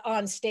 like an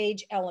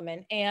on-stage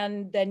element,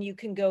 and then you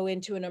can go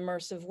into an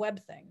immersive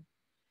web thing,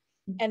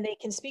 and they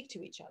can speak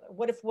to each other?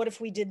 What if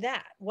we did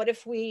that? What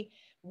if we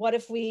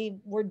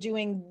were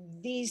doing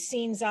these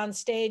scenes on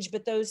stage,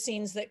 but those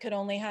scenes that could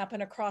only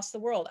happen across the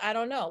world? I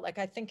don't know. Like,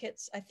 I think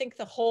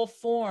the whole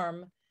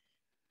form,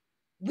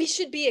 we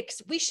should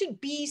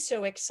be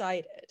so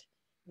excited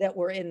that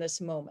we're in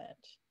this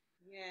moment.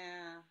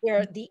 Yeah.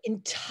 Where the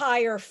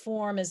entire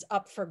form is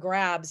up for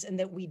grabs, and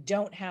that we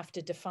don't have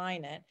to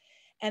define it,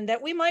 and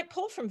that we might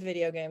pull from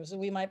video games,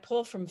 and we might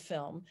pull from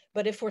film.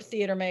 But if we're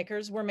theater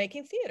makers, we're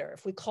making theater.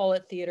 If we call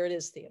it theater, it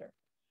is theater.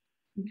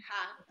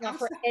 Not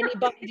for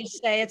anybody to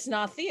say it's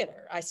not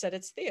theater. I said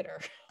it's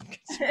theater.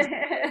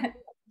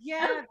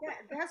 Yeah,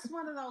 that's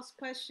one of those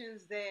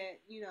questions that,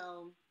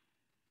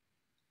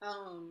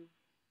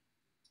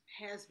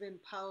 has been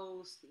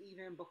posed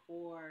even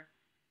before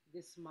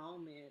this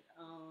moment.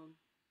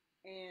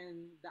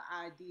 And the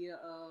idea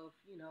of,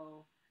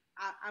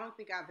 I don't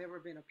think I've ever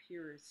been a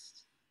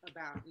purist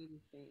about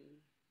anything,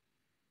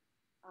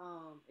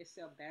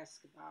 except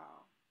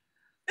basketball.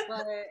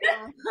 But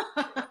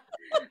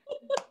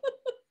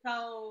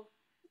so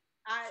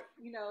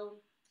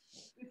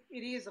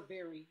it is a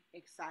very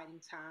exciting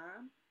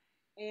time.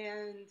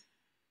 And,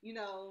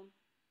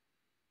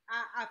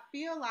 I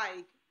feel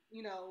like,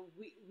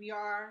 we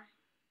are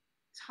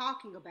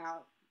talking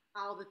about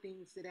all the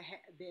things that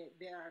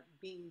are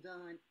being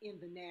done in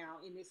the now,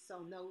 and it's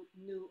so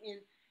new.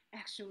 And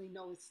actually,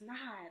 no, it's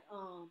not.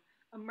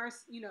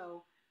 Immerse,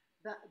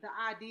 the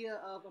idea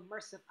of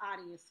immersive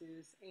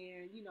audiences,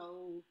 and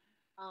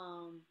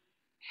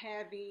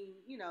having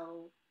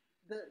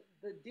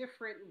the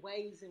different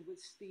ways in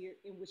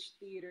which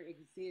theater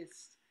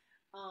exists,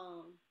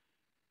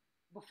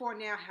 before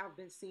now have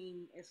been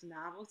seen as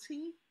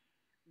novelty,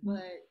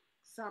 but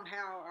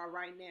somehow are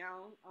right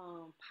now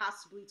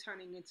possibly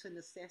turning into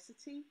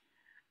necessity.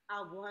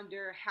 I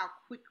wonder how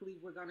quickly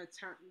we're going to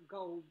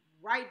go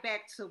right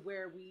back to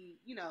where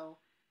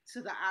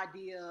to the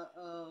idea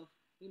of,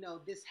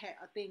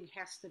 a thing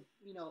has to,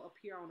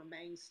 appear on a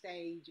main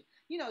stage,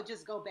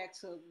 just go back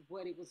to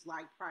what it was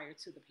like prior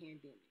to the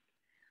pandemic.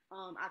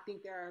 I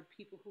think there are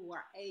people who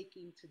are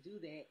aching to do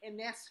that, and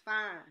that's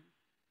fine.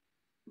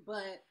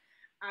 But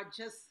I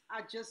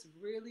just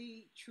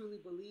really truly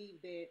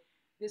believe that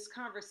this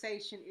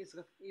conversation is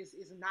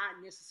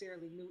not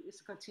necessarily new. It's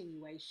a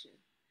continuation.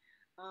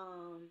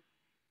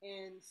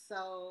 And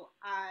so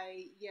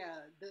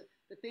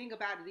the thing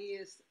about it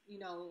is,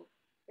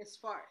 as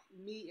far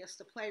me as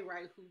the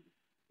playwright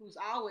who's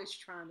always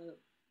trying to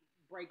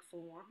break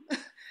form,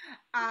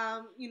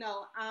 I'm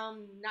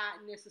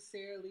not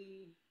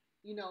necessarily,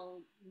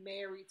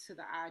 married to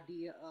the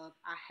idea of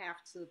I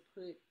have to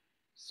put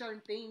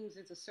certain things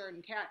into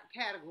certain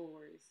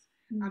categories.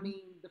 Mm-hmm. I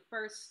mean, the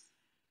first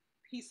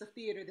piece of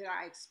theater that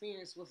I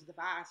experienced was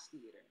devised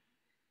theater.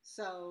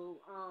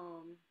 So,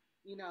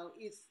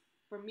 it's,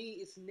 for me,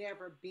 it's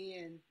never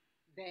been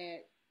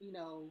that,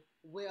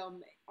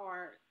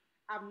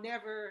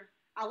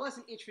 I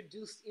wasn't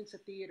introduced into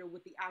theater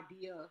with the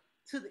idea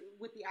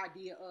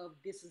of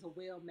this is a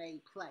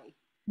well-made play,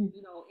 and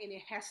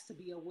it has to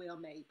be a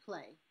well-made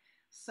play.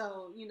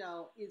 So,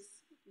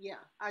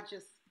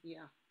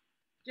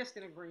 just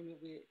in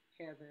agreement with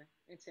Heather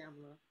and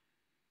Tamilla.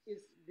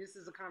 This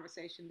is a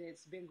conversation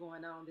that's been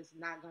going on, that's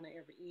not going to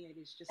ever end.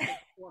 It's just at the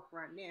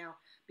forefront now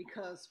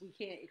because we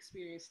can't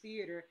experience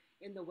theater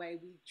in the way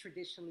we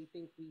traditionally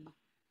think we,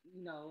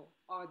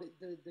 are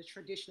the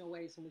traditional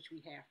ways in which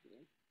we have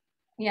been.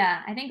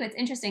 Yeah, I think what's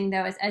interesting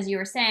though is, as you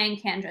were saying,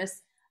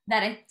 Candrice,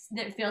 that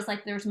it feels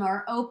like there's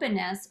more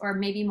openness or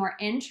maybe more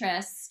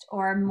interest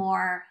or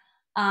more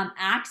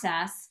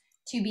access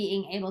to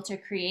being able to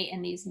create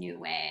in these new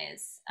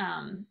ways.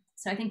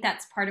 So I think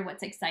that's part of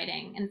what's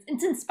exciting, and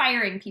it's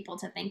inspiring people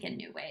to think in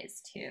new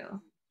ways too.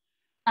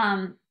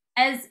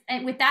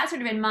 With that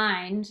sort of in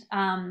mind,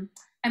 I'm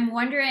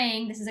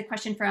wondering, this is a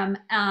question from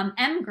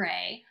M.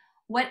 Gray,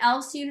 what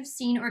else you've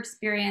seen or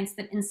experienced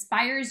that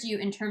inspires you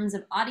in terms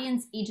of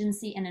audience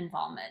agency and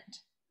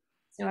involvement?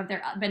 So have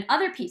there been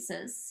other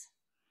pieces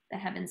that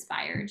have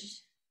inspired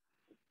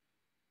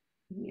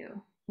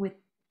you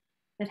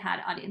that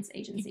had audience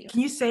agency? Can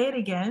you say it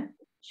again?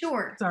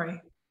 Sure.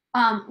 Sorry.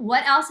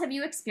 What else have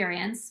you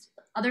experienced,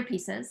 other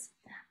pieces,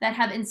 that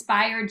have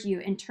inspired you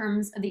in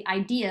terms of the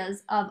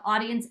ideas of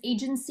audience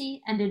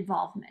agency and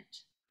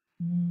involvement?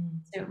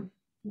 So,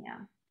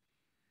 yeah.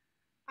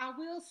 I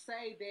will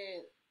say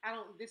that I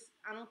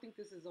don't think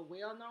this is a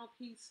well-known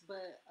piece,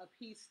 but a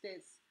piece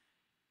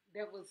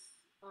that was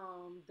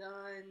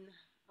done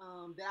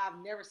that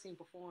I've never seen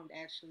performed,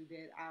 actually,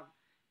 that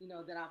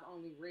I've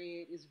only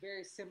read, is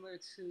very similar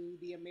to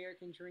the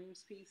American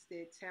Dreams piece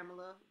that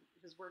Tamilla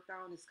has worked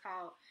on. It's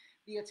called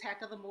The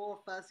Attack of the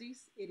Moral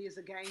Fuzzies. It is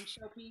a game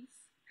show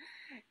piece,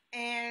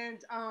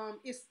 and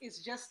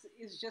it's just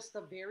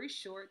a very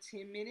short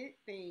 10-minute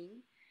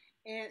thing,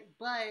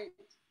 but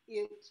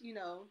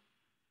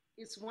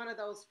it's one of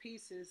those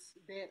pieces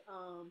that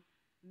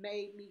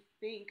made me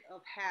think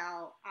of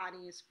how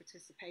audience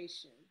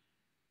participation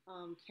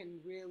can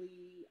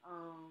really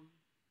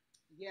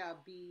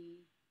be,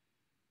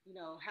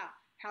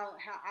 how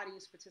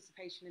audience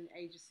participation and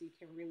agency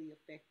can really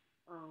affect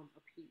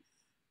a piece.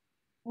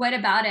 What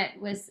about it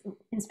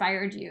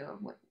inspired you?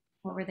 What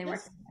were they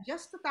working with?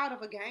 Just the thought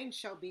of a game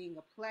show being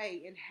a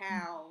play, and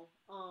how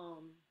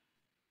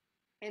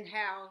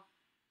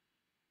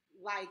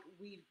like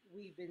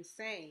we've been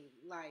saying,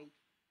 like,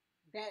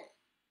 that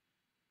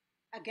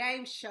a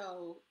game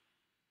show,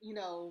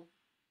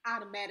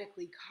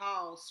 automatically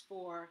calls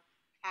for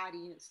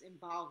audience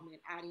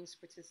involvement, audience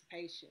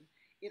participation.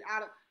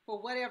 For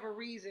whatever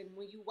reason,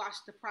 when you watch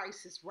The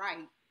Price is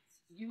Right,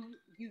 you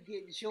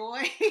get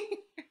joy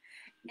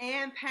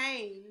and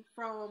pain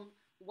from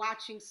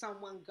watching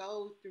someone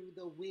go through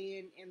the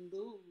win and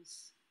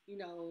lose,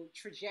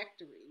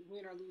 trajectory,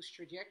 win or lose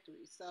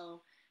trajectory.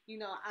 So,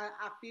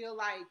 I feel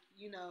like,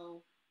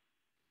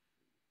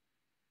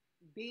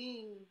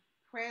 being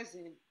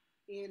present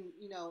in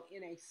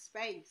a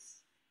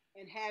space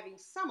and having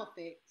some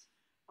effect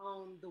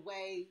on the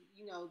way,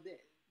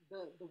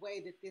 the way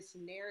that this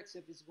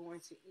narrative is going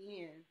to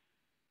end,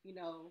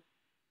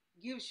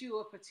 gives you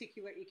a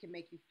particular, it can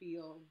make you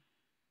feel,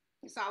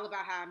 it's all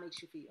about how it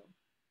makes you feel.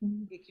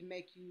 Mm-hmm. It can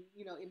make you,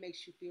 it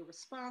makes you feel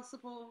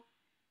responsible.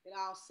 It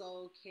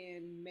also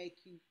can make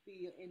you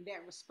feel, and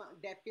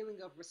that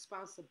feeling of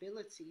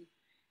responsibility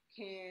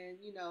can,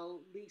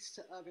 leads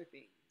to other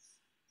things.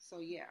 So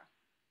yeah.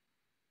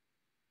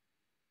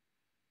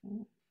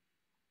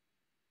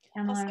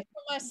 I'll say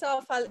for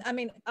myself,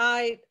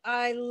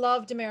 I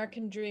loved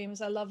American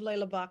Dreams. I love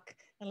Layla Buck.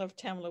 I love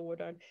Tamilla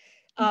Woodard.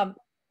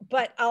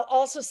 But I'll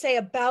also say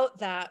about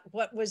that,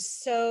 what was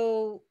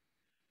so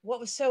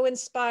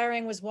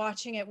inspiring was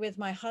watching it with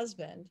my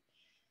husband.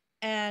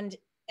 And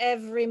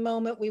every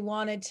moment we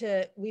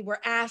were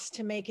asked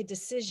to make a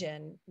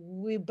decision,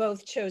 we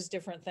both chose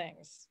different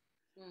things.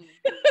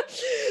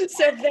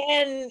 So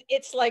then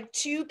it's like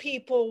two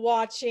people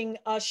watching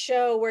a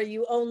show where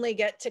you only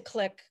get to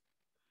click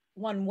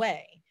one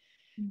way,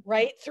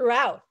 right,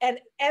 throughout. And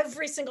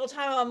every single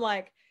time I'm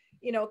like,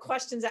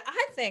 questions that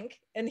I think,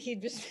 and he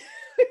just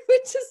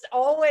just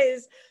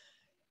always,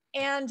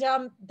 and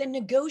the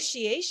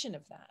negotiation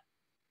of that,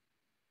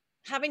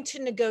 having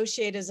to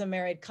negotiate as a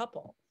married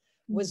couple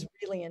was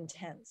really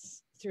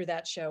intense through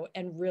that show,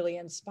 and really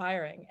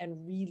inspiring,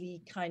 and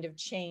really kind of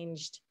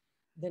changed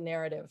the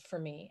narrative for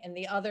me. And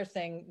the other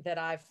thing that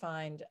I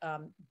find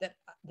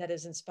that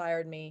has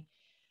inspired me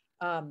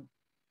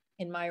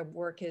in my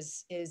work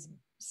is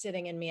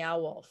sitting in Meow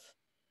Wolf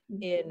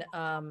in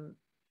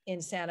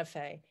Santa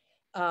Fe,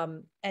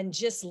 and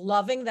just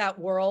loving that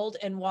world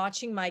and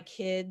watching my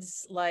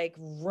kids like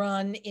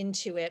run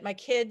into it. My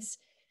kids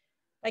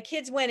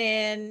went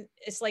in,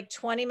 it's like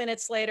 20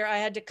 minutes later, I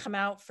had to come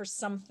out for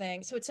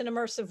something. So it's an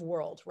immersive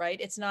world, right?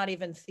 It's not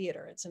even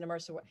theater, it's an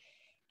immersive world.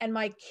 And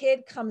my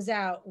kid comes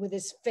out with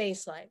his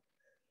face like,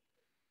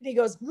 he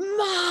goes,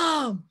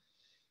 "Mom,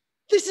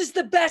 this is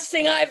the best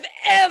thing I've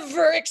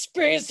ever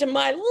experienced in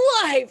my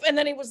life." And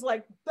then he was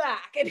like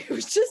back, and it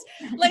was just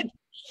like,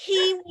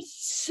 he was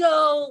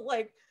so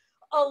like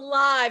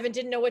alive and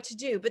didn't know what to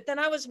do. But then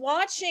I was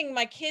watching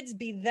my kids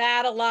be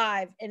that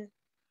alive and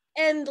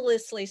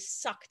endlessly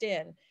sucked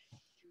in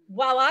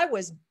while I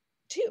was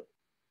too.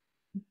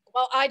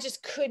 Well, I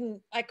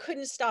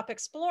couldn't stop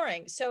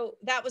exploring. So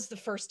that was the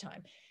first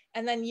time.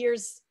 And then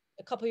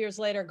a couple years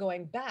later,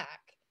 going back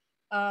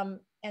and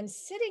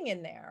sitting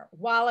in there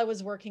while I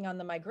was working on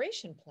the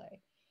migration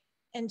play,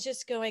 and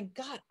just going,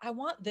 God, I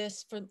want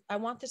this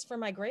for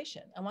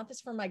migration. I want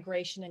this for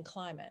migration and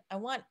climate. I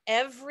want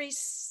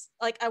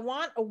I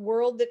want a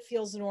world that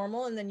feels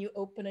normal. And then you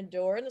open a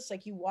door and it's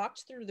like you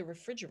walked through the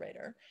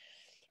refrigerator,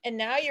 and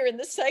now you're in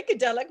the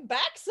psychedelic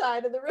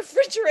backside of the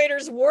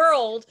refrigerator's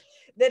world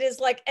that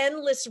is like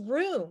endless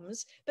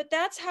rooms. But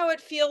that's how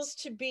it feels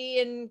to be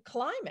in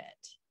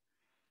climate.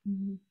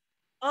 Mm-hmm.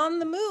 On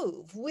the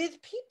move with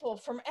people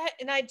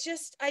and I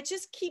just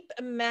keep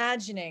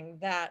imagining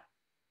that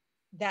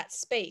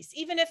space,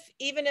 even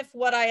if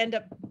what I end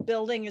up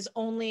building is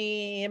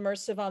only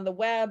immersive on the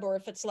web, or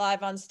if it's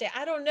live on stage,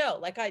 I don't know.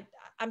 Like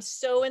I'm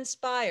so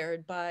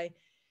inspired by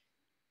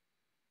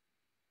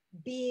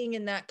being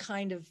in that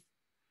kind of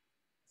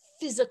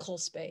physical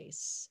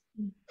space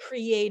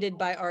created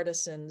by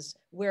artisans,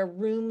 where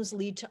rooms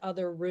lead to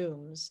other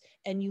rooms,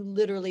 and you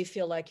literally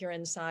feel like you're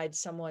inside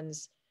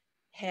someone's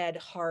head,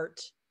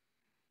 heart,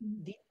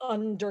 the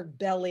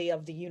underbelly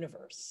of the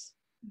universe.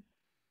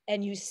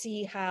 And you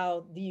see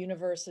how the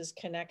universe is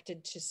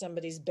connected to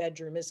somebody's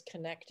bedroom, is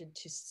connected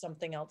to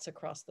something else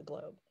across the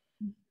globe.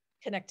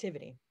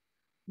 Connectivity.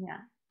 Yeah.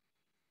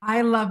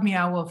 I love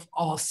Meow Wolf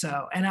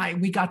also.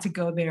 And we got to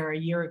go there a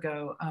year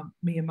ago,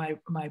 me and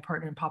my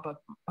partner and Papa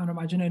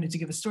Onomajanonu, to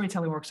give a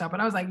storytelling workshop.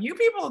 And I was like, you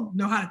people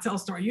know how to tell a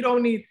story. You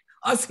don't need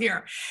us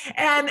here.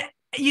 And,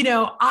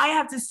 I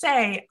have to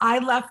say, I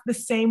left the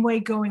same way,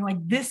 going like,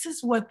 this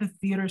is what the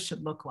theater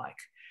should look like.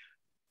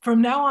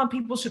 From now on,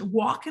 people should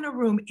walk in a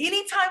room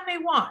anytime they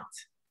want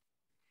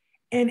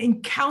and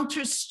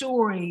encounter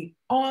story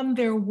on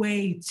their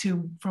way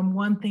from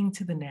one thing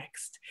to the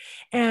next.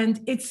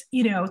 And it's,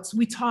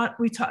 we taught,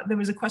 there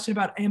was a question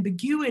about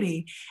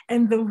ambiguity.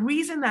 And the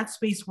reason that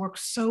space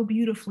works so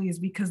beautifully is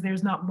because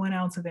there's not 1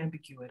 ounce of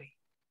ambiguity.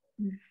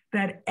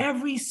 That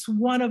every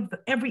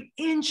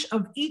inch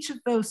of each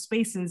of those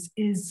spaces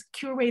is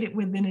curated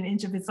within an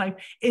inch of its life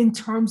in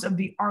terms of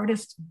the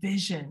artist's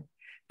vision,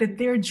 that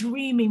they're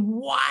dreaming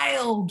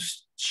wild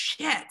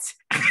shit.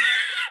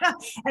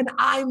 And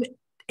I'm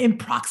in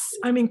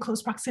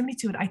close proximity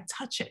to it. I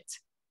touch it.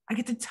 I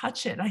get to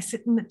touch it. I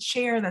sit in the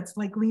chair that's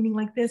like leaning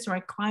like this, or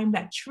I climb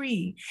that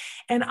tree,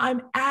 and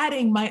I'm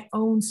adding my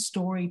own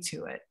story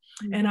to it.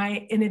 And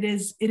it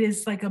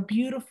is like a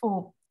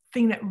beautiful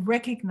thing that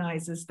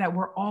recognizes that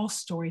we're all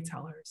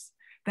storytellers,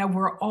 that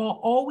we're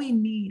all we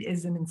need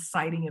is an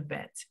inciting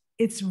event.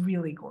 It's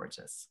really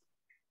gorgeous.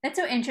 That's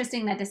so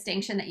interesting, that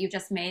distinction that you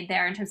just made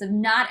there in terms of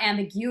not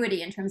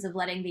ambiguity in terms of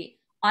letting the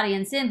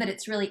audience in, but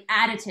it's really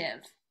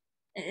additive,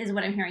 is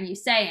what I'm hearing you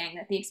saying,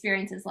 that the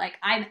experience is like,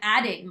 I'm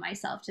adding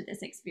myself to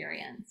this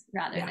experience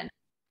rather than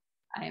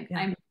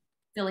I'm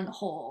filling a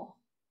hole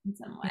in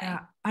some way.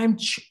 Yeah, I'm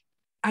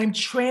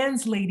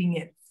translating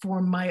it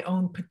for my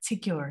own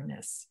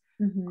particularness.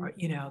 Or,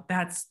 you know,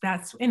 that's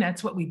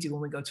what we do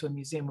when we go to a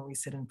museum, when we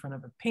sit in front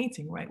of a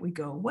painting, right? We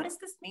go, what does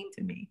this mean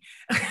to me?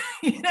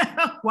 You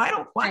know, why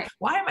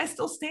am I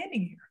still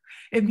standing here?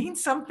 It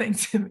means something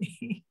to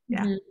me.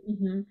 Yeah.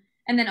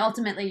 And then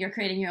ultimately you're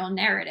creating your own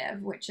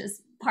narrative, which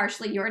is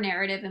partially your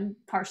narrative and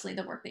partially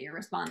the work that you're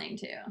responding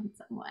to in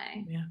some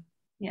way.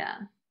 Yeah.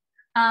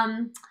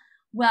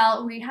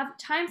 Well, we have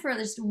time for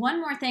just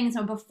one more thing.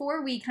 So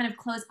before we kind of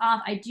close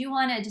off, I do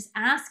want to just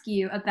ask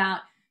you about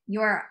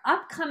your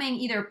upcoming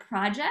either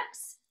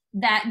projects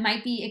that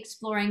might be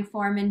exploring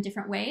form in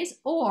different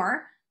ways,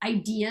 or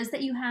ideas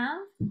that you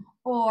have,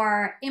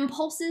 or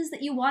impulses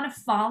that you want to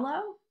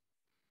follow,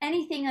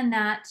 anything in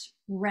that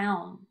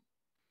realm.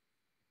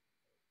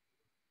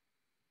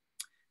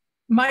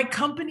 My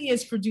company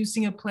is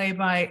producing a play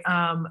by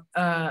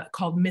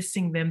called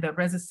Missing Them that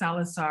Reza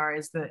Salazar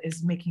is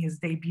making his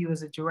debut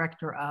as a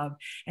director of,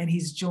 and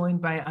he's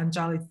joined by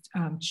Anjali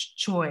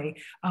Choi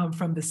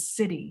from The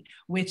City,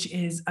 which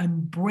is a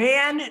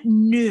brand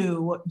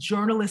new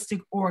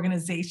journalistic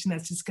organization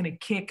that's just going to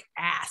kick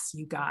ass,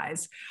 you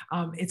guys.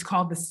 It's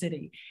called The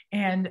City,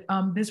 and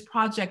this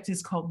project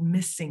is called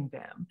Missing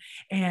Them,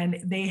 and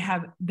they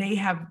have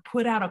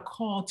put out a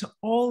call to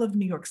all of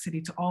New York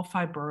City, to all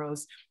 5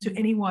 boroughs, to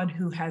anyone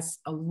who has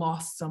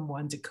lost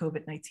someone to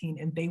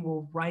COVID-19, and they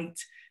will write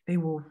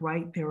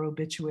their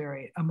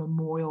obituary, a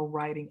memorial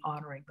writing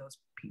honoring those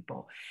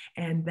people.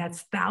 And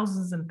that's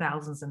thousands and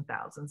thousands and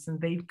thousands, and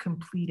they've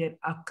completed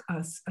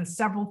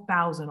several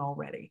thousand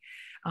already.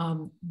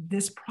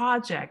 This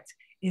project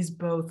is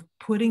both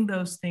putting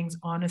those things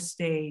on a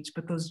stage,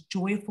 but those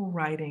joyful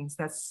writings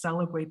that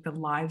celebrate the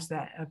lives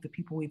of the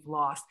people we've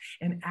lost,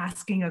 and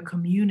asking a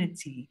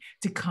community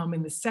to come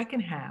in the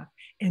second half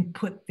and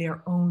put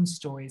their own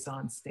stories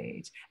on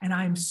stage. And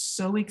I'm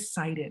so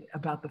excited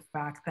about the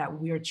fact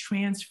that we are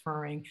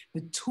transferring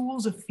the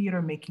tools of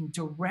theater making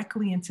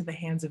directly into the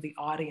hands of the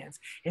audience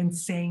and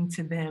saying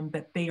to them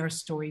that they are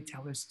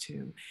storytellers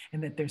too,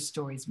 and that their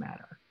stories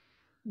matter.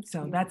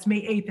 So that's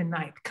May 8th and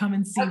 9th. Come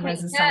and see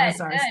Reza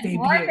Salazar's debut.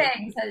 More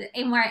things.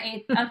 More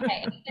 8th.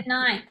 Okay, 8th and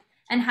 9th.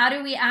 And how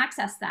do we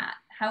access that?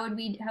 How would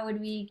we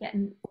get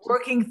in?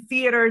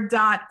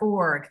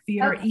 Workingtheater.org.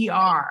 Theater okay.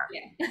 ER.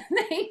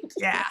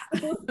 Yeah.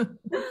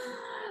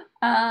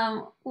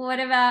 What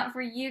about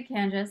for you,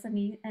 Candrice?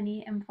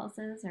 Any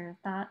impulses or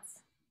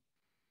thoughts?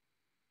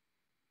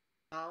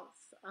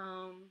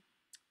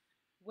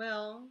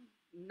 Well,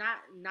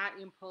 not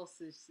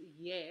impulses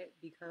yet,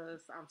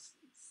 because I'm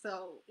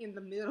so in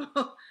the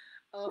middle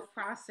of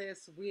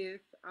process with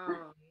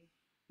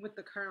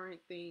the current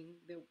thing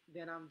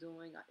that I'm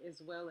doing,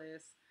 as well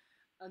as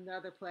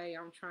another play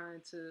I'm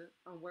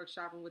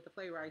workshopping with the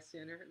Playwrights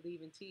Center,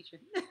 leaving teaching.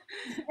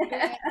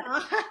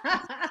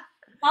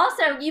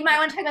 Also, you might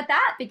want to talk about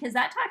that, because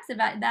that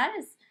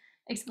is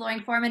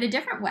exploring form in a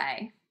different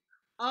way.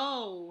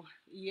 Oh,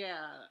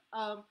 yeah.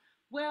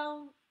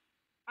 Well,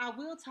 I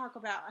will talk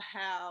about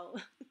how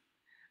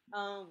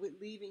with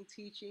leaving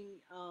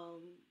teaching,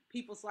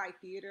 People's Light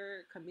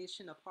Theater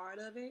commissioned a part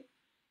of it,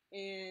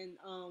 and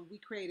we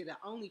created an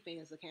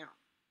OnlyFans account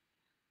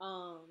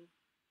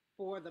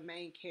for the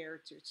main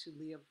character to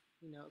live,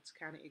 to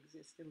kind of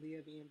exist and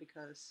live in,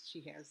 because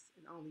she has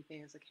an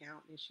OnlyFans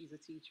account and she's a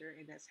teacher,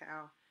 and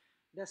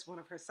that's one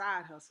of her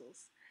side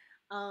hustles.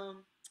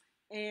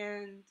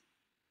 And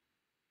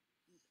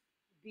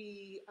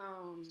the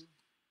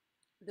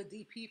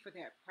DP for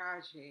that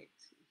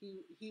project,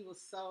 he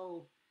was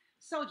so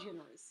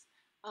generous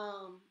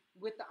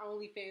with the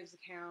OnlyFans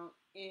account,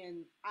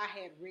 and I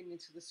had written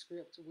into the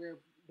script where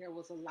there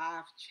was a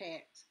live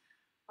chat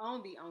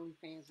on the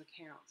OnlyFans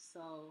account.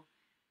 So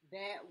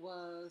that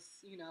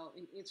was,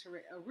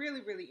 a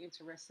really, really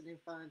interesting and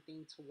fun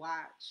thing to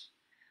watch.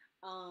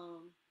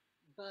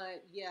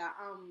 But yeah,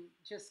 I'm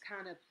just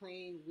kind of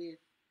playing with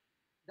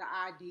the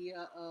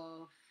idea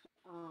of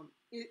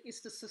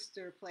it's the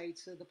sister play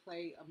to the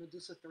play of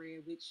Medusa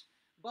Thread, which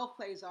both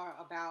plays are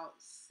about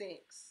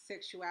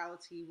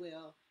sexuality.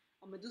 Well,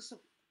 a Medusa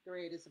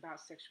Thread is about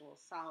sexual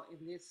assault,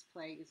 and this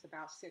play is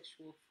about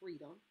sexual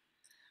freedom.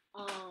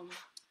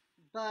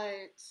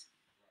 But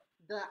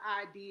the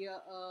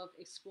idea of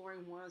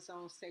exploring one's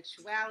own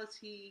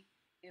sexuality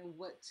and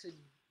what to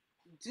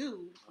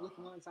do with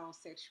one's own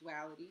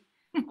sexuality.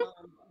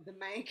 The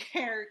main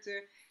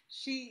character,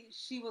 she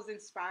was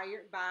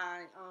inspired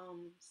by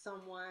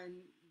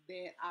someone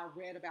that I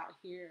read about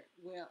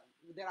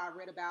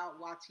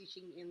while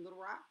teaching in Little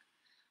Rock,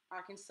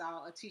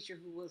 Arkansas, a teacher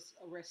who was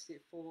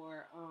arrested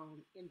for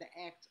in the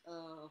act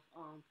of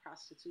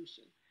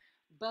prostitution.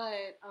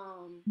 But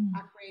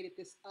I created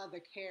this other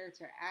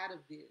character out of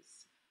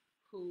this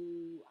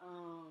who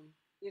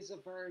is a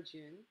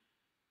virgin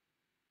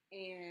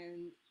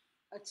and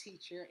a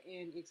teacher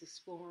and is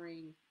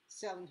exploring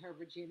selling her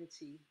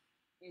virginity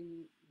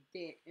in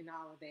debt and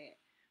all of that.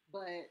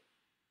 But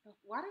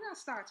why did I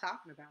start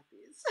talking about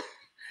this?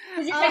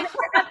 Because you're talking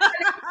about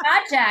upcoming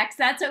projects.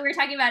 That's what we're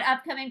talking about,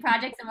 upcoming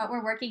projects and what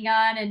we're working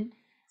on. And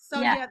so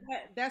yeah,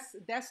 that's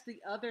the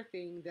other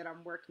thing that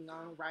I'm working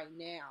on right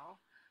now.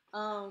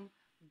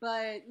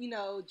 But you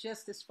know,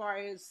 just as far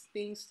as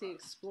things to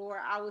explore,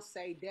 I would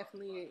say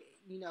definitely,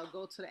 you know,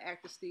 go to the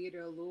Actors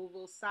Theater of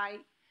Louisville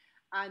site.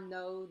 I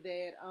know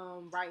that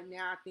right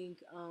now I think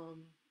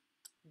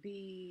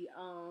the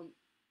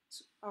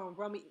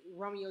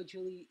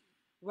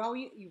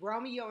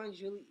Romeo and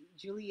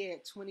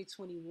Juliet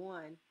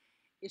 2021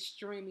 is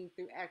streaming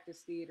through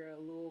Actors Theater of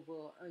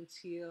Louisville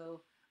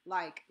until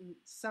like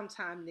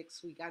sometime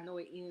next week. I know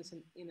it ends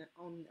on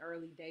an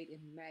early date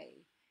in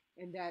May,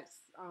 and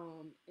that's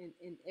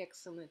an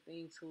excellent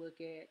thing to look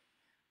at.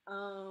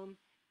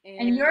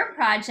 And your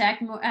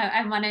project,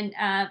 I want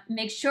to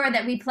make sure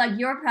that we plug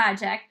your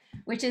project,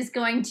 which is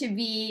going to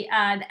be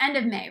the end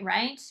of May,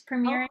 right?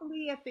 Premiering?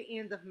 Hopefully at the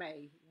end of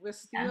May. We're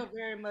still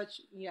very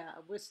much,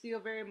 we're still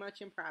very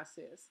much in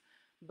process.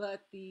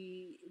 But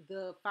the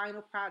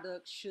final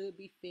product should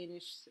be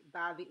finished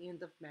by the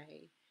end of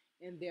May,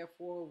 and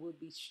therefore will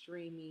be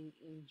streaming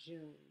in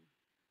June.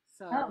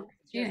 So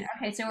June.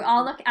 Okay, so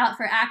I'll look out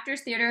for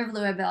Actors Theater of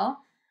Louisville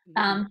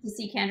to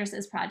see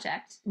Candrice's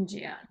project in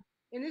June.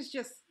 And it's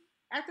just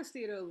Actors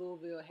Theater of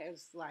Louisville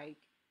has like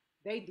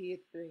they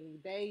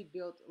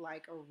built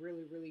like a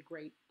really, really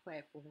great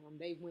platform.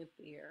 They went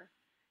there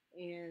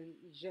and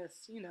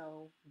just, you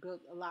know,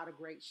 built a lot of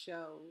great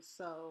shows.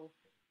 So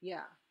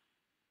yeah.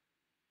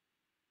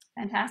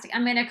 Fantastic.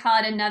 I'm going to call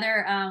it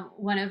another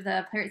one of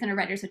the Playwrights Center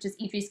writers, which is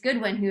Idris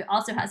Goodwin, who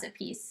also has a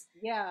piece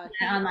in an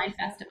online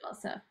festival.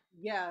 So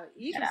yeah,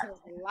 Idris has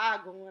a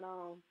lot going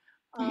on.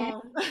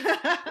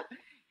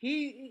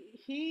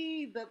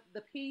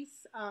 The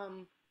piece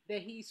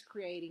that he's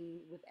creating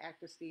with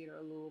Actors Theater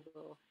of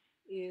Louisville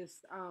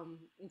is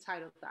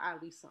entitled the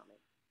Ali Summit.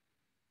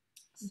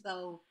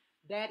 So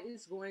that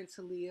is going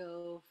to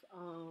live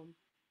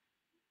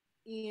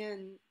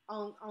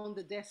on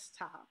the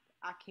desktop.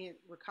 I can't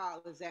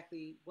recall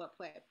exactly what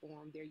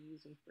platform they're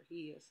using for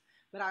his,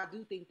 but I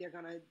do think they're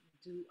gonna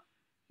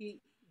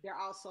they're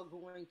also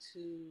going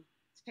to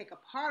take a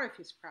part of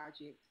his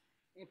project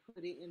and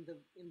put it in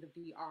the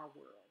VR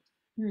world.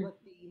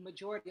 But the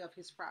majority of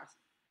his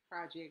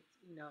project,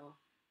 you know,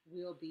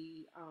 will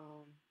be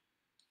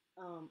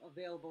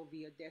available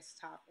via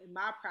desktop. And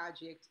my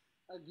project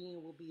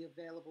again will be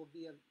available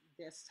via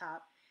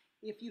desktop.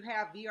 If you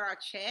have VR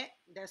Chat,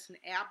 that's an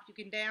app you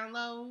can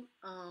download.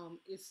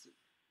 It's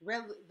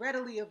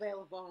readily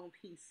available on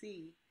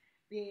PC.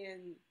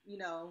 Then, you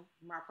know,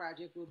 my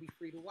project will be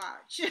free to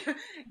watch.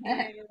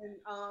 And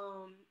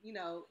you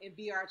know, and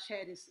VR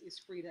Chat is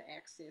free to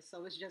access.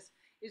 So it's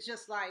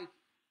just like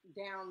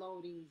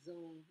downloading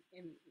Zoom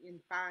and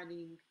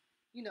finding,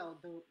 you know,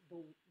 the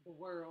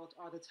world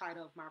or the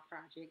title of my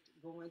project,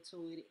 going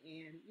to it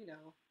and, you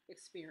know,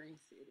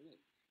 experience it. And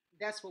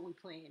that's what we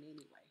plan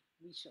anyway.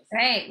 We shall see.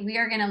 Great. We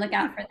are going to look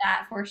out for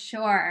that for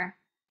sure.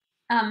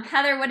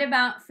 Heather, what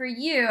about for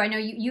you? I know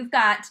you've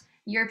got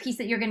your piece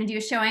that you're going to do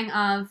a showing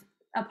of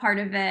a part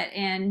of it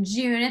in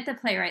June at the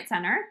Playwrights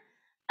Center.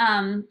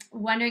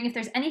 Wondering if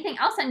there's anything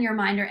else on your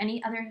mind or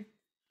any other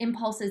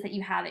impulses that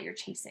you have that you're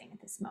chasing at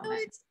this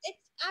moment.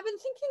 I've been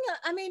thinking,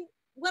 I mean,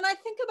 when I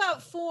think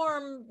about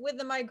form with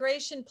the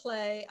migration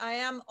play,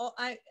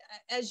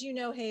 as you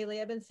know,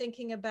 Haley, I've been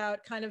thinking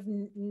about kind of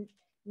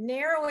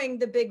narrowing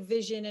the big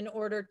vision in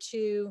order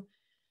to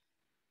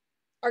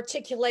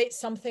articulate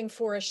something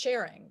for a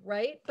sharing,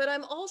 right? But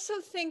I'm also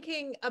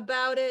thinking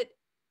about it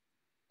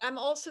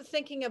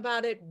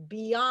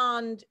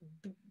beyond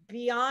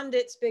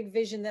its big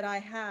vision that I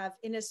have,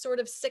 in a sort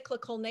of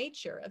cyclical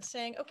nature of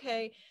saying,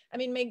 okay, I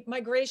mean,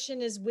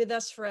 migration is with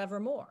us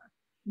forevermore.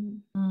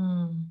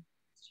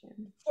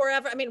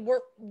 Forever. I mean,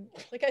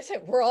 like I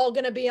said, we're all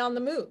going to be on the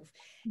move.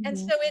 And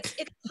so it's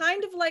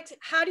kind of like,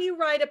 how do you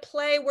write a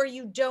play where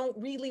you don't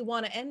really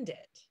want to end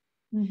it?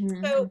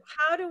 So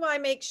how do I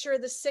make sure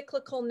the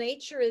cyclical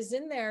nature is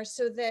in there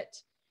so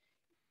that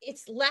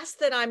it's less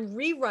that I'm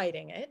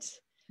rewriting it,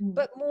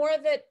 but more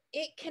that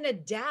it can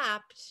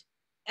adapt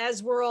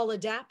as we're all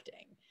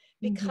adapting?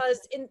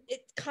 Because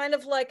it's kind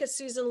of like a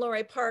Susan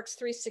Laurie Parks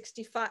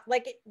 365,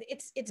 like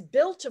it's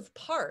built of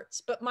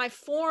parts, but my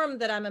form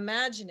that I'm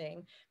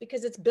imagining,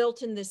 because it's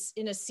built in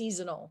a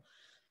seasonal,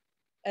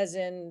 as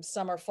in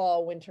summer,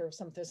 fall, winter,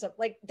 something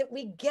like that,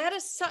 we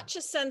get such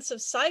a sense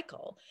of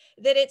cycle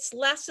that it's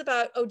less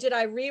about, oh, did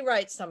I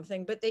rewrite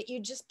something, but that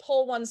you just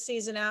pull one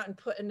season out and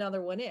put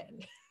another one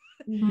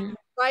in.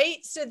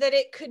 Right? So that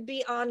it could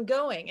be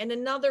ongoing. And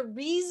another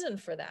reason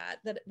for that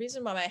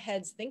reason why my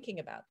head's thinking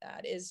about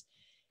that is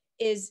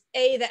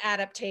the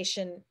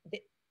adaptation,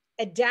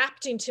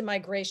 adapting to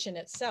migration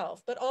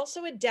itself, but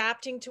also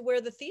adapting to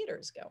where the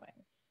theater's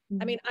going.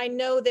 I mean, I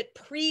know that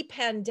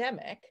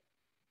pre-pandemic,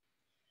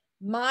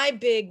 my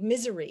big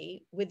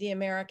misery with the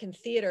American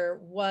theater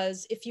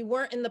was if you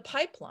weren't in the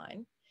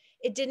pipeline,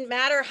 it didn't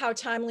matter how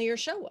timely your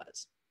show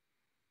was.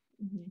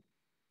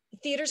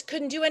 Theaters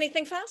couldn't do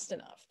anything fast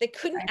enough. They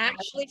couldn't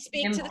actually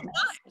speak to the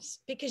times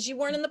because you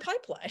weren't in the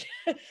pipeline.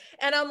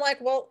 And I'm like,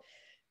 well,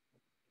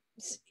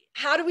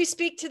 how do we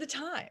speak to the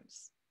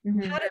times?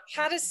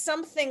 How does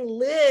something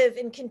live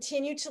and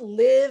continue to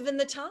live in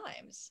the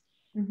times,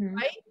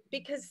 right?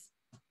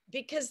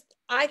 Because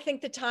I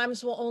think the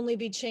times will only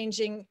be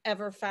changing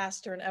ever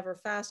faster and ever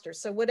faster.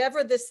 So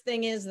whatever this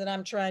thing is that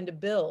I'm trying to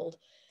build,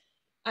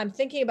 I'm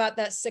thinking about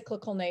that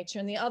cyclical nature.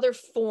 And the other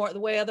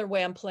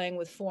way I'm playing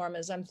with form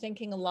is I'm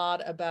thinking a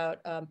lot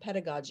about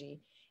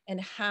pedagogy and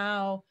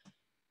how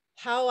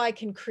I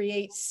can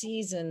create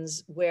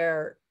seasons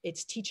where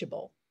it's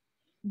teachable.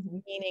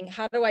 Meaning,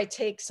 how do I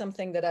take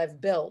something that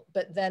I've built,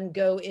 but then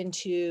go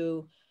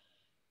into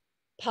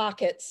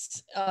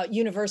pockets,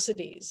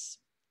 universities,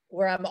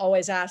 where I'm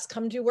always asked,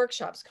 come do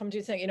workshops, come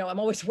do things, you know, I'm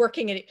always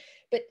working at it.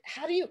 But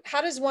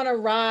how does one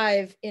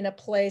arrive in a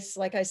place,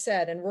 like I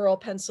said, in rural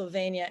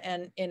Pennsylvania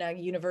and in a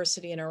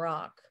university in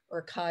Iraq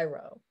or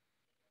Cairo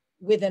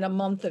within a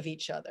month of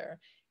each other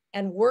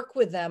and work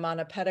with them on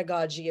a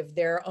pedagogy of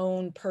their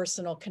own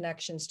personal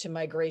connections to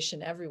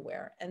migration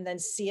everywhere, and then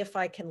see if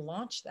I can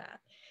launch that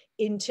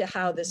into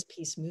how this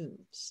piece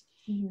moves,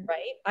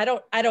 right?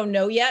 I don't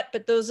know yet,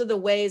 but those are the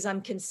ways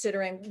I'm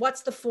considering.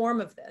 What's the form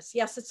of this?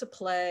 Yes, it's a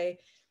play.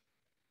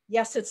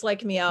 Yes, it's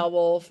like Meow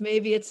Wolf.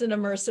 Maybe it's an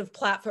immersive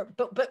platform,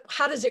 but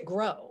how does it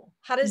grow?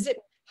 How does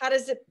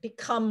it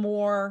become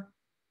more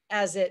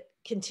as it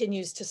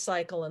continues to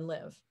cycle and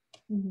live?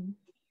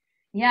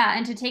 Yeah,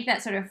 and to take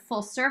that sort of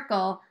full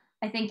circle,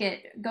 I think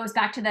it goes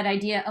back to that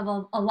idea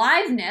of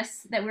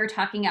aliveness that we were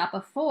talking about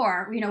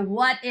before. You know,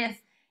 what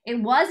if it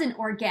was an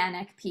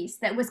organic piece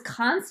that was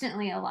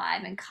constantly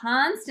alive and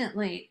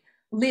constantly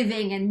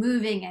living and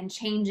moving and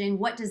changing?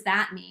 What does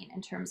that mean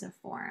in terms of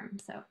form?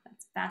 So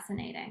that's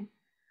fascinating.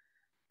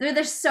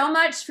 There's so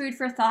much food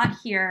for thought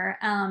here.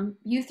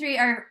 You three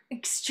are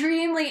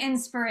extremely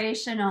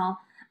inspirational.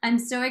 I'm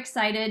so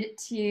excited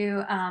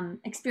to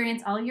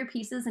experience all your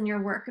pieces and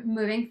your work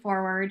moving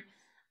forward.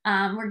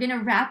 We're going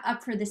to wrap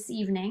up for this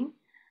evening.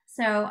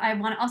 So I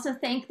want to also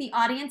thank the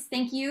audience.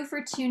 Thank you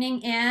for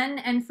tuning in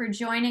and for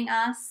joining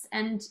us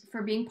and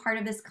for being part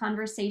of this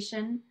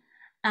conversation.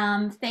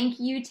 Thank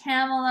you,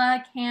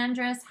 Tamilla,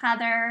 Candrice,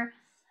 Heather,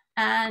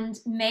 and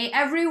may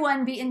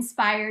everyone be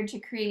inspired to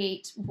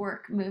create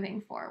work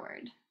moving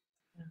forward.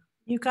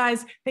 You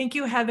guys, thank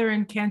you, Heather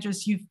and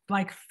Candrice. You've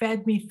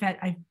fed me.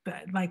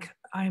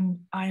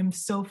 I'm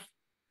so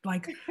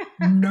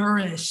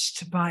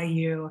nourished by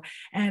you,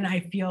 and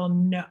I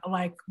feel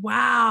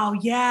wow,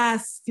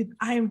 yes,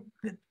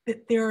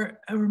 they're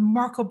a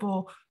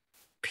remarkable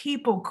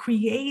people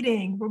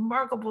creating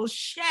remarkable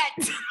shit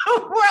in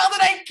the world,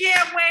 and I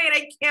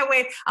can't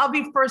wait. I'll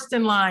be first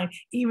in line,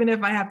 even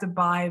if I have to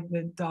buy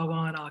the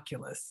doggone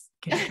Oculus.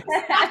 I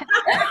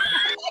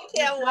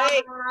can't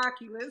wait.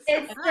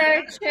 It's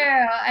so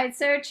true. It's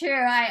so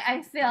true.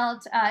 I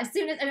felt as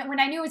soon as when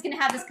I knew I was going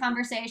to have this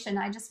conversation,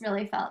 I just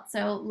really felt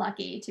so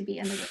lucky to be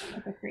in the room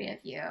with the three of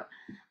you.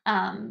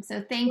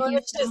 So thank you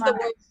so much. The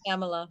word,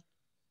 Tamilla.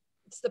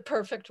 It's the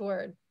perfect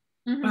word.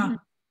 Wow.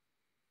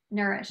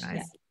 Nourished. Nice.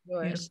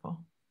 Yeah. Beautiful.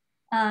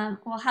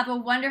 Well, have a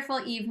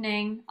wonderful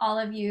evening, all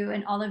of you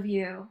and all of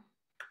you.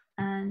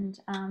 And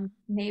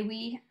may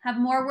we have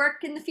more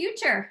work in the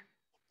future.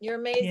 You're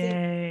amazing.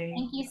 Yay.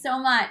 Thank you so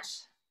much.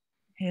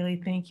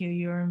 Haley, thank you.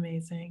 You're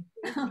amazing.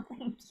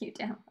 Thank you,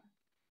 Tamilla.